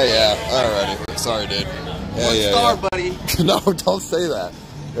 Yeah. Alrighty. Sorry, dude. Yeah. Star, buddy. No, don't say that.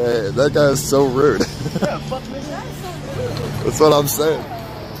 Hey, that guy is so rude. Yeah, fuck me. That's what I'm saying.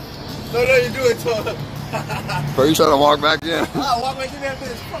 No, you do it to him. Bro, you trying to walk back in? I'll walk back in that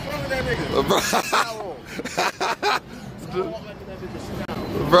bitch. Fuck wrong with that nigga?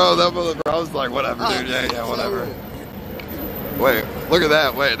 Bro, that mother, bro, I was like, whatever, dude. Yeah, whatever. Wait, look at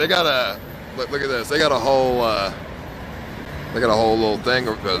that. Wait, they got a look at this. They got a whole little thing.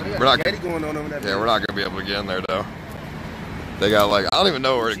 We're not going on over there. Yeah, we're not gonna be able to get in there though. They got like I don't even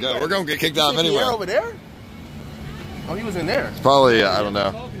know where to go. We're gonna get kicked out anyway. Over there? Oh, he was in there. It's probably I don't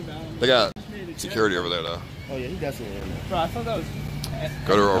know. They got security over there though. Oh yeah, he definitely in there. Bro, I thought that was.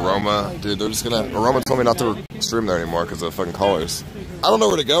 Go to Aroma, dude. They're just gonna. Aroma told me not to stream there anymore because of fucking callers. I don't know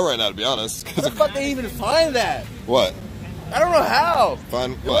where to go right now, to be honest. How the fuck they even find that? What? I don't know how.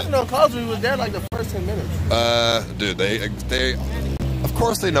 Find There what? wasn't no calls. We was there like the first 10 minutes. Dude, they, of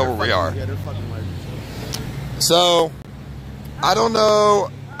course they know where we are. Yeah, they're fucking like. So, I don't know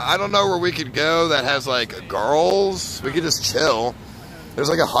where we could go that has like girls. We could just chill. There's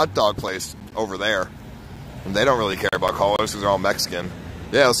like a hot dog place over there. And they don't really care about callers because they're all Mexican.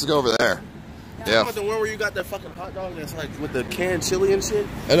 Yeah, let's just go over there. Yeah. The one where you got that fucking hot dog that's like with the canned chili and shit.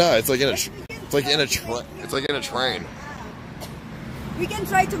 I know it's like in a train. We can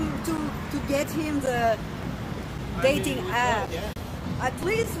try to get him the dating app. At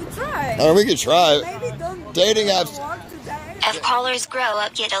least we try. I mean, we could try. Maybe don't Dating apps. work today. If callers grow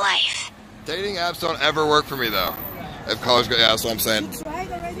up, get a life. Dating apps don't ever work for me though. If callers go, yeah, that's what I'm saying. You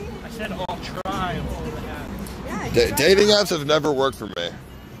tried already? I said I'll try all the apps. Yeah. Dating apps have never worked for me.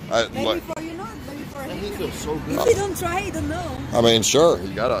 Maybe for you not, maybe for him. He feels so good. If you don't try, you don't know. I mean, sure,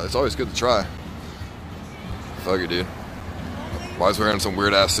 you gotta. It's always good to try. Fuck it, dude. Why is he wearing some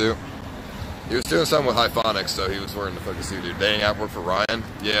weird ass suit? He was doing something with Hyphonics, so he was wearing the fucking suit, dude. Dating app work for Ryan?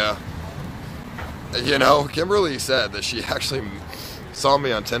 Yeah. You know, Kimberly said that she actually saw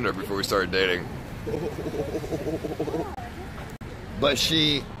me on Tinder before we started dating. But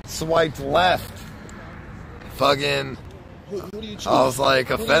she swiped left. Fucking. Who do you choose? I was like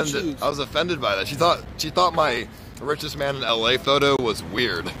Who do you offended. choose? I was offended by that. She thought my richest man in LA photo was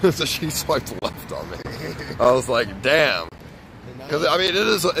weird, so she swiped left on me. I was like, damn. Because I mean, it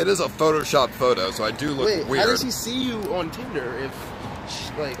is a photoshopped photo, so I do look Wait, weird. how does she see you on Tinder if,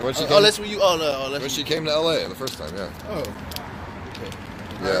 like, When she unless when you, when she came to LA the first time, yeah. Oh. Okay.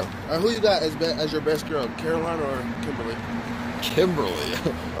 Yeah. Who you got as your best girl, Caroline or Kimberly? Kimberly.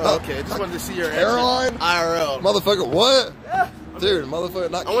 Oh, okay, just wanted to see your Caroline? IRL. Motherfucker, what? Yeah. Dude, motherfucker,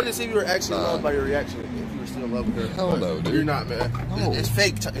 not. I wanted to see if you were actually in love by your reaction. If you were still in love with her. Hell no, dude. You're not, man. No. It's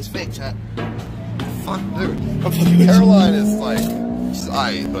fake. It's fake, chat. Fuck, dude. Caroline is like, she's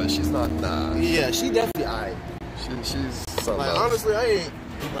aight, but she's not. Nah. Yeah, she definitely aight. She's something Like, else. honestly, I ain't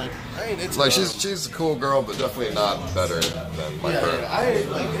into It's like her. she's a cool girl, but definitely not better than like her. Yeah, I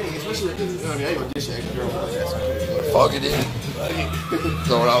ain't like, hey, especially because I mean, I ain't gonna dish your ex girl like that. Fuck it, dude.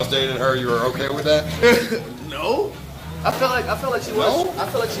 So when I was dating her, you were okay with that? No, I felt like she was. No? I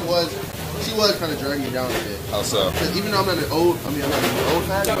felt like she was kind of dragging you down a bit. How so? 'Cause even though I'm not an old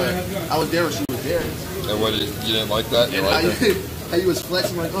fan, but I was there when she was there. And what you didn't like that? You And liked her? how he was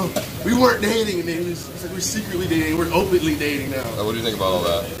flexing like, oh, we weren't dating, and then it's like we're secretly dating, we're openly dating now. What do you think about all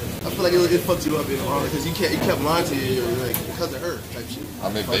that? I feel like it fucked you up in honor because you kept lying to you, like because of her type shit. I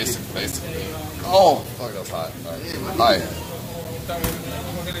mean, basically. Oh, fuck, that was hot. Hi.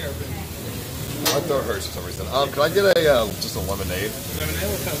 My throat hurts for some reason. Can I get a just a lemonade?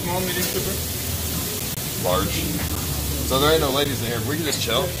 Small, medium, super. Large. So there ain't no ladies in here. We can just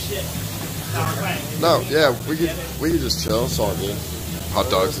chill. No, yeah, we could just chill. It's all good. Hot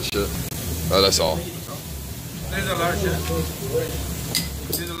dogs and shit. Oh, that's all. There's a large, yeah.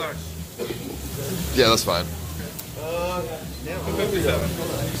 There's a large. Yeah, that's fine. 257.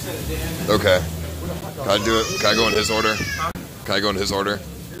 Okay. Can I do it? Can I go in his order? Can I go in his order?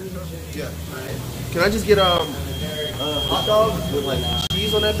 Yeah. Can I just get hot dog with like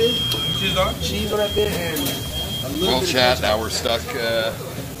cheese on that bit? Cheese on? Cheese on that bit and a little Well, bit chat. of Now we're stuck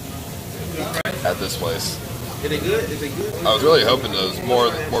at this place. Is it good? Is it good? I was really hoping those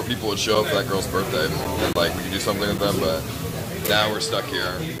more people would show up for that girl's birthday and like we could do something with them, but now we're stuck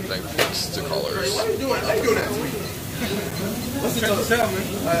here thanks to callers. What are you doing? I'm doing that to you. What's the toast?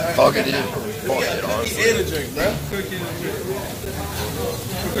 Fuck it, dude. Fuck it, honestly. And a drink, bro.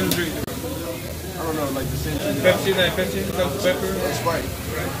 I don't know, like the same thing. Pepsi, like Pepsi, Dr. Pepper. Or Sprite.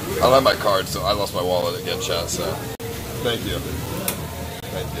 I don't have my card, so I lost my wallet again, chat. So thank you.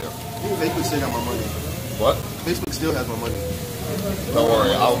 Thank you. Facebook still got my money. What? Facebook still has my money. Don't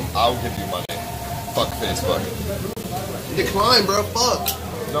worry, I'll give you money. Fuck Facebook. Decline, bro. Fuck.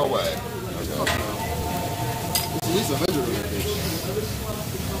 No way. It's at least 100 of that bitch.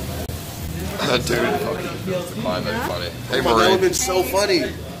 Dude, fucking decline. That's funny. Hey, That would have Marie. been so funny.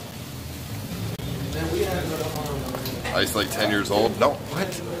 I was like 10 years old. No,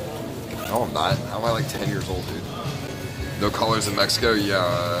 what? No, I'm not. How am I like 10 years old, dude? No colors in Mexico?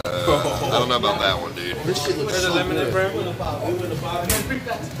 Yeah. I don't know about that one, dude. This shit looks so good.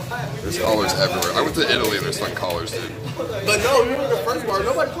 There's collars everywhere. I went to Italy and there's like collars, dude. But no, remember the first bar?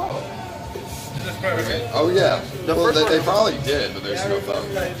 Nobody called. Oh, yeah. Well, they probably did, but there's no phone.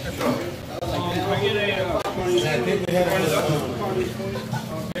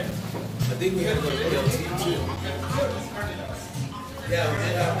 I think we had to go to LT too.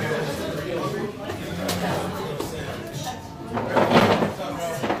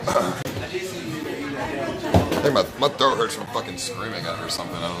 I think my throat hurts from fucking screaming at her or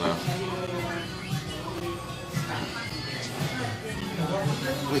something. I don't know.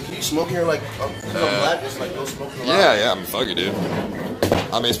 Wait, can you smoke here like black? Just like go smoke in the Yeah, I'm fuck it, dude.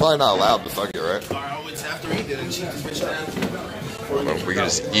 I mean, it's probably not allowed, but fuck it, right? Oh, it's after we did it. Cheat this bitch out. We can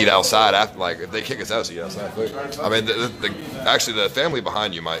just eat outside after, like, if they kick us out, so eat outside. I mean, actually, the family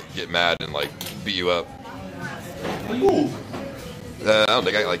behind you might get mad and, like, beat you up. Ooh. I don't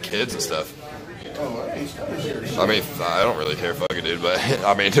think I got, like, kids and stuff. Oh, right. I mean, I don't really care, fucking dude, but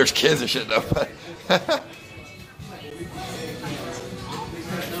I mean, there's kids and shit though.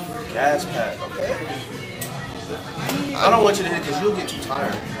 Gas pack, okay. I don't want you to hit because you'll get too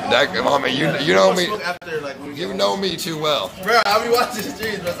tired. That, I mean, you know me. You know me too well. Bro, I'll be watching the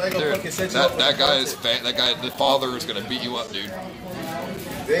streams, but I ain't gonna fucking set you up. That guy is that guy. The father is gonna beat you up, dude.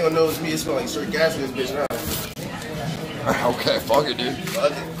 They ain't gonna know it's me. It smells like straight gas in this bitch now. Okay, fuck it, dude.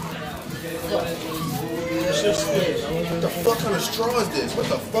 Fuck it. What the fuck kind of straw is this? What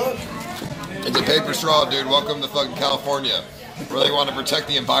the fuck? It's a paper straw, dude. Welcome to fucking California, where they want to protect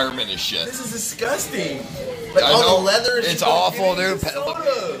the environment and shit. This is disgusting. Like I all know. the leather and It's shit awful, in dude. the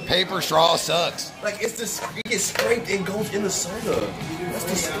soda. Paper straw sucks. Like it's just it gets scraped and goes in the soda. That's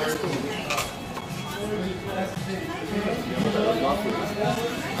disgusting.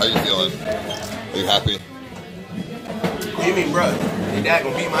 How you feeling? Are you happy? What do you mean, bro? Your dad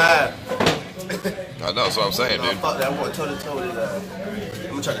gonna beat my ass. I know, that's what I'm saying, dude. Fuck that. I'm going toe to toe with his ass. I'm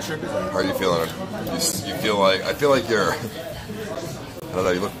gonna try to trip his ass. How are you feeling? You feel like, I feel like you're, I don't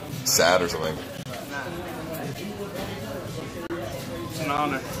know, you look sad or something. It's an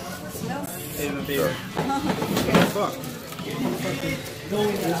honor. Sure. Fuck.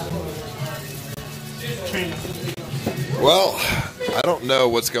 Well, I don't know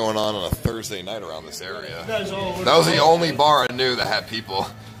what's going on a Thursday night around this area. That was the only bar I knew that had people.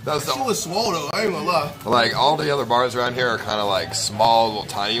 That was the She was swole though, I ain't gonna lie. Like, all the other bars around here are kind of like small, little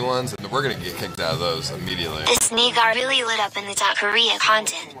tiny ones, and we're gonna get kicked out of those immediately. The sneak are really lit up in the Korea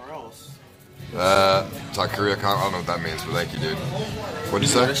content. South Korea, I don't know what that means, but thank you, dude. What'd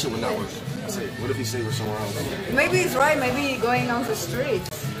you say? That shit would not work. I said, what if he say we're somewhere else? Maybe he's right. Maybe going on the streets.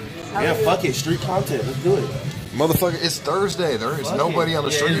 Yeah, fuck it. Street content. Let's do it. Motherfucker, it's Thursday. There is nobody on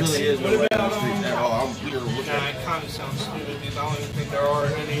the streets. It really is nobody on the streets at all. I'm weird looking Nah, it kind of sounds stupid because I don't even think there are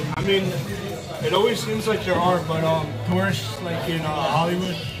any. I mean, it always seems like there are, but tourists like in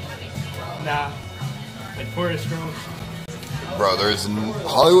Hollywood, nah, like tourist girls. Bro,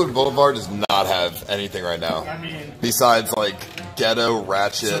 Hollywood Boulevard does not have anything right now. I mean, besides like ghetto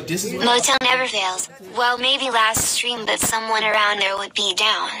ratchet. Motel never fails. Well, maybe last stream, but someone around there would be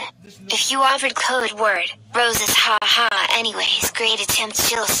down. If you offered code word, roses ha ha. Anyways, great attempt,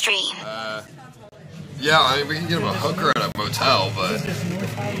 chill stream. Yeah, I mean, we can get him a hooker at a motel, but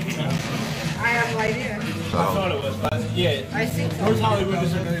I have no idea. I thought it was, but yeah. I think so. North Hollywood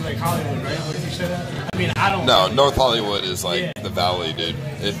isn't really like Hollywood, right? What did you say that? I mean, I don't. No, North Hollywood is like the valley, dude.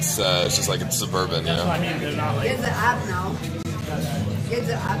 It's just like it's suburban, you know. I mean, they're not like. Get the app now. Get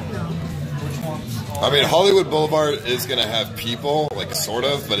the app now. Which one? I mean, Hollywood Boulevard is gonna have people, like sort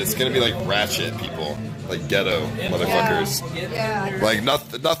of, but it's gonna be like ratchet people, like ghetto motherfuckers. Yeah. Like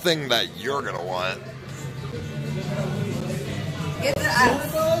nothing that you're gonna want. Get the app.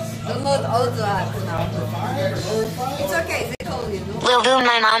 Download all the apps now. It's okay. They told you. Lil Boom,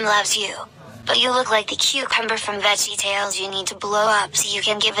 my mom loves you. But you look like the cucumber from VeggieTales you need to blow up so you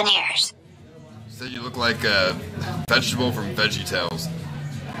can give an ears. So you look like a vegetable from VeggieTales.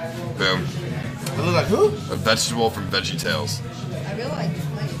 Boom. I look like who? A vegetable from VeggieTales. I really like this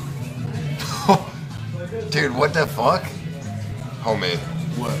place. Dude, what the fuck? Homie.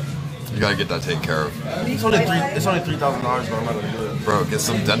 What? You gotta get that taken care of. It's only $3,000, but I'm not gonna do it. Bro, get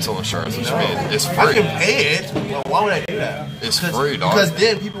some dental insurance. What you mean? It's free. I can pay it. Well, why would I do that? It's free, dog. Because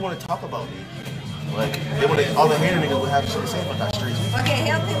then people want to talk about me. Like, they want to, all the hater niggas would have shit to say about that street. Okay,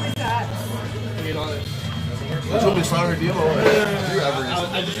 help me with that. What you want me to sign her deal or what? I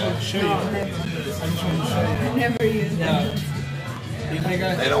just want to show you. Never use that. Do you think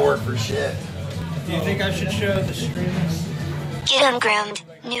They don't work for shit. Do you think I should show the streams? Get ungroomed,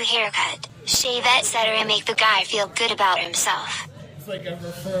 new haircut, shave, etc. and make the guy feel good about himself. It's like a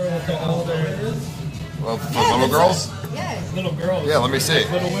referral to older. Well, for little girls? Yeah. Little girls. Yeah, let me see.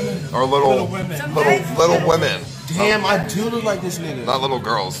 Little women. Or little women. little women. Damn, I do look like this nigga. Not little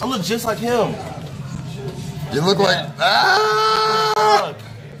girls. I look just like him. You look like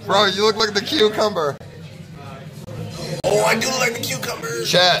bro, you look like the cucumber. Oh, I do look like the cucumber.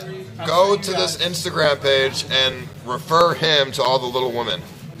 Chat, go to this Instagram page and refer him to all the little women.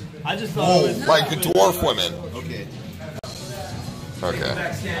 I just thought it was like the dwarf women. Okay. Okay.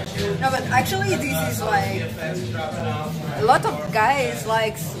 No, but actually this is like a lot of guys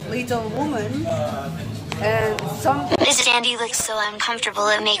likes little woman and some. This Andy looks so uncomfortable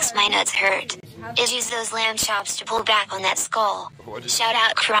it makes my nuts hurt. It use those lamb chops to pull back on that skull. Shout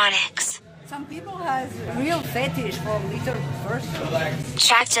out Chronics. Some people has real fetish for little person.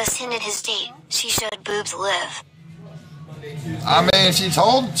 Track just hinted his date. She showed boobs live. I mean, she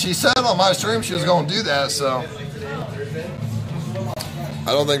said on my stream she was going to do that, so.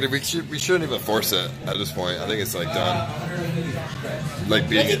 don't think that we shouldn't even force it at this point. I think it's like done. Like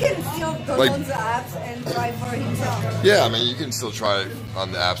being But he can still go like, on the apps and try for himself. yeah, I mean you can still try it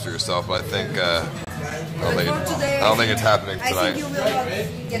on the apps for yourself, but I think I don't think it's happening tonight. I think you will not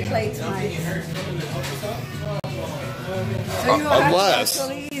get played tonight. So you Unless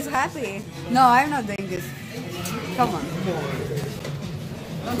actually is happy. No, I'm not doing this. Come on.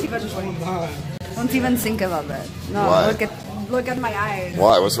 Don't even think about that. No, Why? look at my eyes.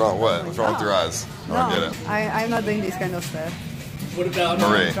 Why? What's wrong? What? What's wrong with your eyes? I don't get it. I'm not doing this kind of stuff. What about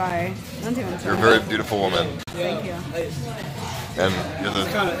Marie? Don't try. Don't even try. You're a very beautiful woman. Thank you. And you're the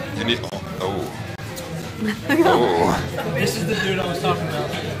you need oh. Oh. This is the dude I was talking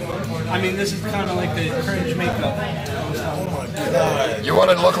about. I mean, this is kind of like the cringe makeup. You want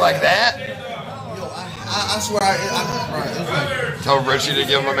to look like that? I swear, Tell Richie to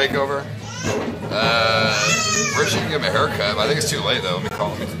give him a makeover. Richie can give him a haircut. I think it's too late though. Let me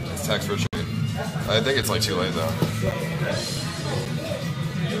call him. Let's text Richie. I think it's like too late though.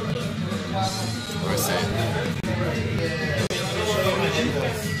 Let me see.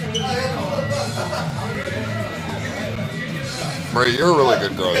 Marie, you're a really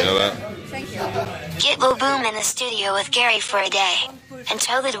good girl. You know that? Get Bo Boom in the studio with Gary for a day. And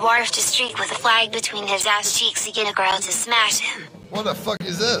tell the dwarf to streak with a flag between his ass cheeks to get a girl to smash him. What the fuck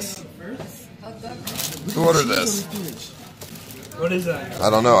is this? Who ordered this? What is that? I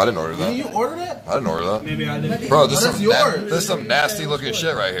don't know. I didn't order that. You ordered it? I didn't order that. Maybe I did. Bro, this That's is yours. this is some nasty looking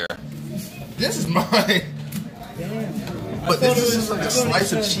shit right here. This is mine. But this is just like a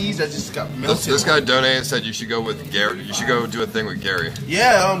slice of cheese that just got melted. This guy donated and said you should go with Gary. You should go do a thing with Gary.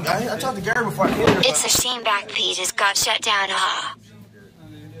 Yeah, I talked to Gary before I came here. It's a shame Backpage just got shut down, huh?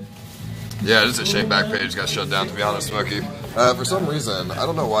 Yeah, it is a shame Backpage got shut down, to be honest, Smokey. For some reason, I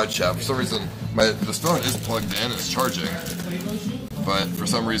don't know why, chat, for some reason, this phone is plugged in and it's charging. But for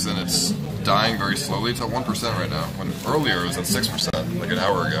some reason, it's dying very slowly. It's at 1% right now, when earlier it was at 6%, like an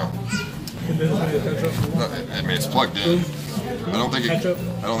hour ago. No, I mean, it's plugged in. I don't think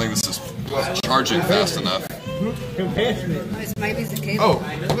this is charging fast enough. Maybe it's the cable. Oh,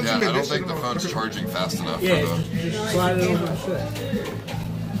 yeah, I don't think the phone's charging fast enough for the...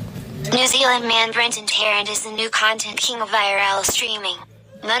 New Zealand man Brenton Tarrant is the new content king of IRL streaming.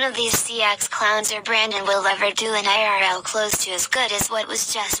 None of these CX clowns or Brandon will ever do an IRL close to as good as what was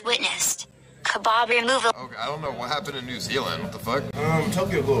just witnessed. Kebab removal. Okay, I don't know what happened in New Zealand. What the fuck?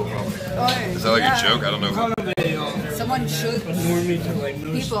 Tokyo Ghoul, probably. Is that like a joke? I don't know. Someone should people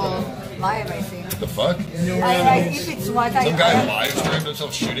live, I think. The fuck? If it's what Some guy live streamed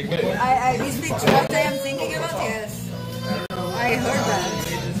himself shooting me? if it's what I am thinking about, yes. I heard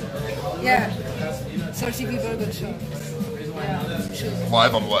that. Yeah. 30 people got shot.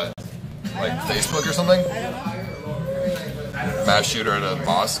 Live on what? Like Facebook or something? I don't know. Mass shooter at a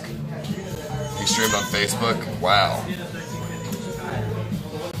mosque? He streamed on Facebook? Wow.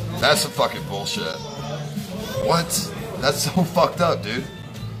 That's some fucking bullshit. What? That's so fucked up, dude.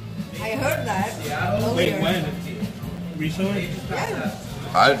 I heard that. Wait, when? Recently? Yeah.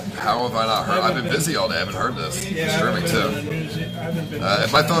 How have I not heard? I've been busy all day. I haven't heard this. Streaming too.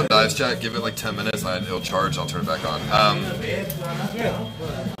 If my phone dies, chat, give it like 10 minutes and it'll charge. I'll turn it back on.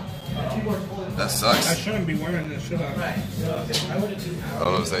 That sucks. I shouldn't be wearing this, should I? I don't know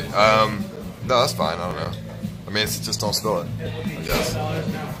what to say. No, that's fine. I don't know. I mean, it's just don't spill it, I guess.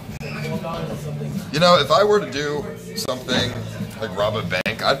 You know, if I were to do something like rob a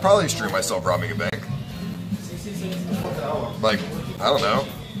bank, I'd probably stream myself robbing a bank. Like, I don't know.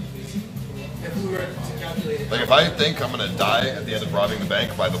 Like, if I think I'm gonna die at the end of robbing the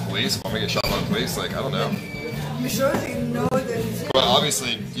bank by the police, if I'm gonna get shot by the police, like, I don't know. I'm sure they know that. But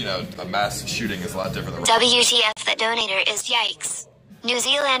obviously, you know, a mass shooting is a lot different than WTF, that donator is yikes. New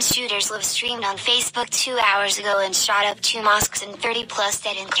Zealand shooters live streamed on Facebook 2 hours ago and shot up 2 mosques and 30 plus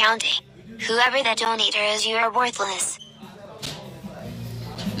dead and counting. Whoever that donator is, you are worthless.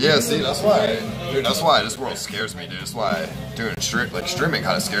 Yeah, see, that's why, dude, that's why this world scares me, dude. That's why doing streaming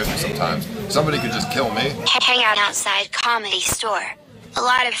kind of scares me sometimes. Somebody could just kill me. Hang out outside Comedy Store. A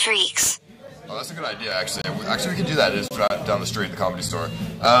lot of freaks. Oh, that's a good idea, actually. Actually, we could do that. Just drive down the street at the Comedy Store.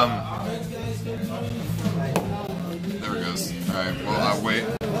 There it goes. All right, well, I'll wait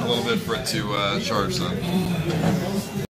a little bit for it to charge then.